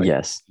 And you're like,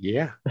 Yes.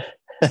 yeah.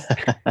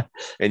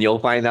 And you'll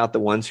find out the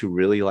ones who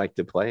really like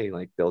to play,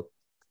 like they'll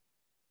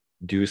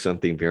do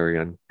something very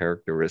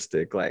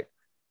uncharacteristic. Like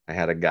I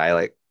had a guy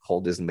like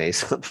hold his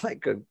mace up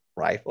like a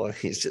rifle, and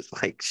he's just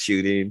like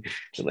shooting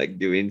and like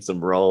doing some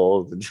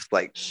rolls and just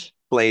like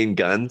playing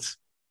guns.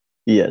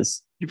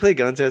 Yes. You play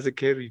guns as a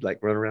kid, or you like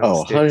run around with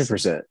Oh,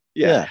 sticks? 100%.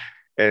 Yeah.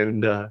 Yeah.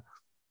 And I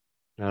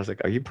was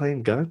like, "Are you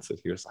playing guns?" And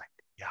he was like,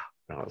 "Yeah."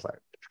 And I was like,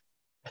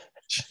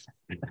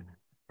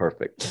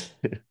 "Perfect,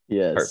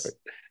 Yes. perfect."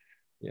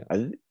 Yeah,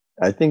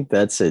 I think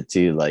that's it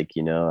too. Like,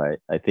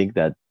 I think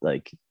that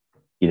like,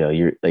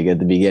 you're like at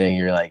the beginning,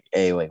 you're like,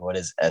 hey, like, what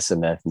does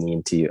SMF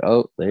mean to you?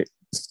 Oh, there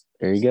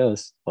he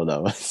goes. Hold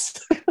on.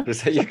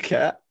 is that your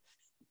cat?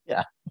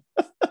 Yeah.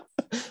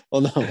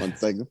 Hold on 1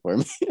 second for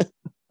me.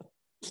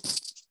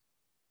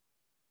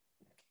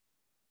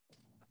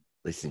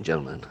 Ladies and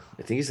gentlemen,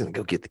 I think he's gonna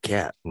go get the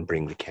cat and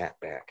bring the cat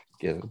back.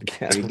 Get the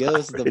cat. There he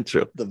goes,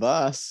 intro. the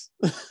boss.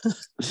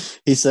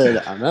 He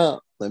said, I'm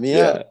out. Let me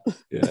out.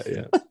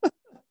 Yeah.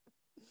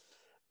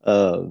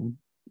 Um,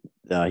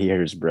 no, he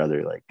heard his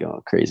brother like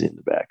going crazy in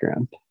the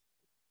background.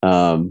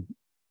 Um,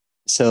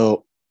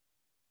 so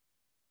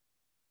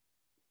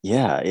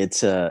yeah,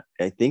 it's I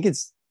think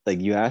it's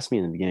like you asked me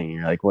in the beginning,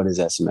 you're like, what does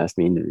SMF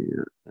mean to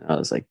you? And I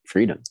was like,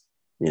 freedom,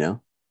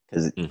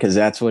 because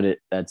that's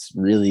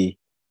really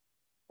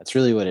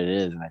what it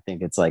is. And I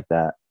think it's like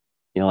that,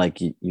 like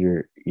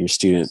your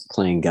student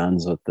playing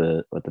guns with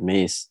the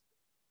mace,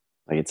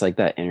 like it's like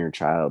that inner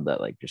child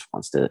that like just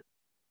wants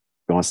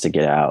to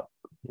get out,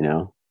 you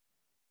know.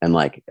 And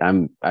like I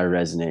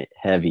resonate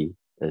heavy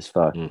as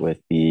fuck Mm. with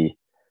the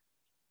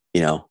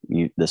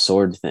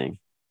sword thing,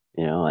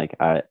 like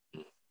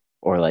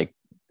or like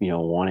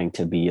wanting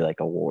to be like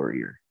a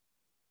warrior,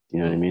 you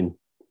know what I mean?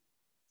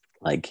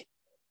 Like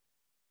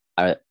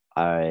I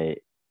I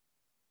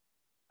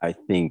I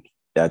think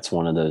that's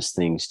one of those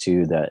things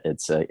too, that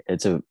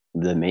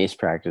the mace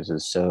practice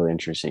is so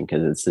interesting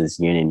because it's this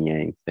yin and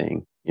yang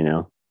thing,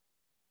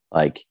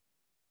 like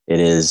it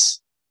is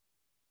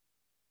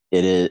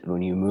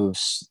when you move,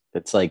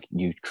 it's like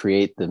you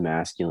create the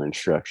masculine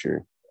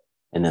structure,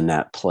 and then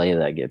that play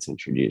that gets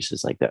introduced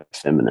is like that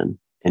feminine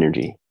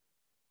energy,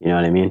 you know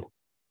what I mean?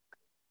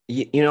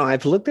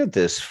 I've looked at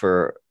this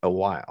for a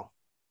while,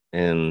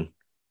 and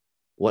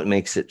what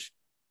makes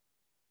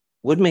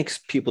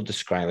people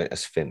describe it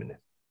as feminine?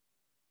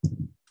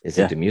 Is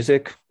it Yeah. the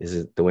music? Is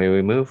it the way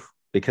we move?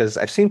 Because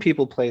I've seen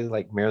people play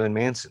like Marilyn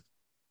Manson,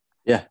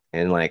 Yeah.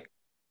 and like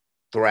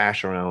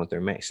thrash around with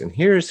their mace. And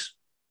here's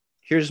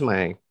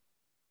my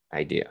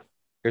idea.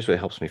 Here's what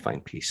helps me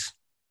find peace.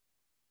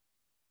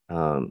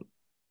 Um,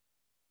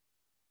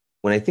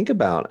 when I think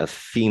about a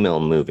female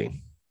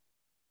moving,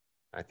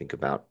 I think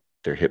about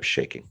their hips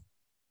shaking,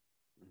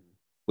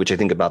 which I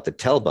think about the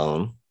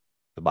tailbone,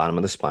 the bottom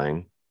of the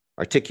spine,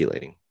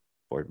 articulating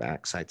forward,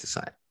 back, side to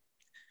side.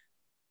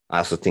 I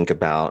also think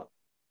about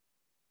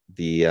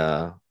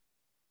the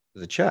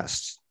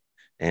chest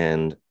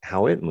and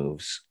how it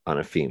moves on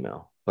a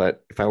female.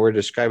 But if I were to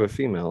describe a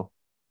female,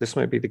 this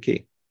might be the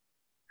key.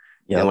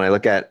 Yep. And when I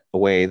look at a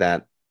way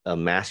that a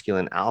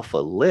masculine alpha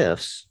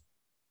lifts,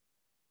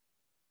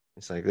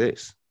 it's like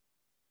this.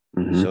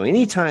 Mhm. So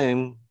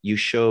anytime you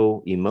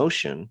show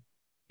emotion,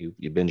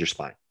 you bend your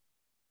spine.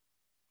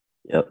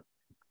 Yep.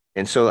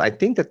 And so I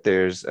think that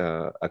there's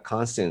a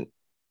constant,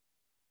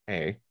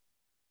 hey,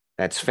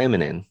 that's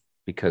feminine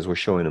because we're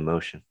showing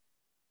emotion.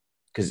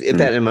 Because if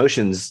that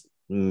emotion's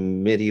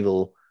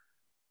medieval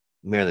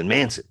Marilyn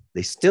Manson,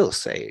 they still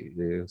say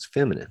it's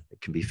feminine.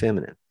 It can be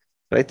feminine.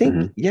 But I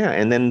think, yeah.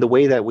 And then the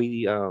way that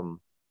we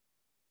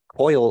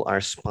coil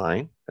our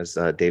spine, as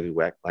David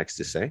Weck likes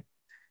to say,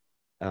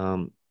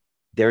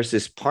 there's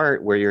this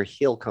part where your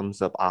heel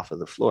comes up off of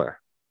the floor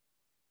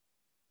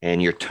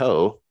and your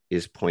toe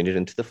is pointed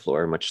into the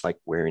floor, much like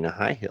wearing a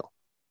high heel.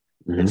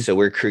 And so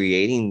we're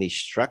creating these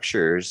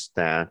structures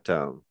that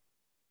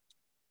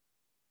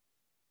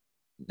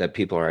that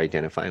people are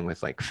identifying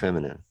with like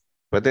feminine.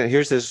 But then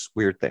here's this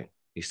weird thing.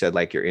 You said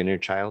like your inner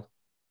child.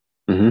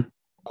 Mm-hmm.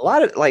 A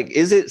lot of like,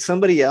 is it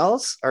somebody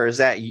else or is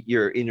that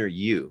your inner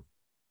you?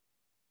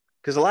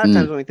 Because a lot of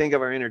times when we think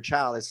of our inner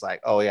child, it's like,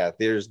 oh yeah,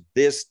 there's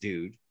this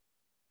dude,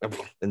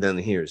 and then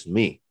here's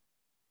me.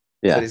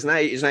 Yeah. But it's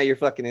not your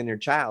fucking inner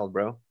child,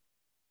 bro.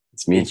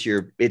 It's me.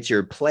 It's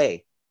your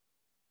play.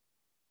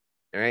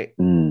 All right.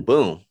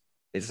 Boom.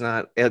 It's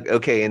not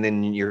okay. And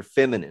then you're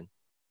feminine,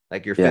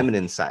 like your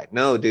feminine side.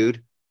 No,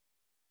 dude.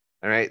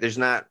 All right. There's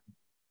not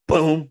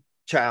boom,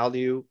 child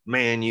you,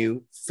 man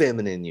you,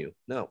 feminine you.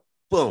 No.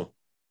 Boom.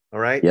 All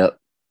right. Yep.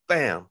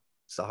 Bam.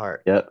 It's the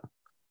heart. Yep.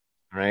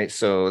 All right.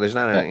 So there's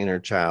not an inner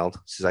child.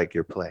 It's like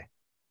your play.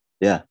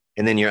 Yeah.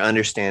 And then your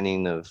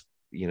understanding of,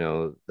 you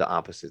know, the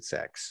opposite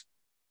sex.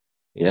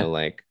 You know,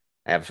 like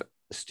I have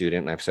a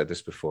student, and I've said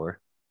this before.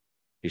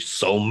 He's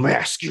so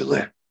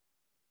masculine.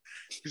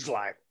 He's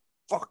like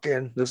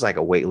fucking. There's like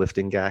a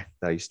weightlifting guy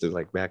that I used to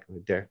like back in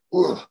the day.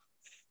 Ugh,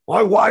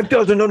 my wife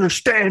doesn't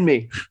understand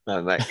me.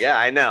 I'm like, yeah,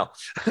 I know.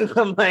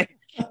 I'm like,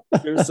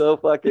 you're so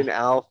fucking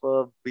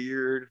alpha,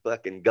 beard,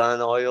 fucking gun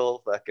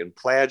oil, fucking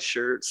plaid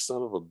shirt,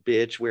 son of a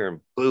bitch,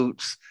 wearing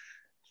boots.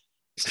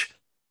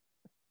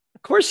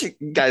 Of course, you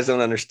guys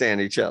don't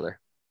understand each other.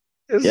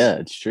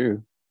 It's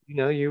true. You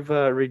know, you've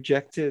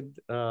rejected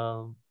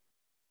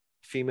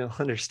female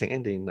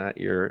understanding, not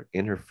your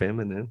inner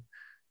feminine.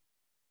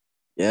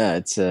 Yeah,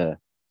 it's I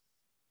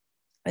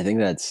think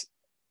that's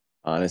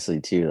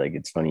honestly too, like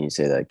it's funny you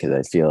say that because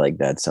I feel like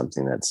that's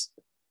something that's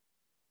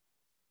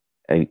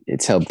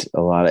it's helped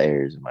a lot of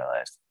areas in my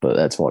life, but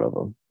that's one of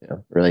them. You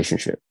know,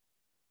 relationship,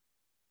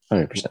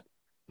 100%.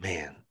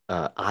 Man,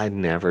 I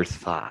never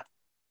thought.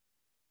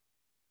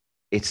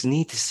 It's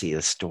neat to see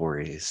the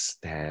stories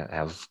that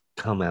have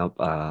come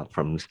out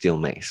from Steel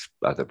Mace,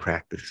 the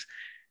practice,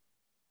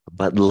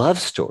 but love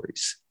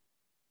stories.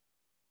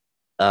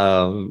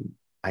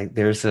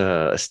 There's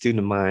a student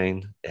of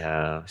mine,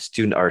 our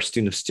student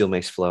of Steel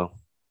Mace Flow,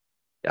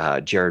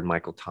 Jared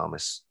Michael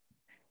Thomas,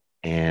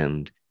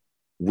 and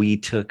we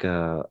took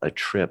a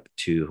trip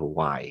to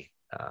Hawaii.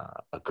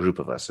 A group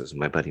of us, it was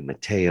my buddy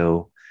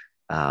Mateo,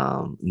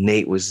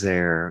 Nate was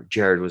there,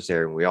 Jared was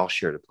there, and we all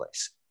shared a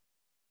place.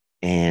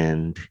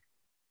 And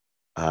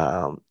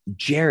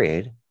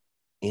Jared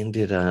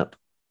ended up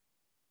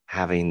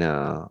having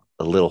a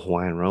little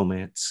Hawaiian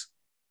romance,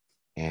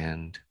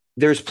 and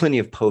there's plenty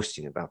of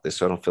posting about this,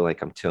 so I don't feel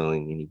like I'm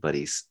telling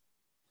anybody's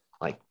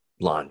like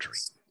laundry.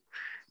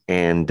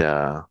 And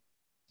but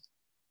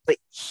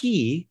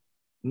he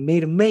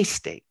made a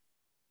mistake,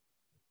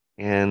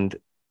 and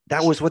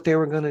that was what they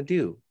were going to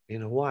do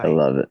in Hawaii. I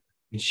love it.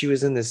 And she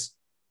was in this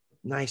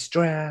nice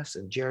dress,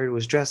 and Jared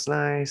was dressed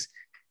nice,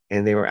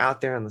 and they were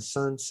out there on the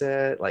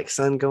sunset, like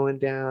sun going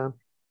down,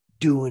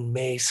 doing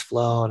Mace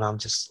Flow, and I'm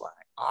just like,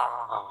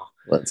 oh,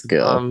 let's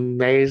go.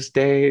 Mace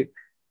date.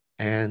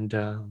 And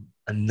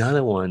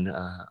another one,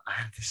 I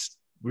have this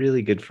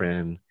really good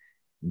friend,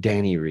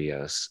 Danny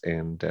Rios,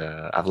 and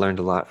I've learned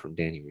a lot from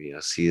Danny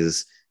Rios.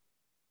 He's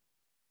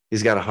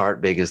got a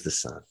heart big as the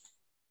sun,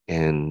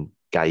 and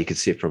guy you could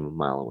see it from a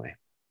mile away.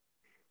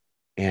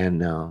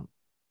 And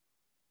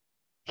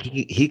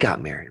he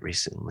got married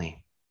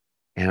recently,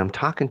 and I'm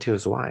talking to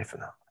his wife,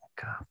 and I'm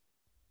like,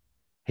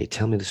 hey,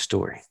 tell me the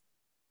story.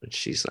 And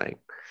she's like,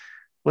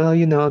 well,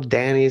 you know,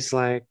 Danny's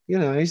like, you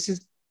know, he's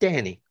just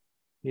Danny,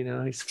 you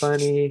know, he's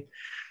funny,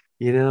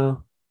 you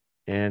know,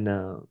 and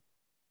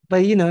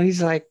but you know,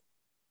 he's like,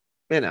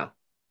 you know.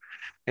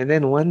 And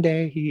then one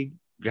day he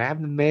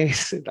grabbed the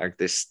mace, like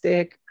the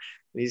stick,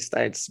 and he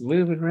starts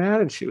moving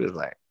around, and she was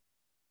like,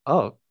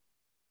 oh,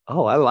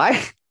 I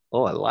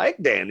like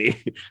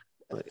Danny.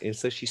 And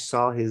so she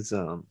saw his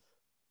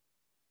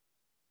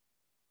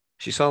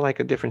she saw like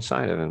a different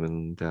side of him,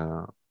 and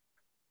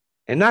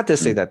And not to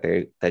say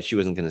that she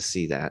wasn't going to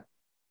see that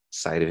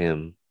side of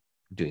him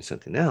doing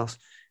something else,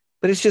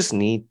 but it's just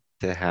neat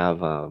to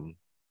have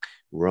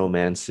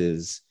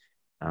romances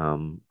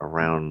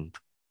around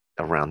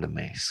the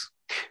mace.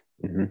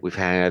 Mm-hmm. We've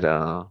had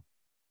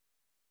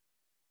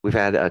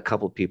a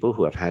couple of people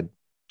who have had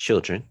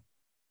children,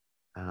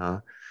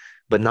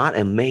 but not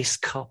a mace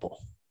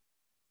couple.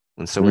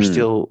 And so we're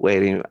still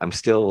waiting. I'm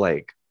still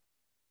like,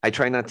 I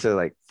try not to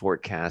like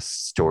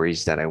forecast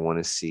stories that I want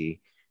to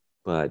see,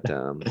 but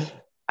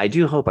I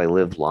do hope I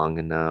live long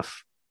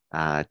enough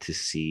to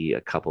see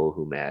a couple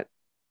who met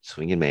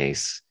swinging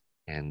mace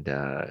and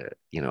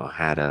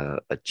had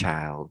a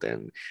child,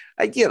 and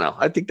I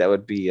think that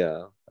would be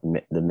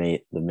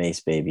The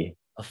mace baby.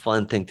 a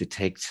fun thing to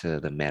take to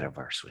the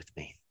metaverse with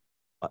me,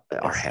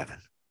 our heaven.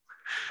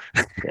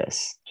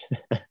 Yes.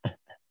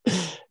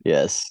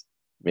 Yes.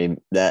 Maybe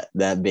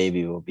that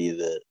baby will be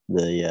the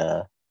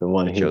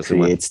one who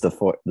creates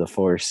the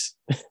force.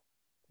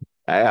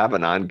 I have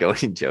an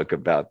ongoing joke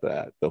about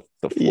that. The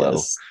flow.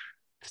 Yes.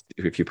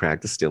 If you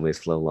practice steel mace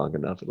flow long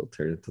enough, it'll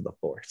turn into the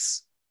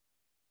force.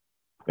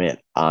 Man,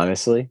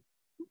 honestly,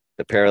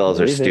 the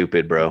parallels are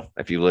stupid, bro.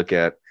 If you look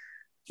at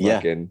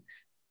fucking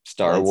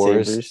Star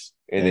Wars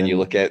and then you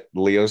look at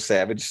Leo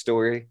Savage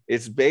story,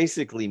 it's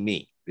basically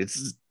me.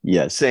 It's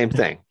same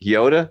thing.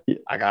 Yoda,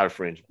 I got a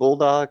French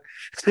bulldog.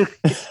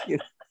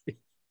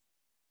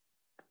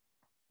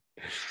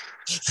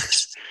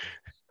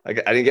 I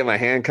didn't get my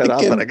hand cut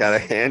off, but I got a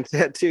hand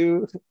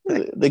tattoo.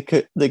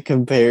 The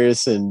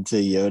comparison to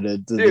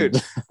Yoda, dude.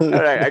 All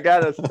right, I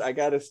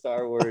got a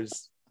Star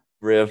Wars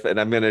riff, and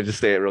I'm gonna just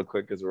say it real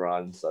quick because we're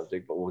on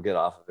subject, but we'll get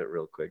off of it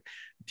real quick.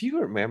 Do you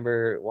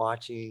remember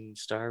watching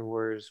Star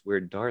Wars where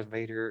Darth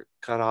Vader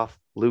cut off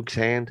Luke's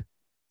hand?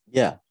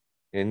 Yeah.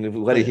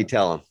 And what did he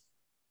tell him?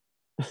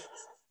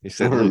 He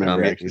said,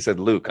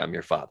 Luke, I'm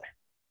your father.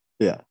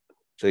 Yeah.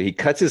 So he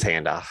cuts his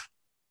hand off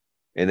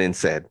and then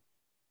said,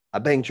 I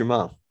banged your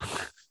mom.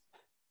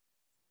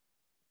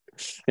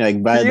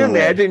 Like, can you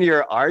imagine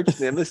your arch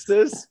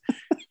nemesis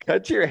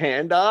cuts your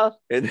hand off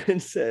and then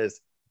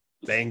says,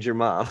 banged your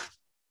mom?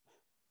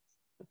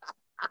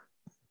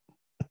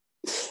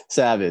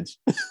 Savage.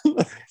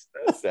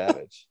 That's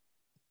savage.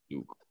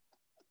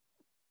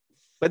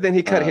 But then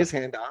he cut his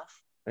hand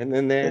off and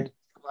then they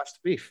watched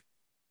the beef.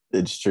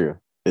 It's true.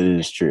 It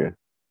is true.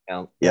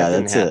 Now, that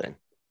didn't happen.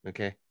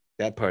 Okay.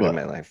 That part of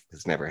my life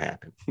has never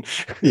happened.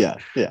 Yeah.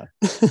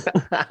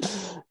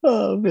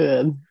 Oh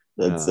man.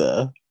 That's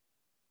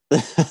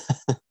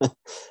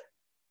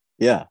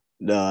yeah.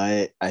 No,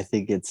 I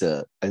think it's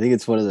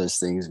one of those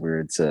things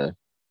where it's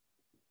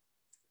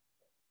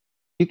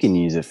you can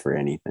use it for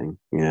anything,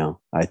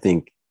 I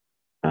think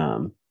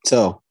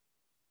so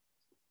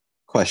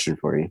question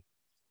for you.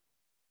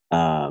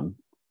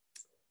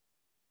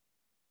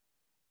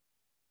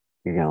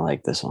 You're gonna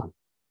like this one.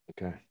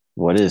 Okay.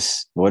 What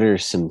are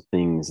some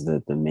things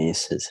that the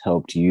mace has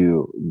helped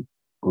you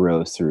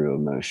grow through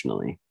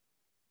emotionally?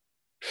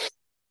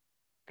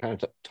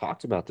 Kind of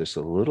talked about this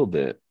a little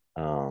bit.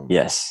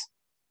 Yes.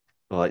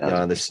 But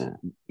my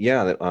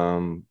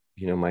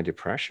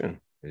depression.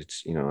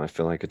 It's I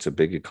feel like it's a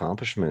big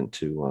accomplishment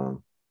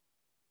to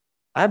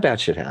I had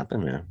bad shit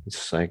happen, man.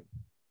 It's like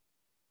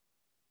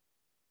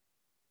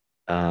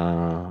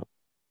I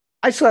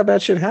still have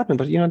bad shit happen,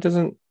 but it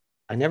doesn't,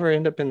 I never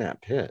end up in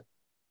that pit.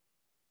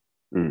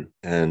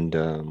 And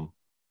I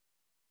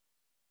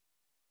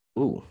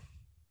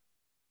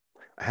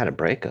had a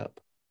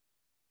breakup,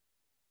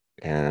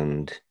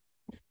 and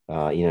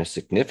a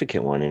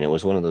significant one, and it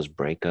was one of those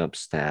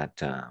breakups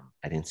that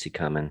I didn't see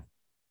coming.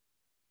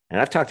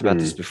 And I've talked about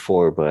this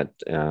before, but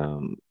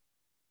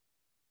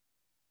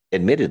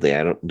admittedly,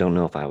 I don't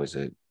know if I was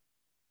a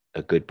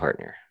good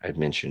partner. I'd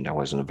mentioned I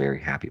wasn't a very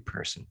happy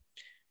person,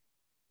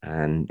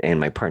 and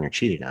my partner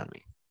cheated on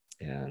me,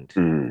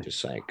 and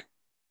just like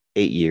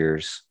 8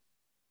 years.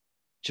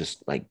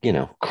 Just like,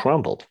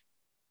 crumbled.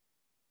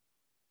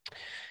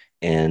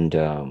 And,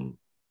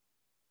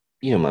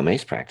 my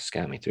mace practice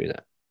got me through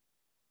that.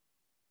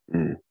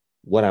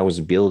 What I was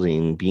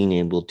building, being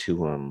able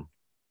to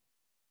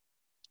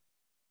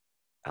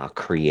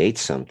create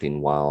something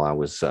while I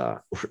was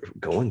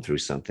going through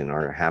something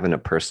or having a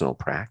personal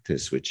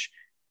practice, which,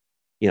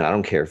 I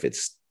don't care if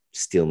it's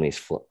steel mace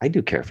flow. I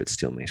do care if it's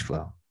steel mace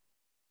flow.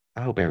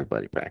 I hope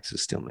everybody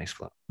practices steel mace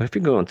flow. But if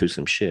you're going through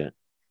some shit,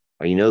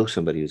 or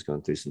somebody who's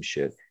going through some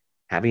shit,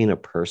 having a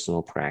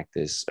personal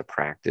practice, a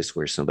practice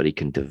where somebody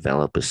can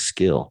develop a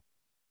skill,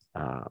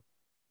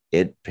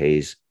 it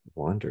pays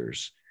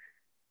wonders.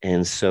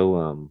 And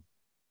so,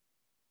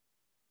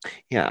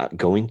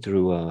 going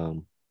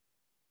through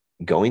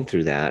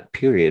that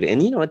period,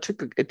 and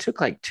it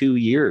took like 2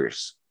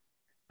 years,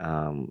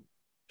 and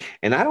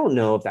I don't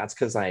know if that's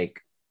because like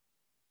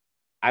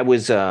I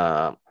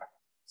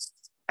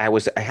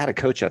had a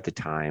coach at the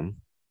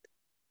time,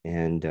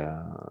 and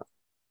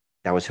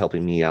that was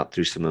helping me out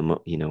through some,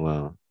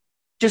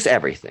 just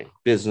everything,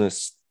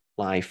 business,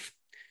 life.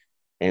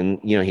 And,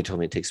 he told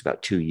me it takes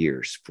about 2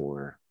 years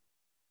for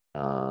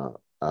a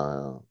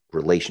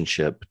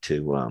relationship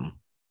to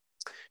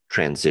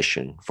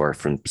transition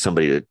from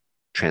somebody to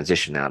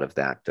transition out of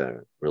that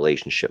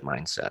relationship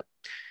mindset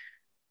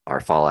or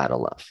fall out of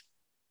love.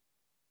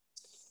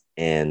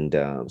 And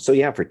so,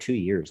 yeah, for 2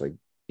 years, I,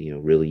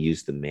 really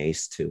used the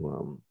mace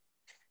to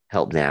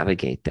help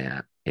navigate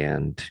that.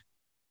 And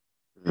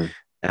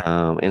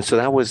so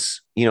that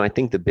was, I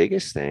think the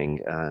biggest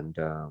thing. And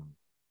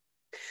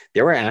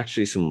there were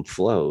actually some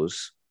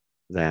flows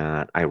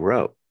that I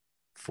wrote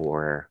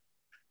for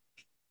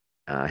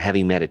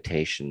heavy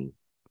meditation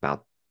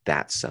about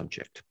that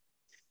subject.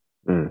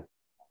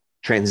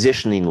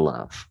 Transitioning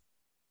love.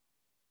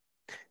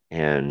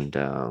 And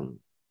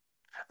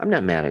I'm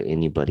not mad at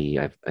anybody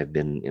I've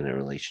been in a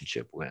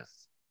relationship with.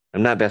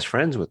 I'm not best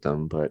friends with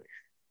them, but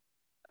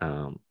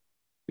I'm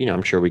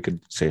sure we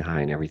could say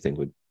hi and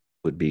everything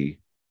would be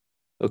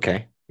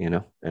okay,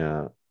 and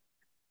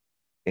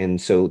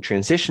so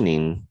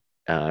transitioning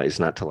is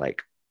not to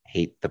like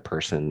hate the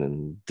person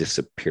and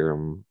disappear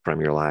them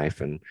from your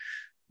life and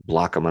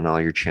block them on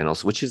all your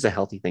channels, which is a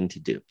healthy thing to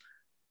do.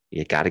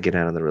 You got to get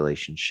out of the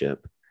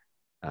relationship.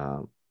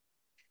 But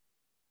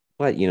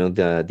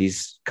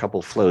these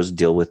couple flows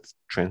deal with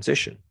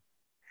transition,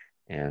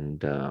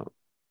 and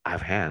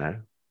I've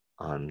had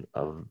on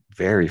a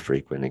very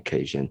frequent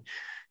occasion,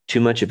 too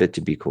much of it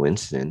to be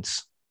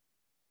coincidence.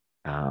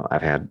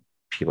 I've had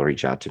people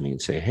reach out to me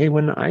and say, "Hey,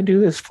 when I do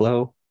this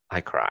flow,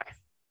 I cry.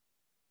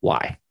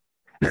 Why?"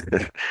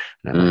 And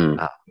I'm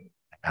like,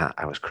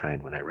 I was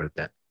crying when I wrote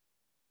that.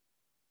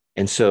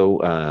 And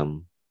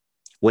so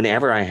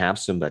whenever I have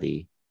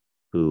somebody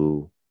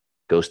who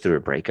goes through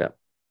a breakup,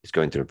 is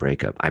going through a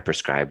breakup, I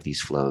prescribe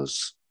these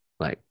flows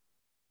like,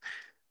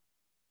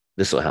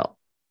 this will help.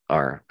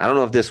 Or I don't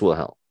know if this will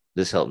help.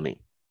 This helped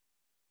me.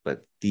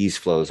 But these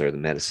flows are the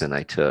medicine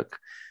I took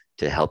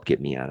to help get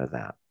me out of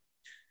that.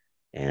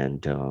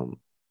 And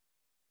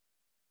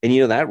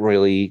that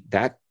really,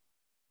 that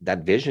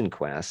vision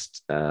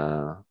quest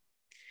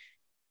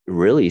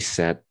really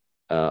set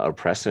a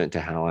precedent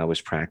to how I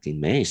was practicing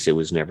mace. It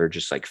was never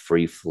just like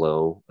free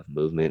flow of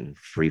movement and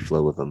free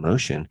flow of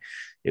emotion.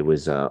 It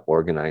was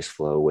organized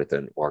flow with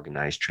an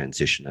organized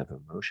transition of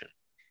emotion.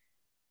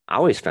 I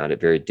always found it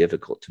very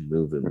difficult to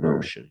move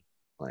emotion.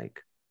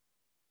 Like,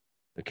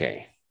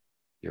 okay,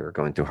 you're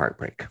going through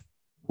heartbreak.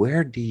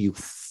 Where do you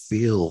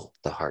feel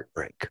the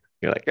heartbreak?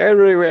 You're like,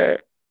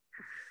 everywhere.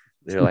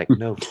 They're like,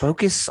 no,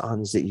 focus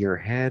on, is it your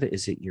head?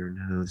 Is it your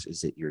nose?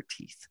 Is it your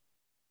teeth?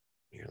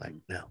 You're like,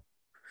 no.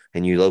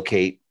 And you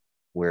locate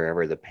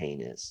wherever the pain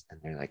is. And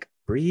they're like,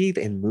 breathe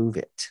and move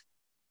it.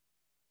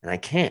 And I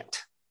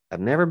can't. I've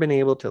never been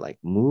able to like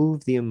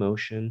move the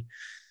emotion.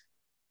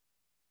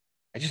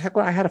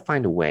 I had to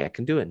find a way. I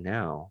can do it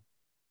now.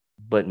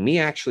 But me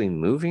actually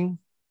moving,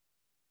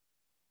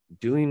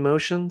 doing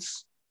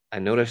motions, I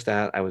noticed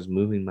that I was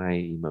moving my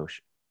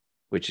emotion,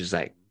 which is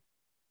like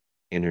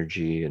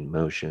energy and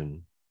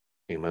motion,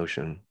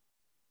 emotion.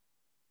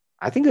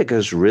 I think that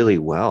goes really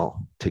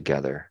well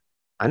together.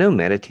 I know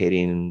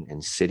meditating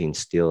and sitting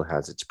still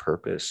has its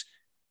purpose,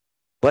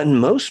 but in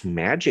most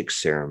magic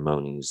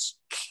ceremonies,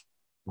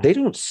 they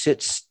don't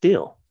sit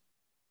still.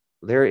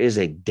 There is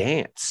a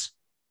dance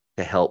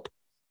to help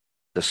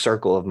the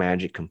circle of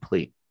magic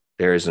complete.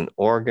 There is an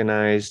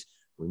organized,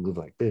 we move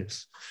like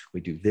this, we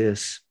do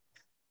this.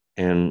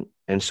 And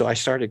so I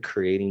started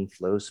creating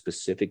flows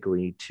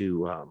specifically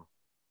to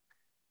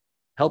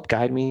help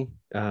guide me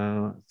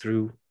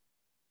through,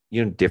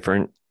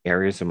 different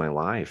areas of my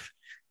life.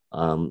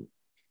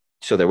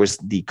 So there was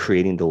the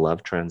creating the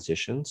love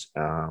transitions.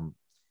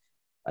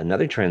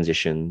 Another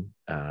transition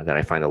that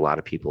I find a lot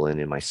of people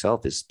in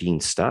myself is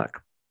being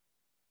stuck.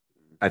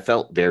 I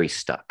felt very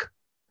stuck.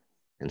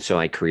 And so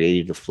I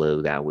created a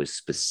flow that was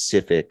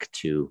specific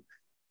to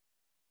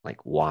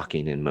like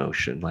walking in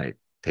motion, like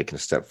taking a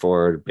step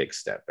forward, big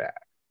step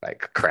back,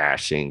 like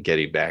crashing,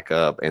 getting back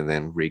up, and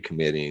then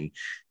recommitting,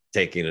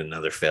 taking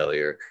another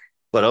failure,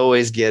 but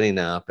always getting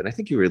up. And I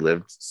think you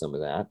relived some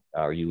of that,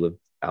 or you lived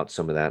out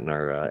some of that in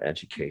our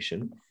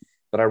education.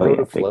 But I wrote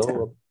a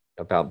flow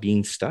about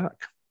being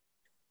stuck,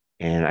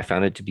 and I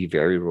found it to be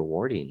very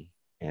rewarding.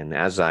 And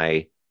as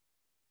I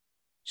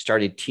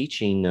started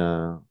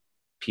teaching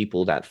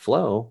people that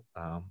flow,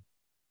 I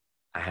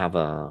have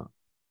a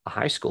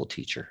high school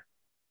teacher,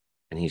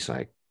 and he's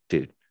like,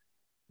 dude,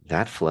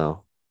 that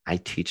flow I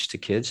teach to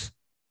kids,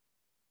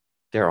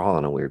 they're all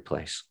in a weird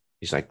place.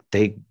 He's like,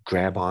 they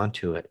grab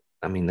onto it.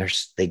 I mean,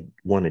 they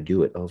want to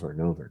do it over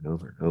and over and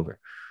over and over.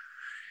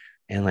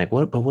 And like,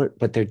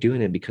 but they're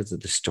doing it because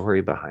of the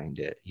story behind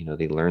it.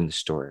 They learn the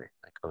story.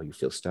 Like, oh, you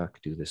feel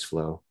stuck, do this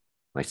flow.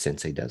 My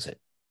sensei does it.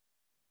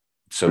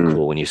 It's so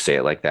cool when you say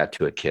it like that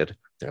to a kid.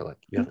 They're like,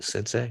 you have a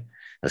sensei?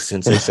 A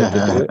sensei said to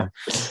do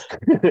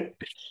it.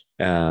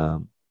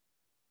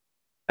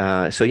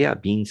 So yeah,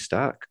 being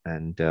stuck.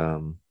 And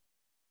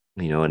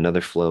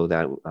another flow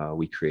that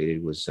we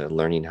created was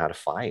learning how to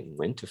fight and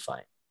when to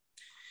fight.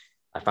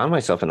 I found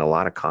myself in a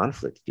lot of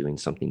conflict doing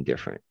something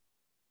different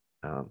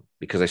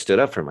because I stood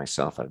up for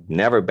myself. I've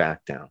never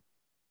backed down.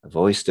 I've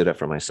always stood up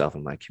for myself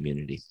in my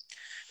community.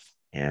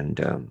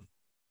 And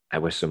I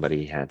wish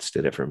somebody had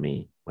stood up for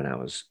me when I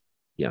was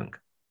young.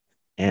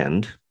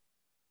 And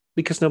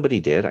because nobody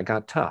did, I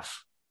got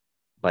tough.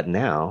 But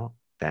now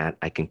that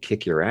I can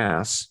kick your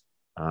ass,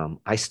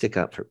 I stick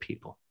up for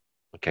people.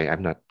 Okay.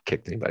 I've not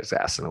kicked anybody's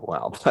ass in a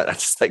while, but I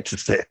just like to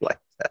say it like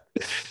that.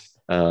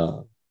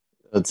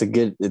 It's a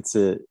good,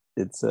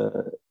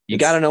 You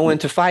got to know when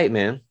to fight,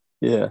 man.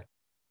 Yeah.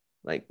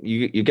 Like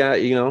you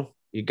got, you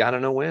got to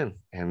know when.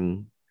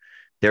 And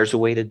there's a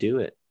way to do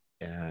it.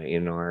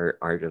 In our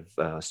art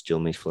of Steel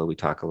Mace Flow, we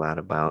talk a lot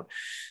about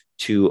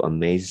two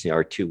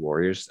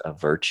warriors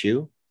of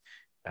virtue.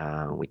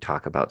 We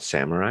talk about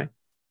samurai,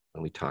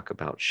 and we talk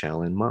about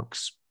Shaolin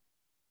monks.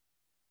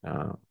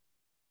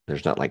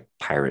 There's not like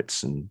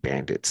pirates and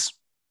bandits.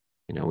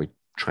 We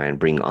try and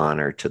bring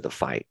honor to the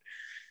fight.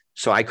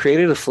 So I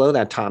created a flow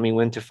that taught me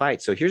when to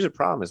fight. So here's the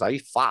problem is I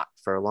fought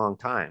for a long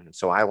time. And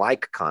so I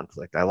like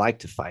conflict. I like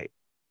to fight.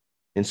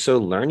 And so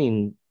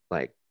learning,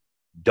 like,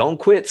 don't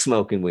quit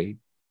smoking weed.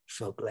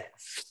 Smoke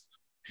less.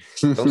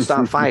 Don't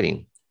stop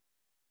fighting.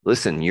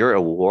 Listen, you're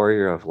a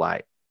warrior of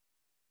light.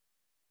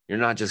 You're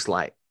not just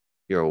light.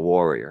 You're a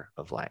warrior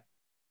of light.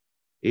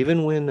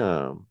 Even when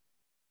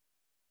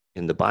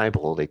in the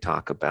Bible, they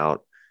talk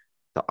about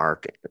the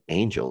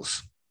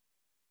archangels.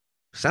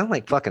 Sound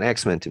like fucking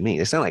X-Men to me.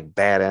 They sound like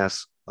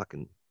badass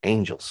fucking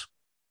angels.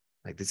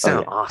 Like they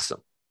sound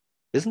awesome.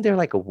 Isn't there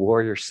like a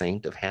warrior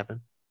saint of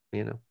heaven?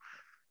 1,000%.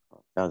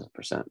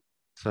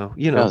 So,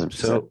 1,000%.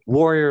 so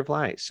warrior of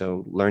light.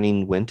 So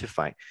learning when to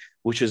fight,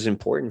 which is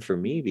important for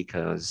me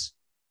because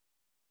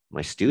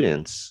my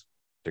students,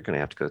 they're going to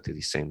have to go through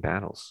these same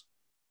battles.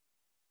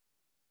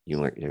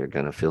 You're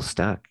going to feel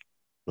stuck.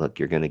 Look,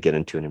 you're going to get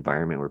into an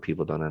environment where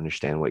people don't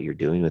understand what you're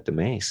doing with the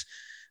mace.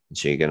 And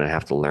so you're going to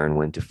have to learn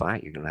when to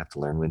fight. You're going to have to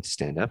learn when to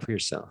stand up for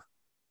yourself.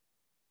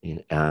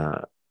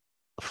 A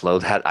flow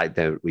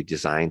that we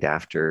designed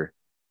after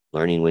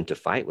learning when to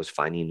fight was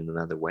finding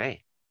another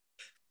way.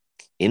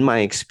 In my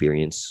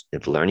experience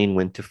of learning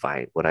when to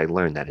fight, what I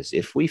learned that is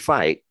if we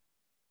fight,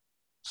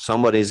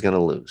 somebody's going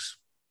to lose.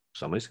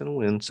 Somebody's going to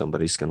win.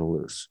 Somebody's going to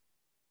lose.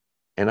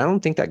 And I don't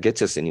think that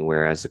gets us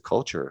anywhere as a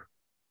culture.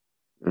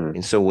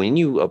 And so when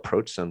you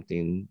approach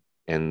something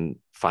and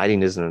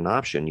fighting isn't an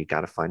option, you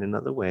got to find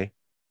another way,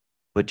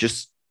 but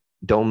just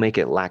don't make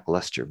it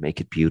lackluster.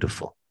 Make it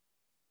beautiful.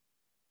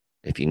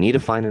 If you need to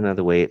find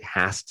another way, it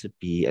has to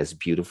be as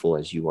beautiful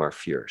as you are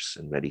fierce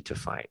and ready to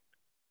fight.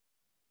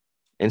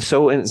 And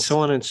so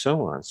on and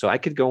so on. So I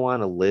could go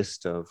on a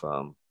list of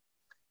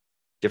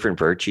different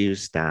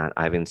virtues that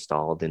I've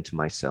installed into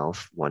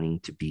myself,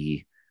 wanting to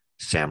be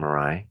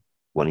samurai,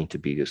 wanting to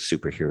be a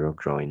superhero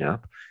growing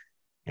up.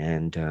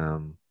 And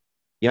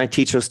I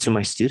teach those to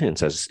my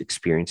students as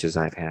experiences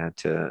I've had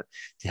to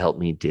help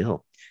me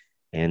deal.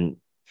 And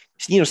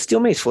Steel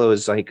Mace Flow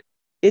is like,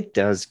 it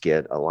does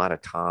get a lot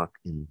of talk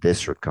in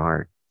this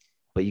regard,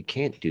 but you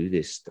can't do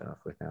this stuff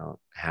without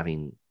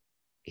having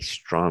a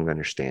strong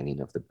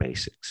understanding of the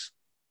basics.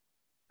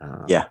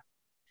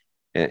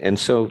 And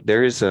so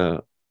there is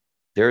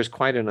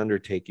quite an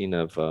undertaking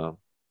of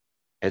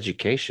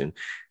education,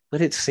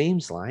 but it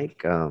seems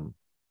like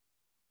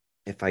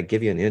if I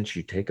give you an inch,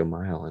 you take a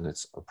mile, and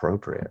it's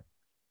appropriate.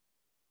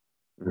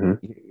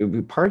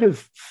 Mm-hmm. Part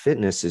of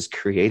fitness is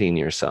creating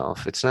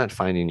yourself. It's not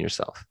finding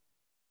yourself.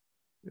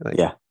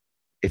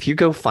 If you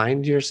go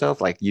find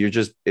yourself, like you're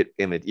just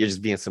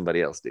being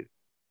somebody else, dude.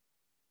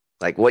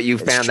 Like what you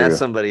found, that's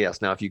somebody else.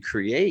 Now, if you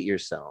create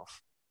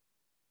yourself,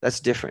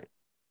 that's different.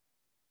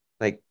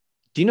 Like,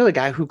 do you know the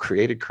guy who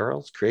created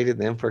curls, created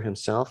them for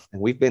himself?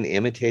 And we've been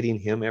imitating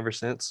him ever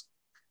since.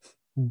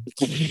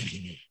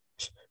 Isn't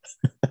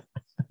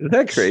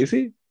that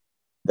crazy?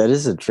 That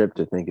is a trip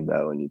to think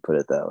about when you put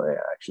it that way,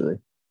 actually.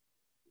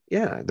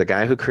 Yeah, the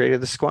guy who created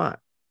the squat.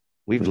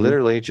 We've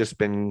literally just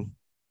been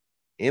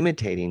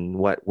imitating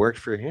what worked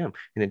for him.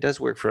 And it does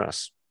work for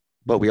us,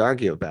 but we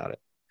argue about it.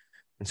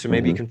 And so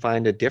maybe you can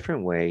find a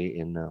different way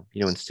in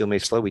Steel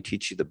Mace Flow, we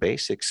teach you the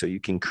basics so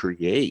you can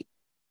create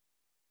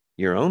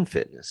your own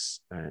fitness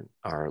and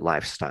our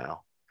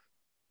lifestyle.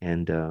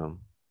 And to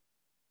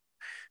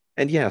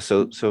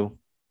answer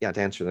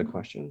the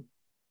question,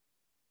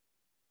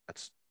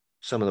 that's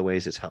some of the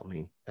ways it's helped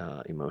me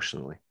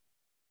emotionally.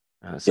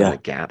 Some of the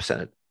gaps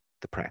that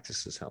the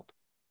practice has helped.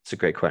 It's a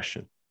great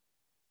question.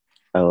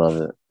 I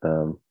love it.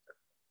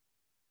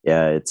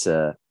 It's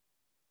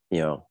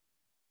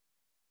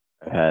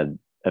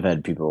I've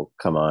had people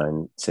come on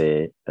and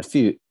say a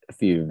few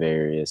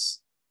various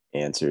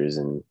answers,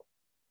 and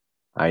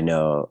I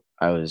know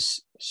I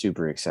was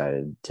super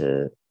excited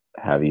to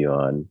have you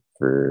on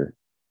for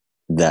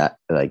that,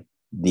 like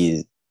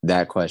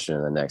that question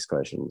and the next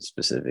question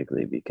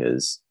specifically,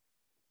 because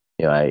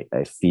I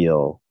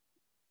feel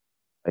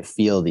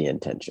the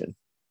intention.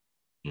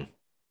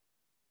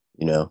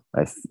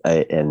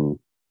 And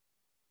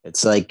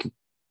it's like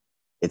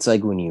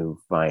when you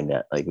find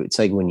that, like, it's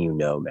like when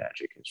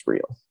magic is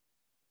real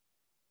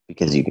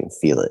because you can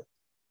feel it.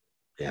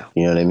 Yeah.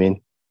 You know what I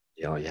mean?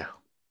 Oh, yeah.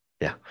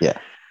 Yeah. Yeah.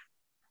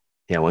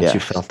 Yeah. Once you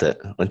felt it,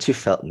 once you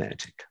felt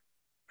magic,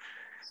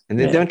 and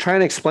then don't try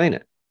and explain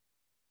it.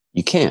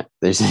 You can't.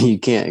 You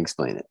can't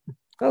explain it.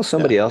 Well,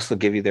 somebody else will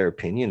give you their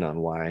opinion on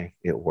why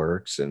it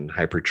works and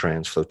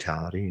hypertrans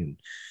flotality and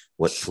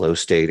what flow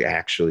state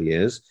actually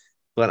is.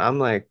 But I'm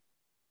like,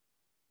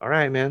 all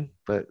right, man,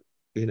 but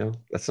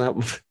that's not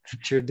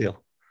that's your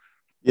deal.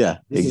 Yeah,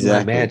 This is my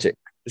exactly. magic.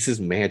 This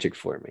is magic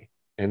for me.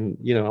 And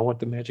I want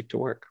the magic to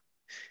work.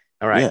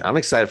 All right. Yeah. I'm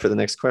excited for the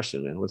next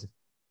question, man.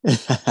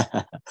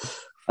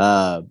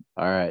 All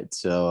right.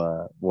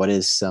 So, what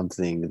is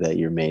something that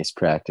your mace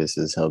practice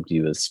has helped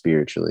you with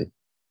spiritually?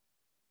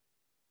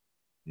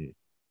 Hmm.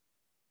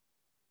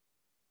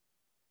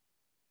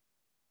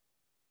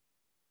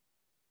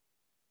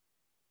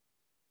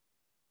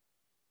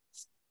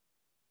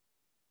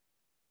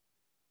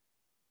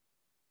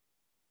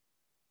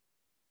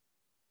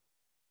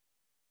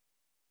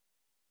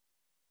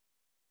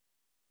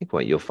 I think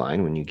what you'll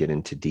find when you get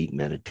into deep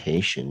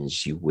meditation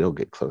is you will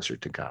get closer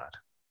to God.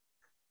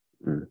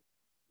 Mm.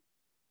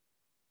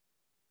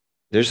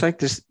 There's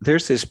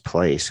this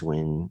place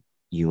when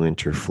you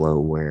enter flow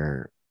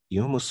where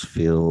you almost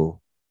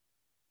feel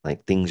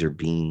like things are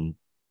being,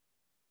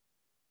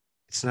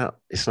 it's not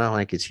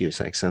like it's you. It's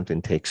like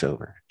something takes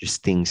over.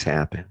 Just things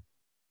happen.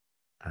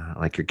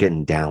 Like you're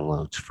getting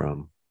downloads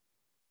from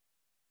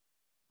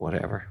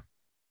whatever.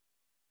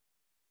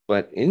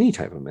 But any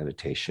type of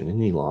meditation,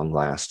 any long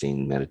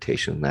lasting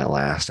meditation that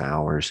lasts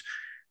hours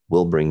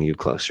will bring you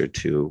closer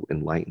to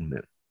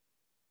enlightenment.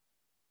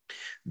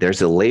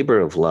 There's a labor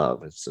of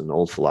love. It's an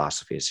old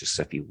philosophy. It's just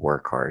if you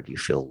work hard, you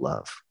feel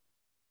love.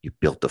 You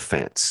built the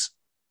fence.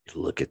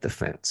 You look at the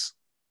fence.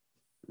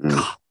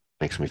 God,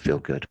 makes me feel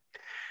good.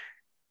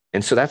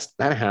 And so that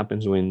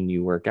happens when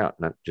you work out,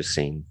 not just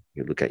saying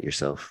you look at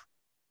yourself,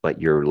 but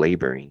you're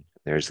laboring.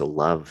 There's a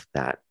love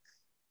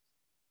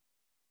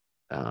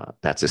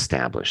that's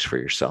established for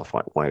yourself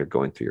while you're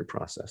going through your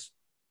process.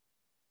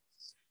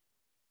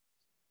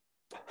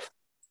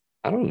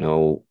 I don't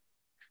know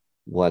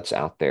what's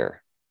out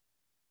there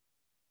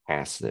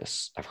past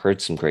this. I've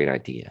heard some great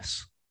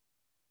ideas,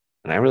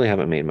 and I really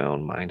haven't made my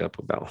own mind up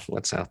about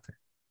what's out there,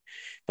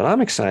 but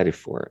I'm excited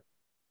for it.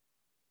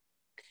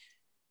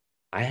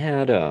 I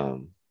had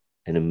an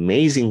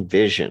amazing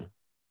vision.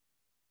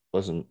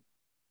 Wasn't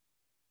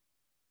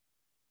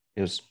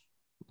it was?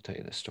 I'll tell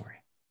you this story.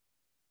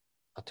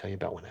 I'll tell you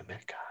about when I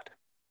met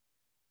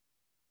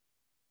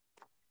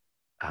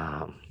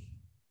God.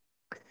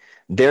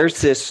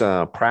 There's this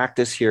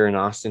practice here in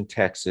Austin,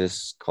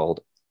 Texas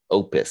called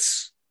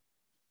Opus,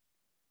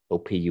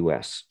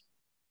 OPUS.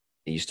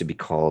 It used to be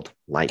called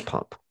Light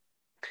Pump.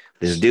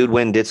 This dude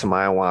went and did some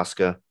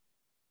ayahuasca.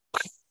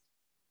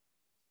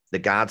 The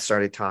God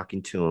started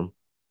talking to him,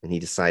 and he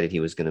decided he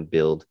was going to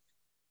build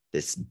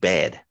this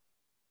bed,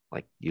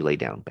 like you lay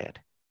down bed,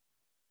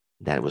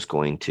 that was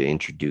going to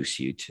introduce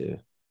you to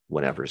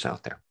whatever's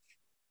out there.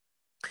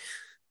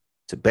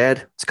 It's a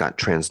bed. It's got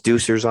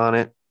transducers on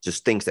it,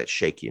 just things that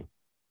shake you.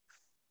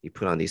 You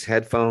put on these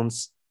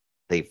headphones.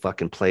 They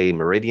fucking play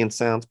meridian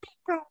sounds,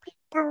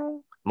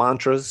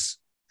 mantras,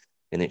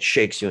 and it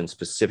shakes you in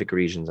specific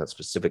regions at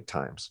specific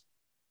times.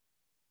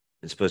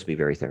 It's supposed to be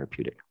very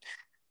therapeutic.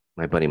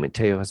 My buddy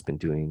Mateo has been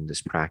doing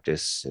this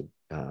practice,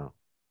 has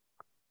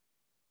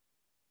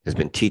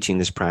been teaching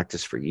this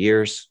practice for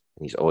years.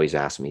 And he's always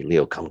asked me,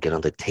 Leo, come get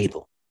on the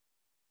table.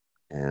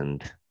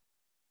 And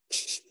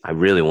I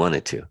really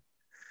wanted to,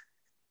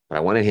 but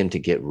I wanted him to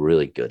get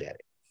really good at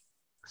it.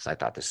 So I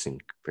thought this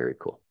seemed very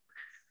cool.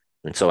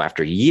 And so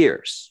after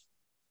years,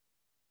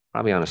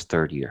 probably on his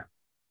third year,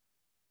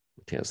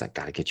 Mateo's like,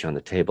 gotta get you on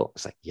the table. I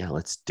was like, yeah,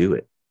 let's do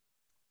it.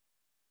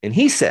 And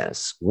he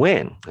says,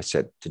 when? I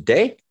said,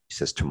 today? He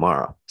says,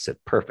 tomorrow. I said,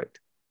 perfect.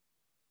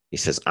 He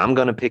says, I'm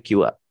going to pick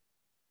you up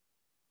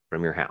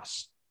from your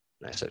house.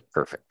 And I said,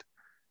 perfect.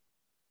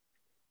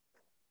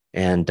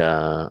 And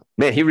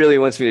man, he really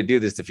wants me to do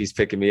this if he's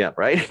picking me up,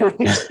 right?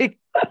 He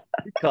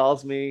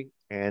calls me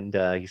and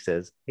he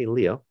says, hey,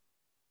 Leo,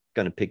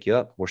 going to pick you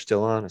up. We're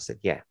still on. I said,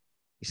 yeah.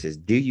 He says,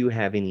 do you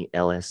have any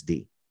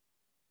LSD?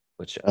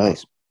 Which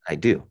I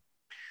do.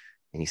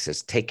 And he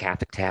says, take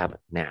half a tab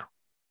now.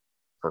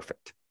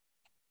 Perfect.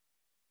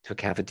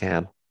 Took half a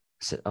tab.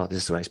 I said, oh,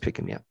 this is why he's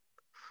picking me up.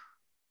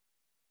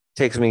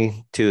 Takes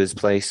me to his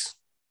place,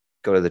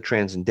 go to the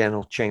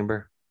transcendental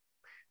chamber,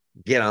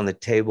 get on the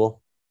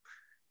table.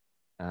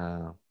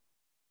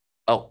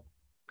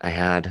 I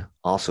had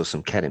also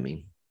some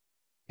ketamine,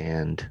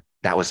 and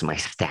that was my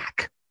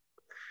stack.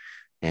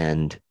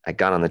 And I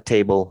got on the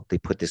table. They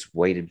put this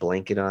weighted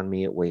blanket on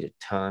me. It weighed a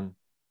ton.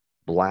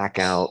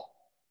 Blackout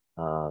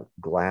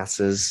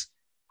glasses,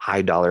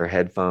 high dollar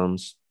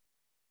headphones.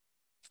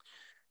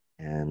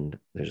 And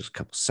there's a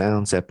couple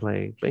sounds that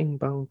play, bing,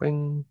 bong,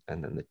 bing.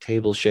 And then the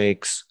table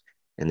shakes.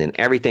 And then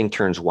everything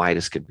turns white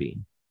as could be.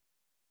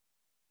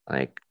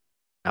 Like,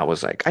 I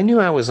was like, I knew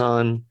I was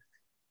on.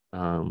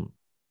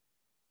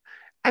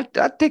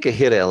 I'd take a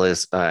hit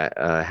of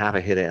half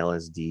a hit of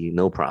LSD,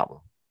 no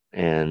problem.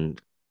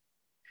 And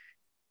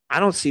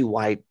I don't see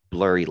white,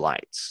 blurry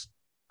lights.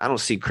 I don't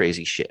see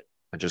crazy shit.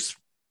 I just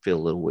feel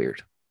a little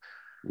weird.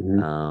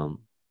 Mm-hmm.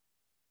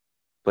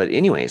 But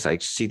anyways, I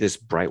see this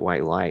bright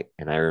white light,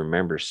 and I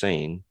remember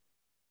saying,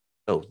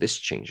 oh, this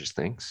changes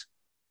things.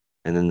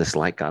 And then this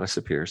light goddess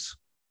appears.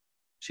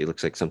 She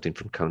looks like something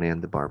from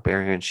Conan the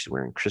Barbarian. She's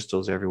wearing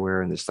crystals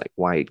everywhere in this like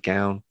white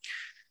gown.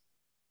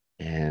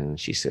 And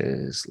she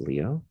says,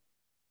 Leo,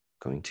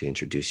 I'm going to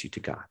introduce you to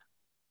God.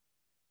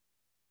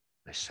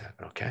 I said,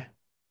 okay.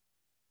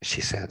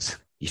 She says,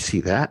 you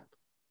see that?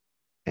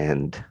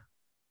 And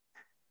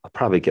I'll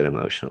probably get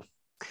emotional.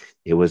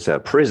 It was a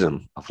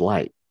prism of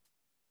light.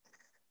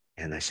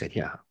 And I said,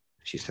 yeah.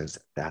 She says,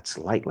 that's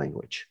light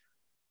language.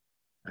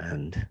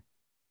 And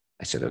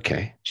I said,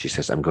 okay. She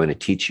says, I'm going to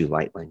teach you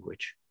light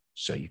language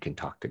so you can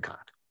talk to God.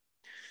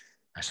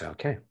 I said,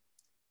 okay.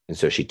 And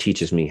so she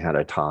teaches me how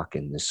to talk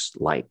in this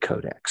light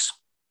codex.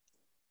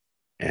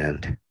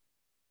 And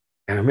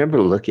I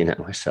remember looking at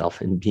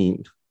myself and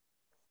being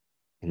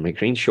in my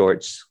green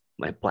shorts,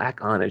 my black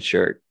Onnit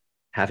shirt,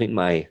 having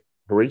my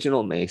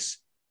original mace,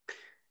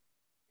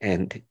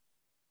 and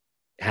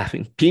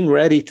being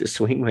ready to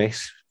swing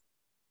mace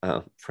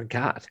for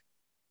God.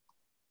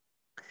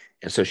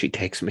 And so she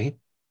takes me,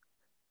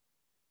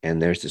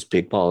 and there's this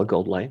big ball of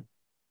gold light.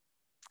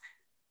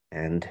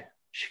 And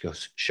she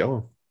goes, show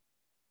him.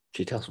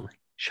 She tells me,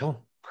 show him.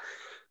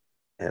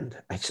 And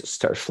I just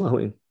start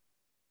flowing,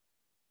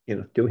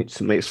 doing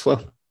some mace flow.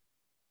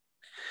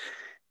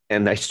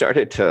 And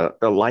the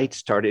light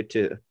started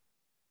to,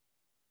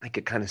 I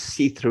could kind of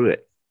see through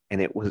it.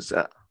 And it was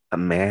a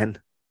man,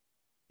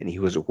 and he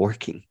was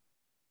working.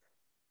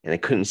 And I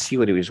couldn't see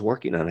what he was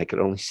working on. I could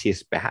only see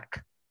his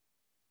back.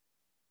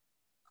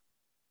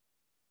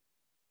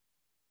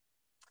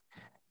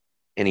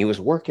 And he was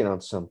working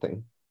on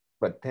something.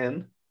 But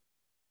then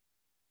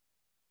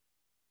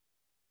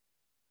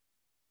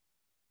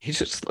he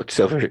just looks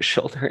over his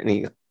shoulder and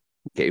he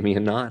gave me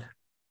a nod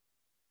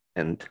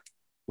and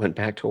went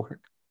back to work.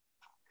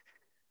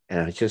 And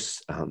I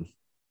just,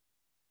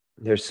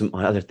 there's some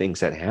other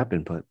things that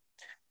happened, but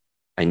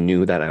I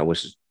knew that I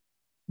was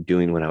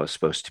doing what I was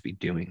supposed to be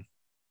doing.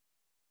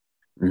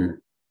 Mm.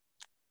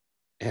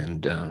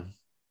 And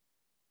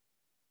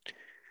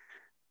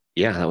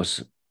yeah, that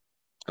was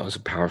a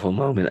powerful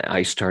moment.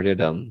 I started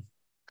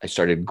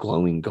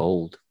glowing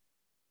gold,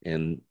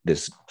 and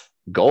this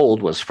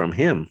gold was from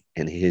him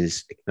and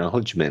his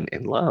acknowledgement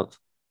and love.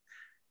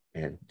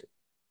 And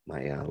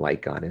my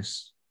light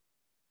goddess,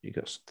 she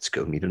goes, let's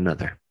go meet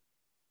another.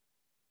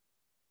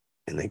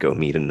 And they go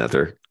meet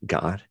another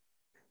God.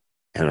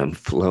 And I'm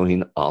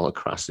flowing all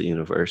across the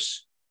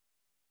universe,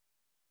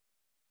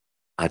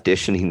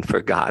 auditioning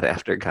for God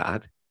after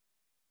God,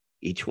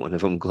 each one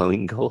of them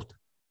glowing gold.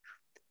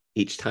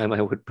 Each time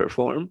I would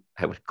perform,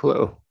 I would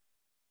glow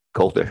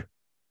colder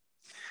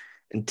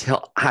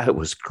until I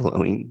was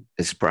glowing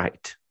as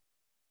bright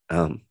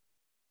as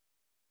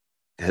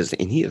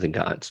any of the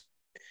gods.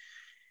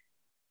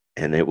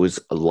 And it was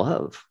a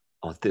love.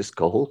 All this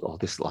gold, all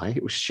this light,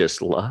 it was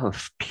just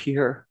love,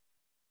 pure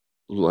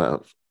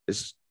love.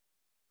 It's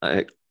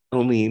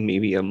only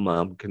maybe a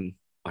mom can,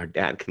 our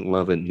dad can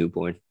love a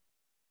newborn.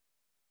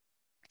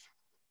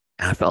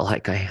 And I felt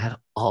like I had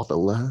all the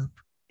love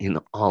in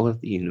all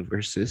of the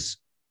universes.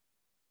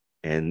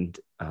 And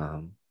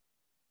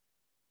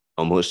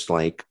almost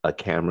like a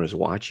camera's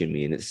watching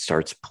me and it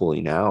starts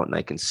pulling out and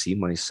I can see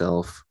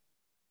myself.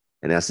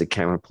 And as the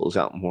camera pulls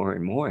out more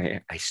and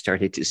more, I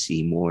started to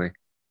see more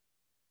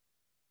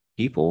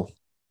people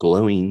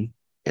glowing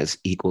as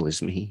equal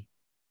as me.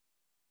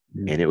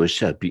 And it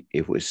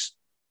was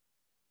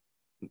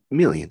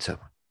millions of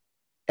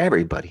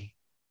everybody.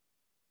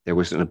 There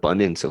was an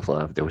abundance of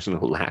love. There was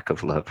no lack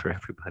of love for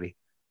everybody.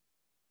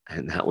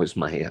 And that was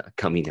my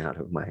coming out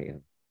of my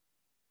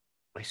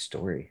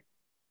story.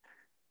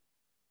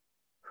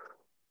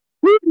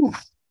 Woo!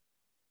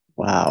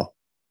 Wow.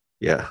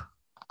 Yeah.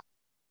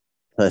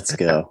 Let's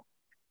go.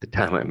 The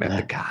time I met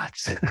the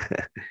gods.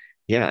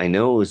 Yeah, I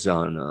know it was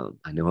on.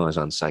 I know I was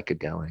on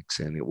psychedelics,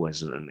 and it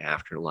wasn't an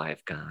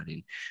afterlife god.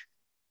 And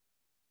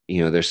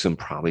there's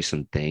probably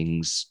some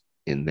things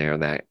in there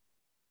that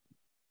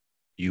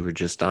you were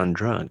just on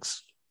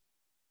drugs.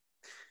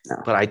 No.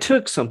 But I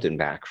took something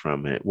back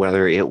from it,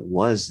 whether it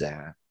was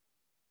that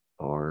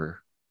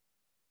or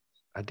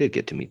I did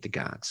get to meet the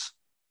gods.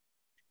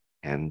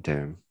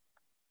 And,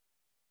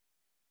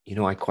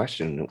 I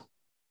question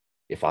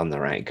if I'm the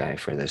right guy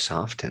for this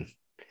often.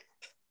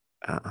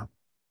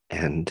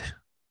 And,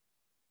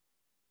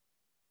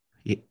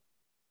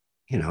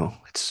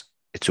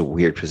 it's a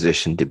weird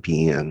position to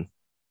be in,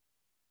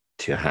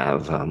 to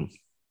have men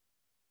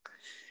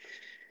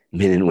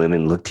and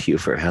women look to you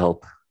for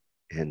help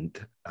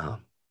and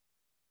not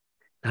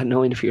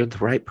knowing if you're the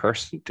right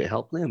person to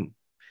help them.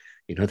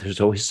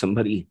 There's always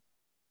somebody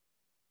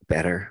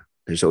better.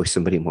 There's always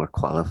somebody more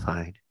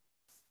qualified.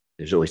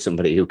 There's always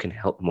somebody who can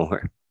help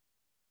more.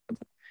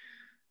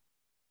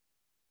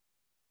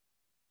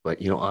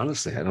 But,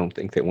 honestly, I don't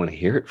think they want to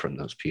hear it from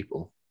those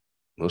people.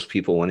 Most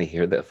people want to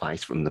hear the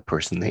advice from the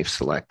person they've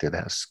selected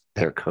as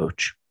their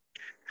coach.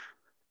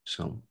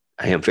 So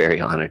I am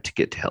very honored to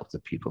get to help the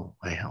people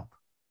I help.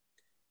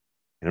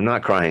 And I'm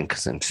not crying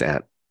because I'm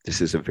sad.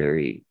 This is a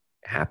very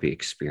happy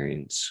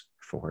experience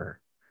for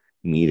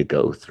me to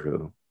go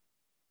through.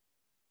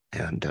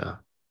 And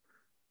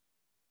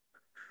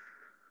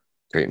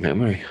great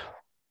memory.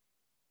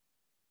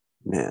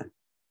 Man,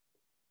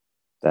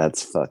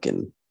 that's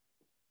fucking,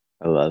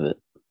 I love it.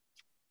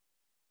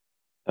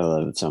 I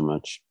love it so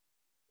much.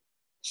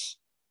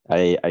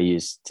 I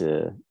used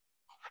to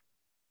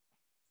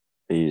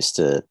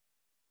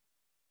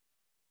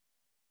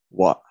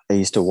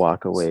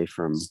walk away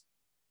from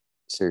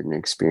certain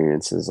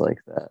experiences like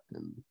that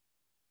and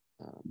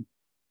um,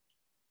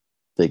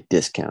 like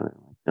discount it.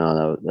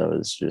 No, that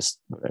was just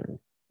whatever.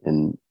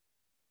 And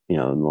in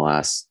the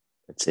last,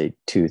 I'd say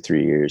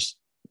 2-3 years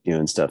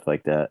doing stuff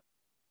like that,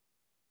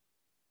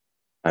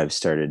 I've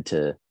started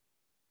to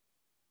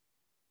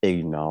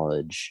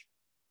acknowledge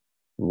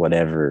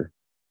whatever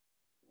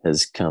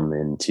has come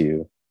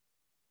into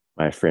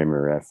my frame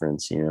of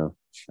reference,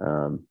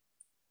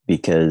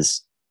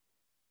 because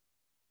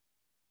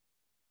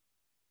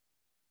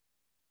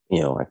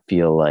I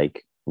feel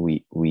like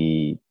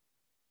we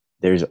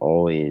there's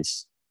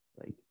always,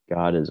 like,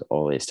 God is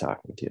always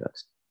talking to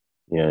us.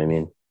 You know what I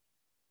mean?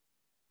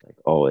 Like,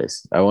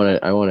 always. I want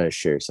to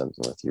share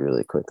something with you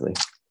really quickly,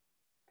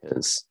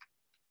 because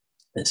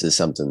this is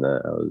something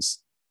that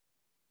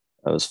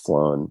I was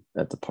flown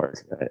at the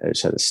park. I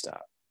just had to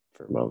stop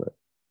for a moment.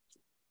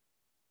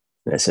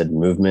 And I said,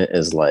 movement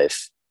is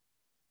life.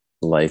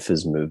 Life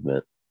is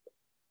movement.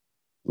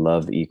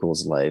 Love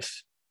equals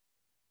life.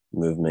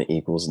 Movement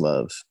equals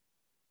love.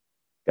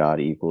 God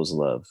equals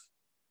love.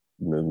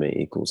 Movement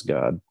equals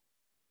God.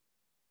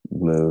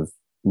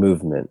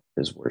 Movement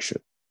is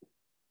worship.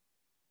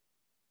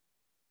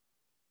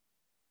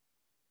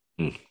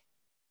 Mm.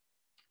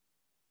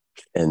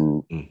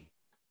 And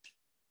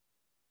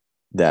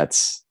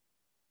that's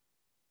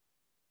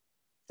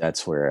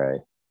where I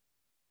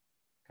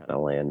kind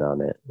of land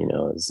on it,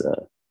 is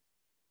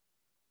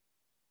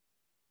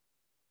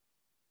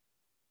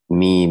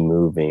me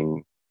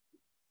moving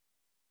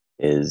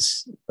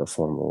is a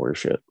form of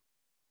worship,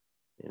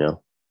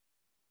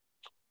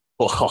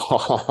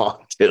 Oh,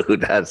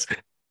 dude,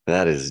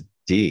 that is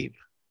deep.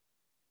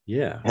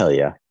 Yeah. Hell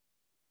yeah.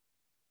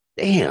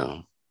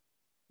 Damn.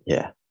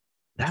 Yeah.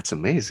 That's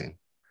amazing.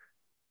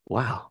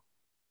 Wow.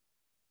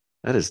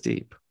 That is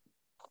deep.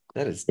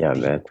 That is yeah,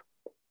 deep. man.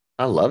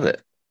 I love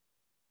it.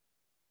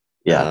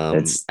 Yeah.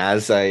 It's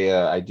as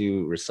I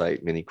do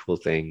recite many cool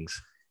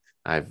things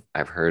I've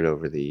heard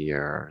over the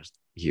years.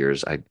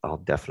 I'll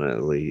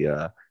definitely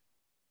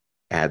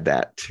add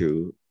that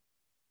to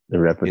the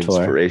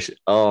repertoire. Inspiration.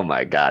 Oh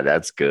my God,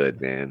 that's good,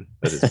 man.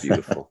 That is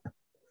beautiful.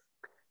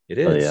 It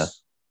is. Oh, yeah.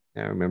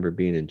 I remember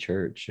being in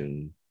church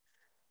and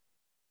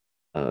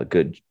a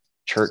good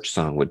church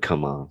song would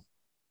come on,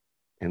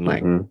 and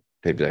like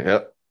they'd be like,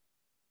 "Oh,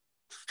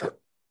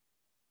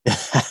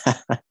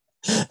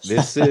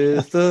 this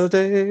is the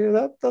day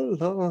that the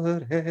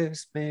Lord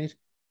has made."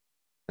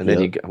 And then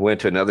you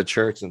went to another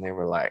church, and they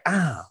were like,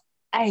 "Ah,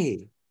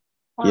 hey,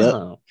 wow."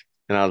 Yep.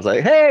 And I was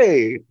like,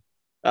 "Hey."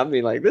 I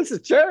mean, like, this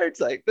is church.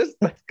 Like,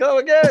 let's go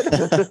again.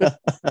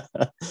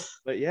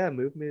 But yeah,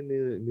 movement.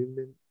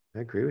 I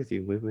agree with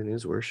you. Movement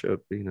is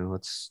worship.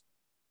 It's,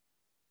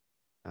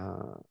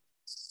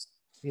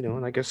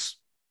 and I guess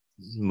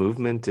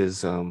movement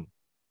is,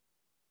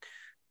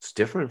 it's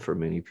different for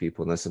many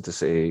people. And that's not to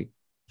say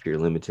if you're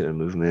limited in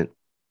movement,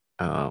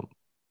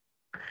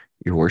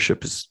 your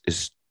worship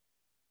is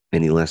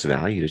any less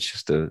valued. It's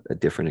just a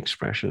different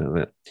expression of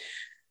it.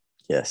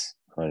 Yes.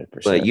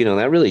 100%. But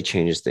that really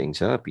changes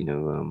things up.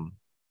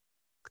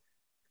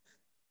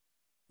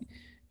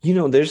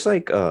 There's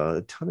like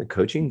a ton of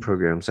coaching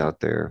programs out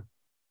there.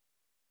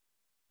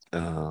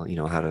 How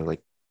to,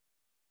 like,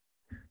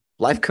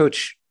 life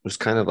coach was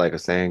kind of like a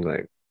saying.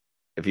 Like,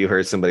 if you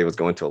heard somebody was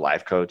going to a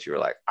life coach, you were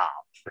like, "Oh,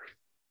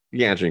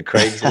 you answering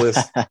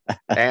Craigslist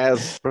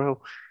ads,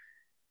 bro."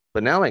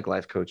 But now, like,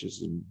 life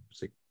coaches,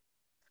 it's like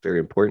very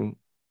important,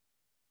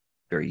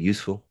 very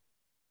useful.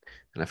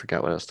 And I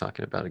forgot what I was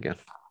talking about again.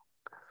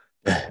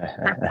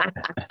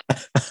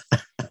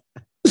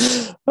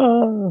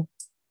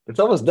 It's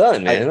almost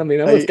done, man. I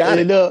mean, I almost got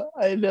it.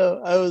 I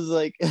know. I was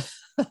like,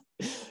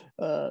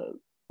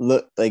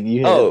 look, like,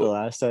 you hit it the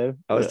last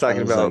time. I was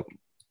talking about.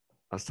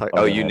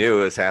 Oh, you knew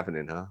it was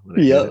happening, huh?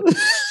 Yeah.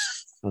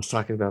 I was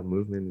talking about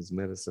movement as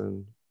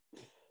medicine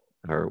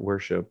or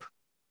worship.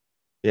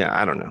 Yeah,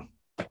 I don't know.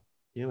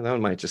 That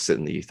one might just sit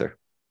in the ether.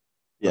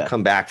 Yeah. I'll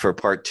come back for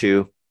part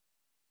 2.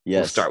 Yes.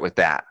 We'll start with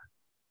that.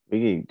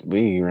 We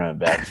can run it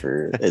back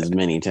for as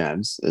many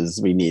times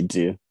as we need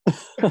to.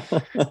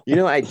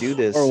 I do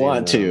this. Or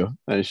want to,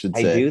 I should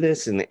say. I do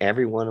this in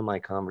every one of my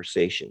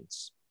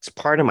conversations. It's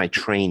part of my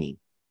training.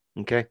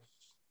 Okay.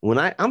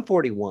 I'm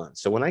 41.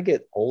 So when I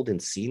get old and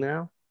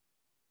senile,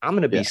 I'm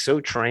going to be so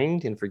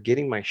trained in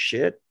forgetting my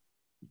shit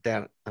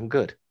that I'm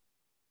good.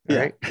 All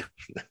right.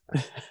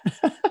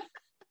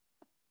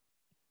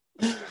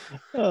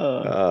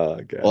 Oh,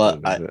 God. Well,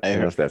 I don't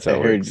know if that's how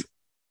it works.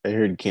 I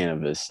heard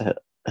cannabis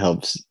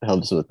helps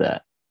with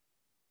that,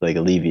 like,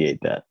 alleviate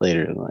that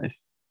later in life.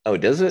 Oh,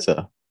 does it?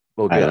 So,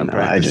 well, good. I don't know.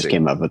 I just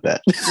came up with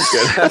that.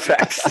 Good. I'm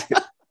practicing.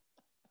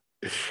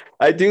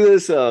 I do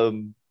this.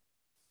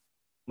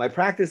 my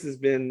practice has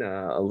been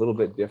a little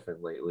bit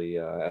different lately.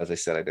 As I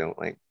said, I don't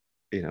I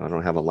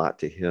don't have a lot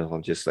to heal.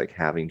 I'm just like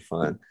having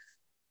fun.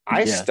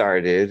 I Yeah.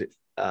 started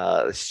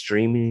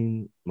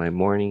streaming my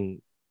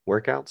morning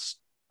workouts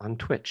on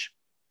Twitch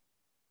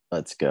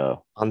Let's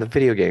go. on the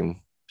video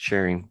game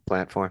sharing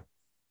platform.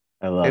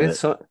 I And love it.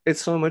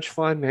 it's so much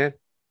fun, man.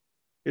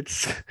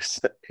 It's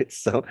it's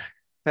so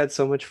had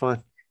so much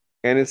fun.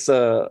 And it's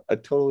a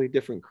totally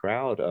different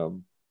crowd. I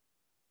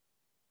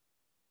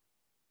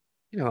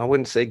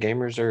wouldn't say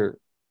gamers are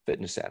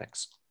fitness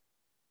addicts.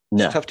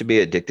 It's No. tough to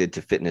be addicted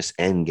to fitness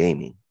and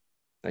gaming.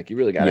 Like you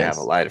really got to have a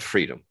Yes. lot of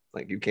freedom.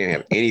 Like you can't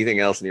have anything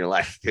else in your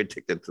life if you're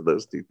addicted to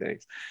those two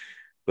things.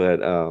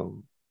 But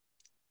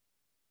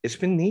it's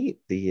been neat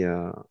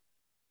the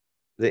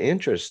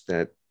interest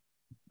that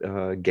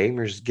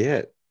gamers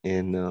get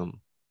in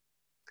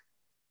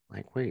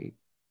like, wait,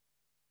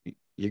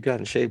 you got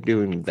in shape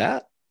doing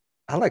that?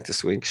 I like to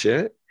swing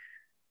shit.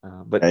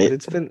 But Right.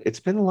 it's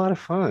been a lot of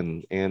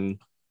fun, and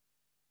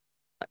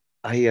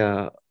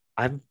I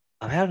I've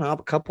had a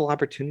couple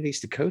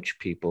opportunities to coach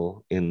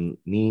people in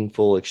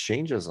meaningful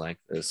exchanges like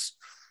this,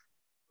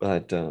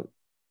 but kind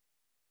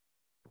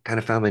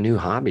of found my new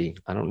hobby.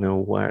 I don't know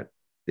what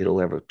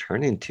it'll ever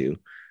turn into,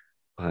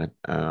 but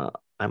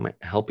I'm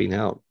helping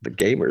out the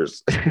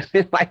gamers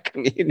in my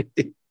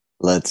community.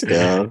 Let's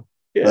go.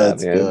 Yeah,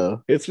 Let's man.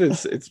 go.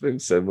 It's been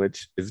so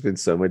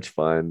much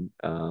fun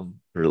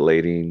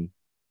relating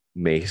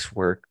mace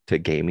work to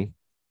gaming.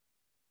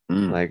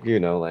 Mm. Like,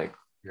 like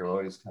you're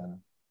always kind of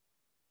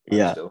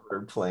Yeah. hunched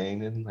over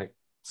playing and like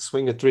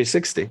swing a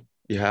 360.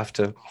 You have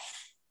to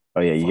Oh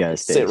yeah, you gotta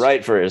sit stay.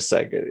 right for a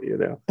second.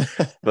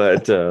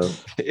 But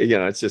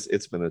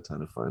it's been a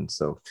ton of fun.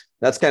 So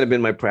that's kind of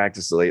been my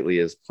practice lately,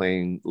 is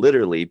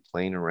literally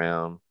playing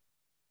around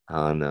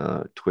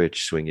on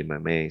Twitch, swinging my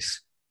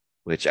mace,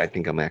 which I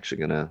think I'm actually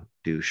gonna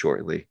do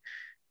shortly.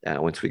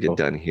 Once we get Oh,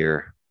 done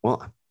here,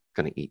 well, I'm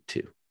gonna eat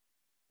too.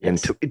 And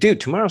yes. dude,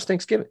 tomorrow's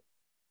Thanksgiving.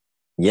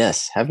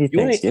 Yes. Happy You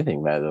want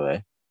Thanksgiving, by the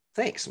way.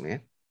 Thanks, man.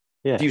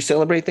 Do Yeah. you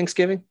celebrate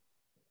Thanksgiving?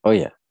 Oh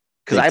yeah.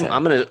 Because Big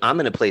time. I'm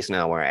in a place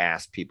now where I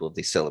ask people if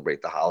they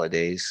celebrate the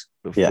holidays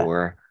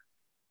Yeah.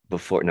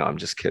 before. No, I'm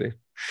just kidding.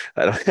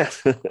 I don't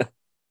have.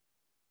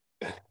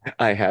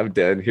 I have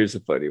done. Here's a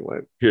funny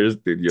one.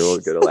 Dude, you'll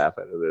get a laugh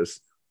out of this.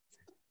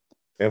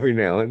 Every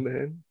now and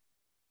then,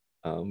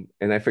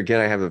 and I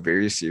forget I have a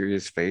very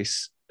serious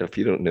face if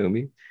you don't know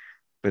me,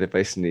 but if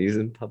I sneeze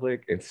in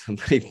public and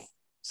somebody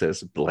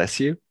says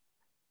 "bless you,"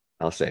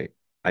 I'll say,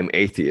 "I'm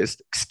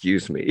atheist.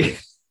 Excuse me."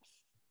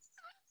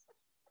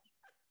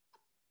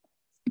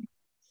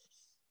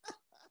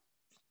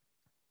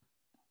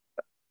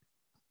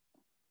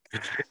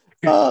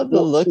 Oh,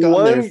 the look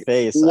on their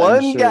face, I'm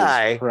one sure, is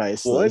guy, one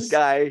priceless.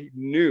 guy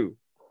knew.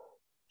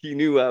 He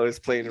knew I was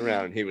playing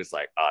around. He was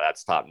like, "Oh,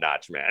 that's top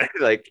notch, man."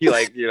 Like he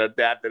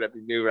dapped it up.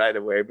 He knew right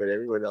away. But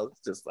everyone else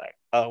just like,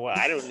 "Oh well,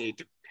 I don't need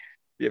to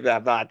give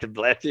that thought to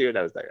bless you." And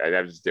I was like,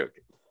 "I'm just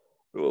joking."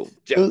 Well,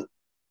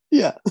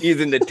 Yeah.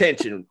 easing the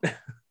tension.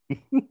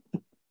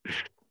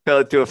 Tell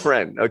it to a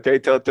friend, okay?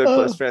 Tell it to a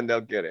close friend.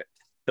 They'll get it.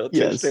 Tell it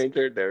to a Yes.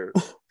 stranger. They're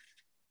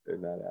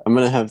not out. I'm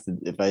gonna have to,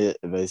 if I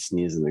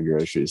sneeze in the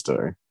grocery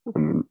store,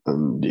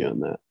 I'm doing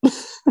that.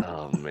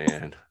 Oh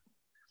man.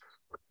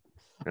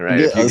 All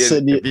right. I'll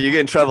send you. If you get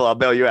in trouble, I'll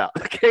bail you out.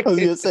 Okay. I was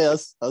gonna say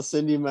I'll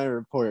send you my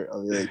report.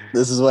 I'll be like,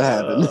 this is what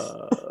happened.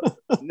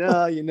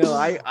 No,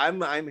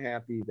 I'm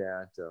happy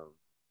that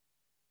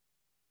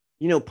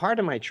part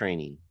of my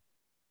training.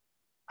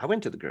 I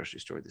went to the grocery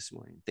store this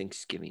morning,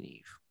 Thanksgiving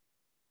Eve.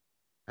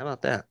 How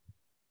about that?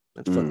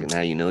 That's fucking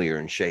how you know you're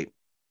in shape,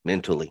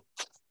 mentally,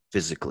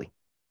 physically.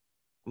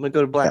 I'm gonna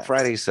go to Black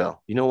Friday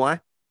sale. You know why?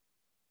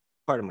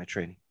 Part of my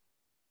training.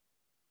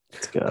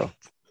 Let's go.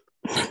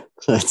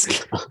 Let's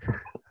go.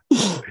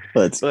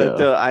 Let's But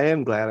go. I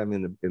am glad I'm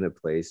in a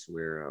place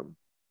where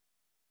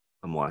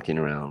I'm walking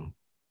around,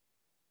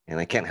 and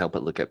I can't help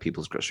but look at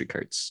people's grocery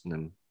carts, and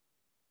then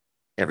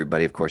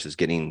everybody, of course, is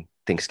getting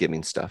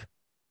Thanksgiving stuff,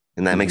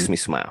 and that makes me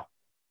smile.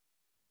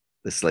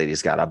 This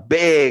lady's got a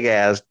big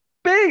ass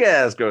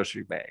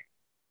grocery bag.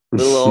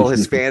 Little old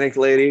Hispanic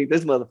lady.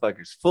 This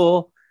motherfucker's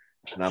full.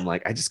 And I'm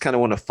like, I just kind of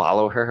want to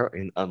follow her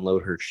and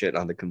unload her shit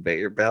on the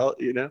conveyor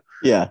belt,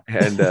 Yeah.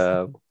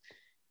 And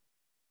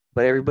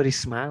but everybody's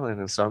smiling,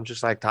 and so I'm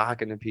just like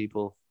talking to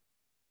people.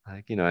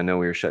 Like, I know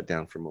we were shut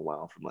down for a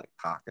while from like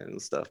talking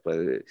and stuff, but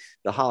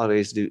the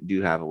holidays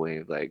do have a way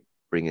of like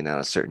bringing out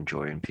a certain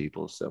joy in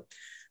people. So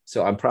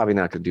I'm probably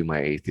not going to do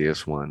my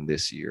atheist one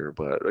this year,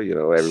 but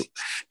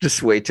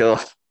just wait till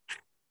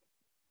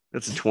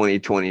that's a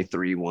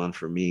 2023 one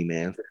for me,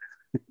 man.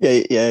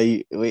 Yeah.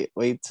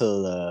 Wait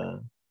till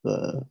the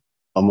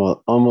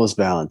almost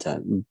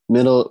Valentine,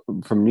 middle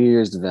from New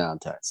Year's to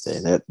Valentine's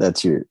Day.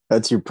 That's your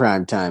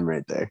prime time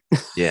right there.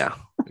 Yeah,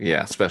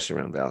 especially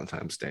around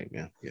Valentine's Day,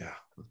 man. Yeah.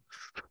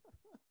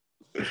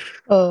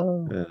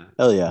 Oh,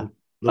 hell yeah.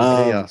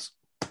 Little chaos.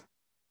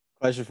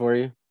 Question for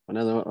you.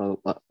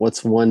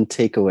 What's one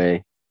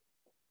takeaway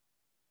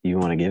you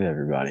want to give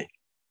everybody?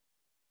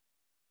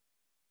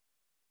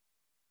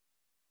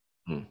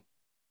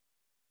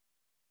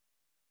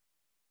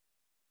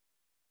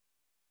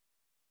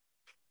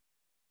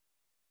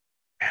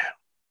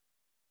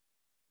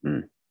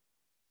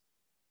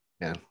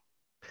 Yeah.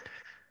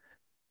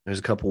 There's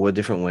a couple of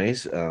different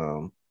ways.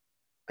 I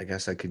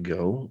guess I could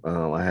go.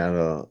 I had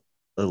a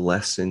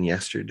lesson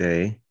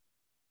yesterday.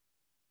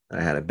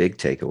 I had a big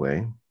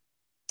takeaway.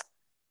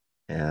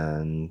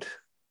 And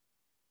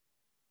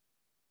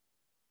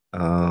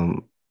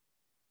another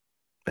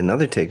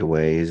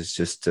takeaway is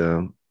just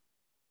a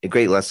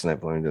great lesson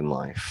I've learned in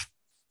life.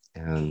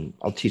 And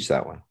I'll teach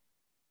that one.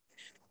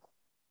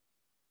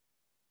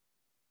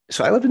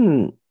 So I live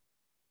in,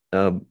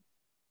 I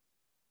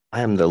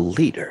am the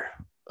leader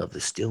of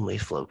the Still May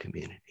Flow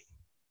community.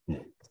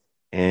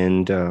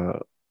 And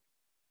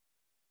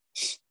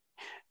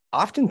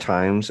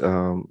oftentimes,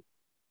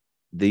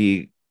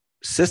 the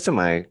system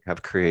I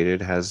have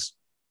created has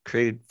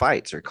created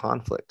fights or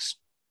conflicts.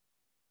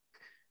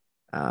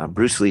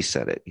 Bruce Lee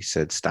said it. He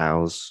said,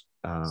 styles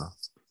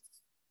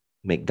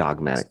make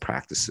dogmatic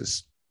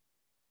practices.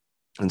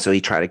 And so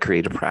he tried to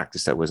create a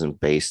practice that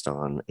wasn't based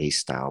on a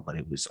style, but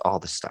it was all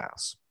the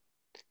styles.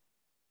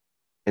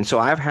 And so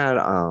I've had,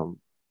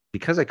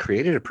 because I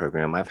created a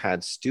program, I've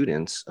had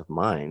students of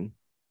mine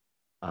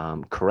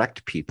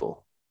correct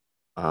people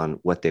on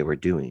what they were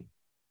doing,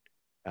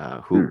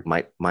 who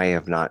might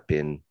have not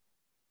been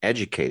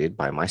educated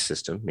by my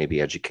system,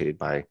 maybe educated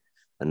by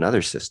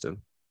another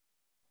system.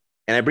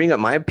 And I bring up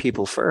my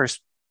people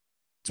first.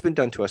 It's been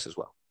done to us as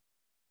well.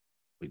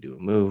 We do a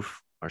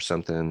move or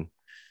something.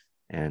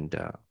 And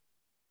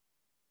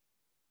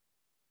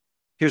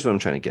here's what I'm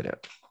trying to get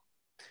at.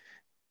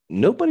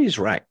 Nobody's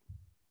right.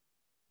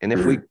 And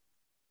if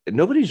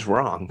nobody's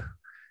wrong.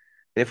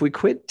 And if we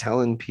quit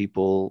telling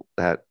people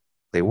that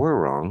they were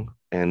wrong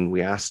and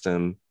we ask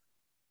them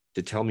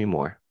to tell me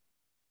more,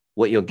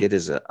 what you'll get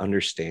is an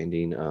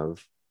understanding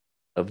of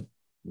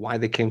why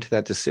they came to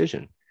that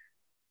decision.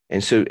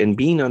 And so, in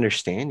being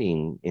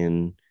understanding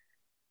in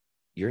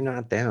you're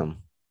not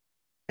them.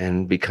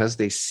 And because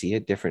they see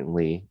it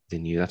differently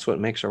than you, that's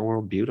what makes our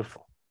world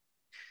beautiful.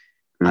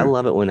 I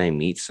love it when I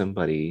meet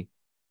somebody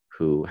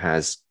who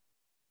has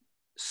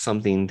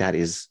something that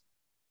is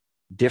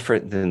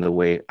different than the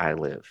way I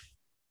live.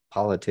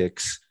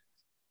 Politics,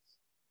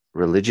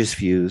 religious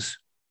views.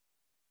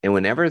 And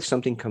whenever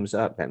something comes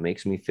up that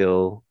makes me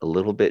feel a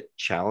little bit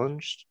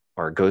challenged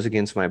or goes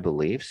against my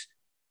beliefs,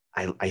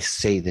 I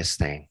say this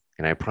thing.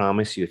 And I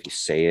promise you, if you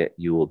say it,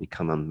 you will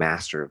become a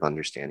master of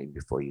understanding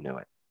before you know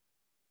it.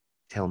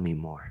 Tell me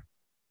more.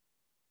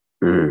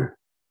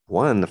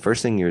 One, the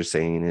first thing you're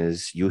saying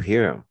is you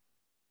hear them.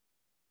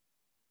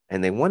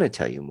 And they want to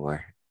tell you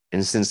more.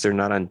 And since they're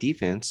not on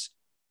defense,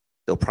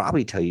 they'll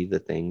probably tell you the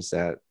things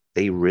that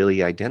they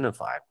really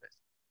identify with.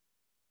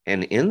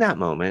 And in that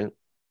moment,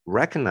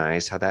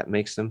 recognize how that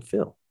makes them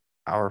feel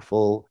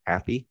powerful,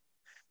 happy.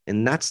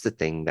 And that's the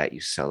thing that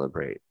you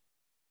celebrate.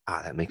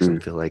 That makes them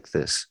feel like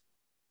this.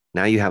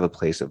 Now you have a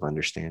place of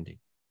understanding.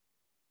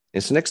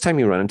 And so next time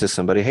you run into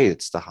somebody, hey,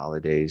 it's the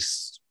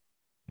holidays,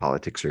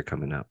 politics are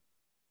coming up.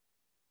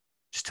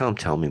 Just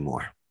tell me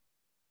more.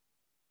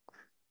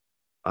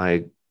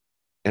 I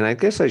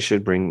guess I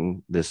should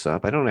bring this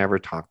up. I don't ever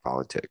talk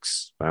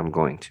politics, but I'm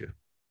going to.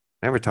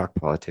 Never talk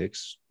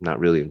politics. Not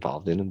really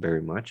involved in them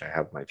very much. I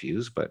have my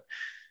views, but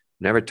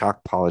never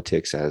talk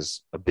politics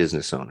as a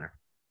business owner.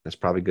 That's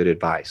probably good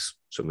advice.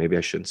 So maybe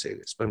I shouldn't say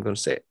this, but I'm going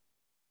to say it.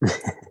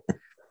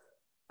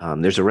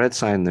 There's a red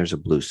side and there's a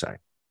blue side.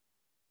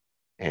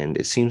 And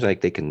it seems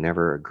like they can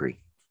never agree.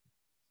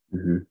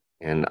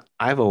 And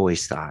I've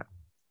always thought,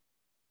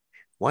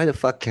 why the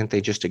fuck can't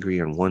they just agree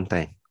on one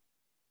thing?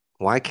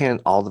 Why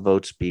can't all the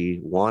votes be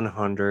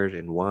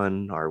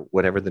 101 or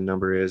whatever the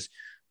number is,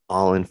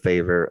 all in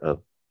favor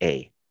of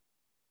A?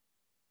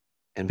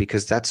 And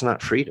because that's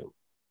not freedom.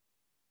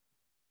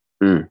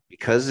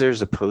 Because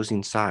there's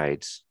opposing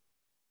sides,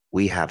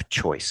 we have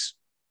choice.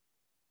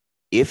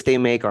 If they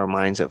make our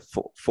minds up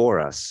for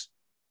us,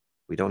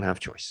 we don't have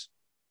choice.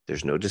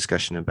 There's no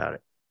discussion about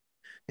it.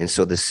 And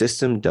so the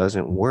system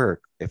doesn't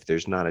work if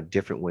there's not a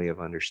different way of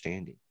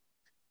understanding.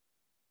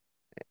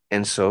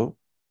 And so,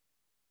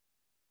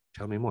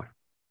 tell me more.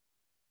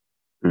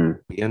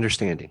 Be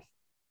understanding.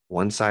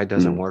 One side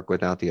doesn't work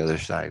without the other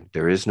side.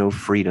 There is no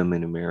freedom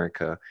in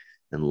America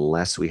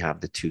unless we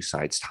have the two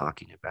sides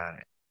talking about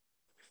it.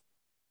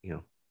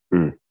 You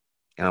know,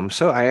 and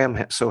I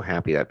am so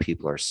happy that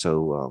people are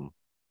so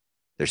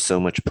there's so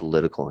much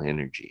political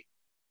energy.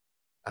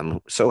 I'm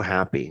so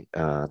happy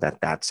that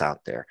that's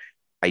out there.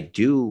 I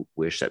do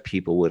wish that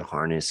people would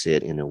harness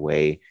it in a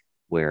way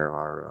where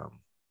our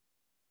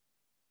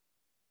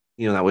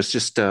that was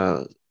just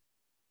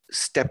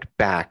stepped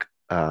back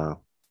to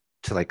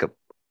like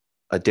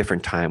a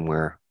different time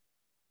where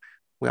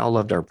we all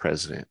loved our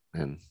president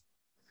and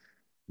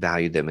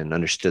valued them and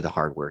understood the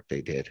hard work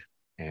they did.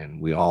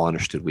 And we all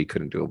understood we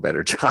couldn't do a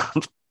better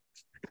job.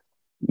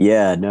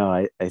 Yeah, no,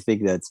 I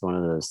think that's one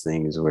of those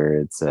things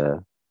where it's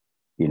the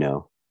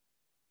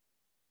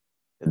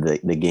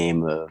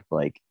game of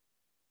like,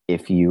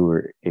 if you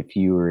were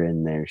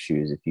in their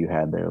shoes, if you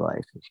had their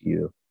life,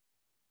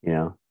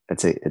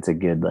 it's a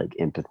good like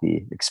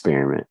empathy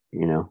experiment,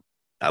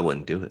 I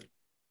wouldn't do it.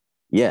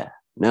 Yeah,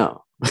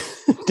 no,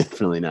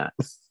 definitely not.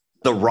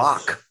 The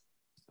Rock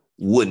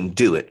wouldn't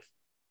do it.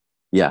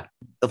 Yeah.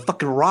 The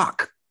fucking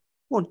Rock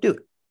won't do it.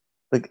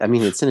 Like, I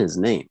mean, it's in his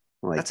name.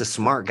 Like, That's a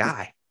smart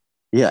guy.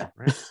 Yeah.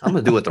 Right? I'm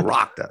going to do what The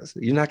Rock does.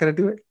 You're not going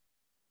to do it?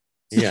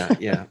 Yeah.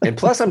 Yeah. And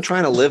plus, I'm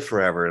trying to live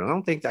forever.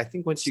 And I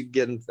think once you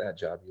get into that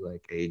job, you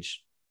like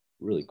age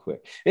really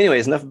quick.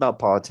 Anyways, enough about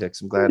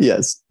politics. I'm glad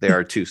there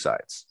are two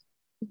sides.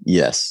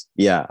 Yes.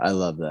 Yeah. I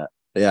love that.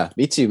 Yeah.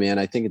 Me too, man.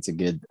 I think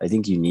I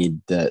think you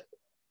need that.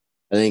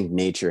 I think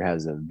nature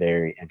has a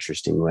very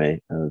interesting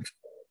way of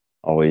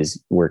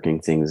always working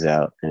things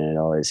out, and it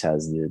always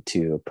has the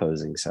two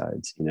opposing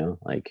sides,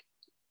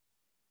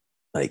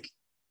 like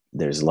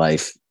there's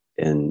life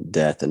and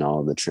death and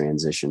all the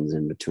transitions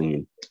in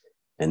between.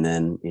 And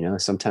then,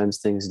 sometimes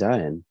things die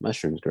and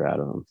mushrooms grow out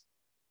of them.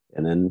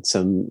 And then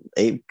some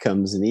ape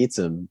comes and eats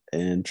them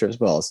and trips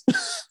balls.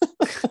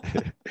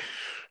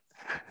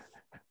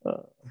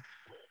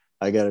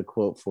 I got a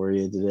quote for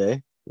you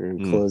today. We're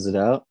going to close it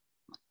out.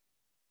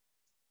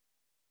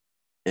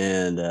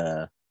 And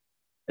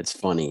it's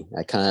funny.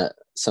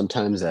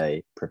 Sometimes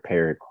I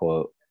prepare a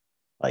quote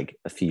like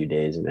a few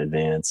days in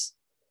advance.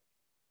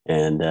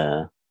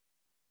 And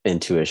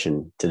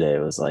intuition today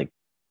was like,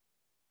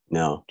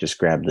 no, just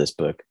grab this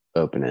book,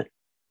 open it.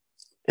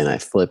 And I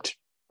flipped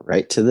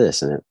right to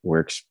this, and it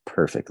works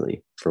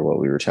perfectly for what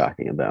we were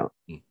talking about.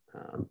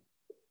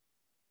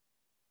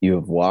 You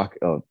have walked,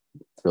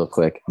 real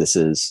quick, this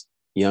is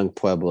Young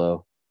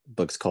Pueblo,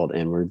 book's called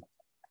Inward.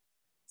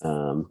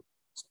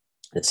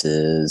 This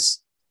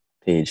is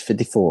page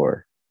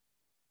 54.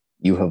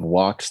 You have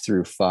walked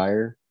through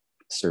fire,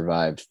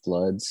 survived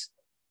floods,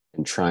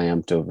 and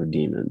triumphed over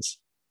demons.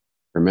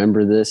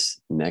 Remember this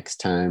next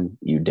time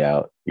you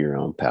doubt your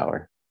own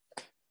power.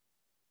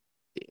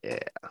 Yeah.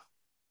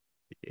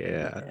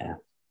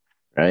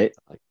 Right?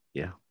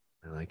 Yeah,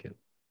 I like it.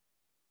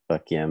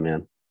 Fuck yeah,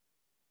 man.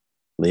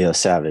 Leo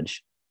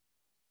Savage.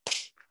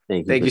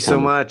 Thank you so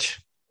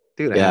much.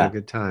 Dude, I had a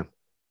good time.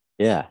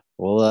 Yeah.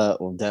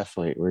 We'll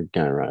definitely, we're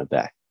going to run it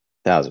back.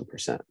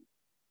 1,000%.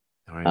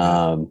 All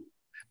right.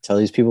 Tell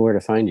these people where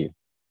to find you.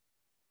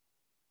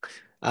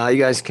 You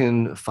guys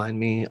can find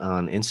me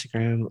on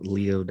Instagram,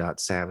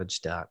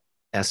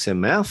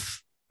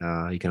 leo.savage.smf.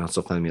 You can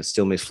also find me at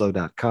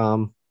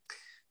stillmakesflow.com.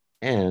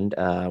 And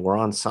we're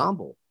on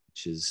Ensemble,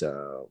 which is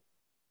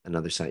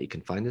another site you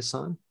can find us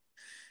on.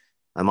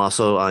 I'm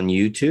also on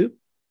YouTube,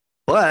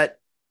 but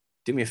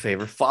do me a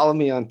favor, follow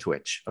me on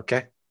Twitch,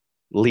 okay?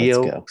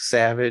 Leo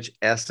Savage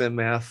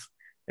SMF,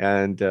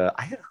 and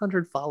I hit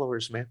 100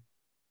 followers, man.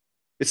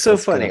 It's so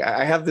funny.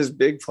 I have this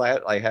big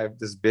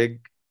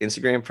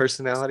Instagram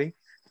personality,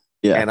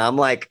 and I'm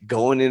like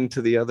going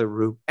into the other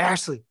room.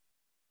 Ashley,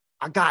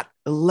 I got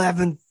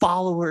 11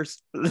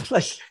 followers.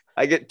 Like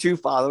I get 2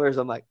 followers.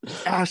 I'm like,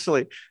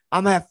 Ashley,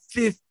 I'm at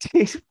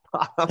 15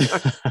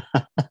 followers.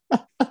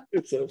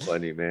 It's so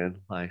funny,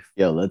 man. Life.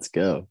 Yo, let's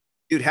go,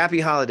 dude.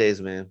 Happy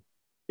holidays, man.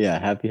 Yeah,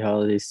 happy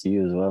holidays to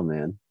you as well,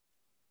 man.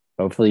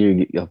 Hopefully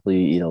you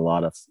eat a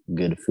lot of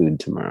good food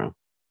tomorrow.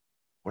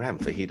 We're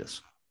having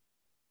fajitas.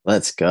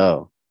 Let's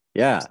go.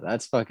 Yeah,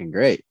 that's fucking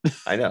great.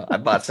 I know. I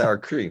bought sour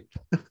cream.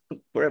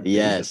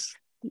 Yes,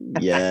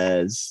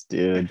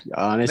 dude.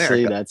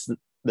 Honestly, that's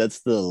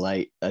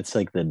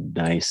like the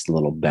nice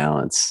little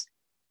balance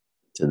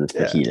to the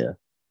fajita.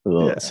 A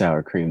little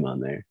sour cream on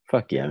there.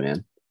 Fuck yeah,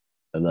 man.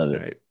 I love it.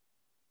 All right.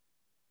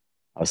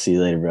 I'll see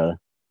you later, brother.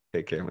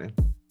 Take care, man.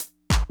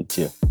 You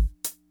too.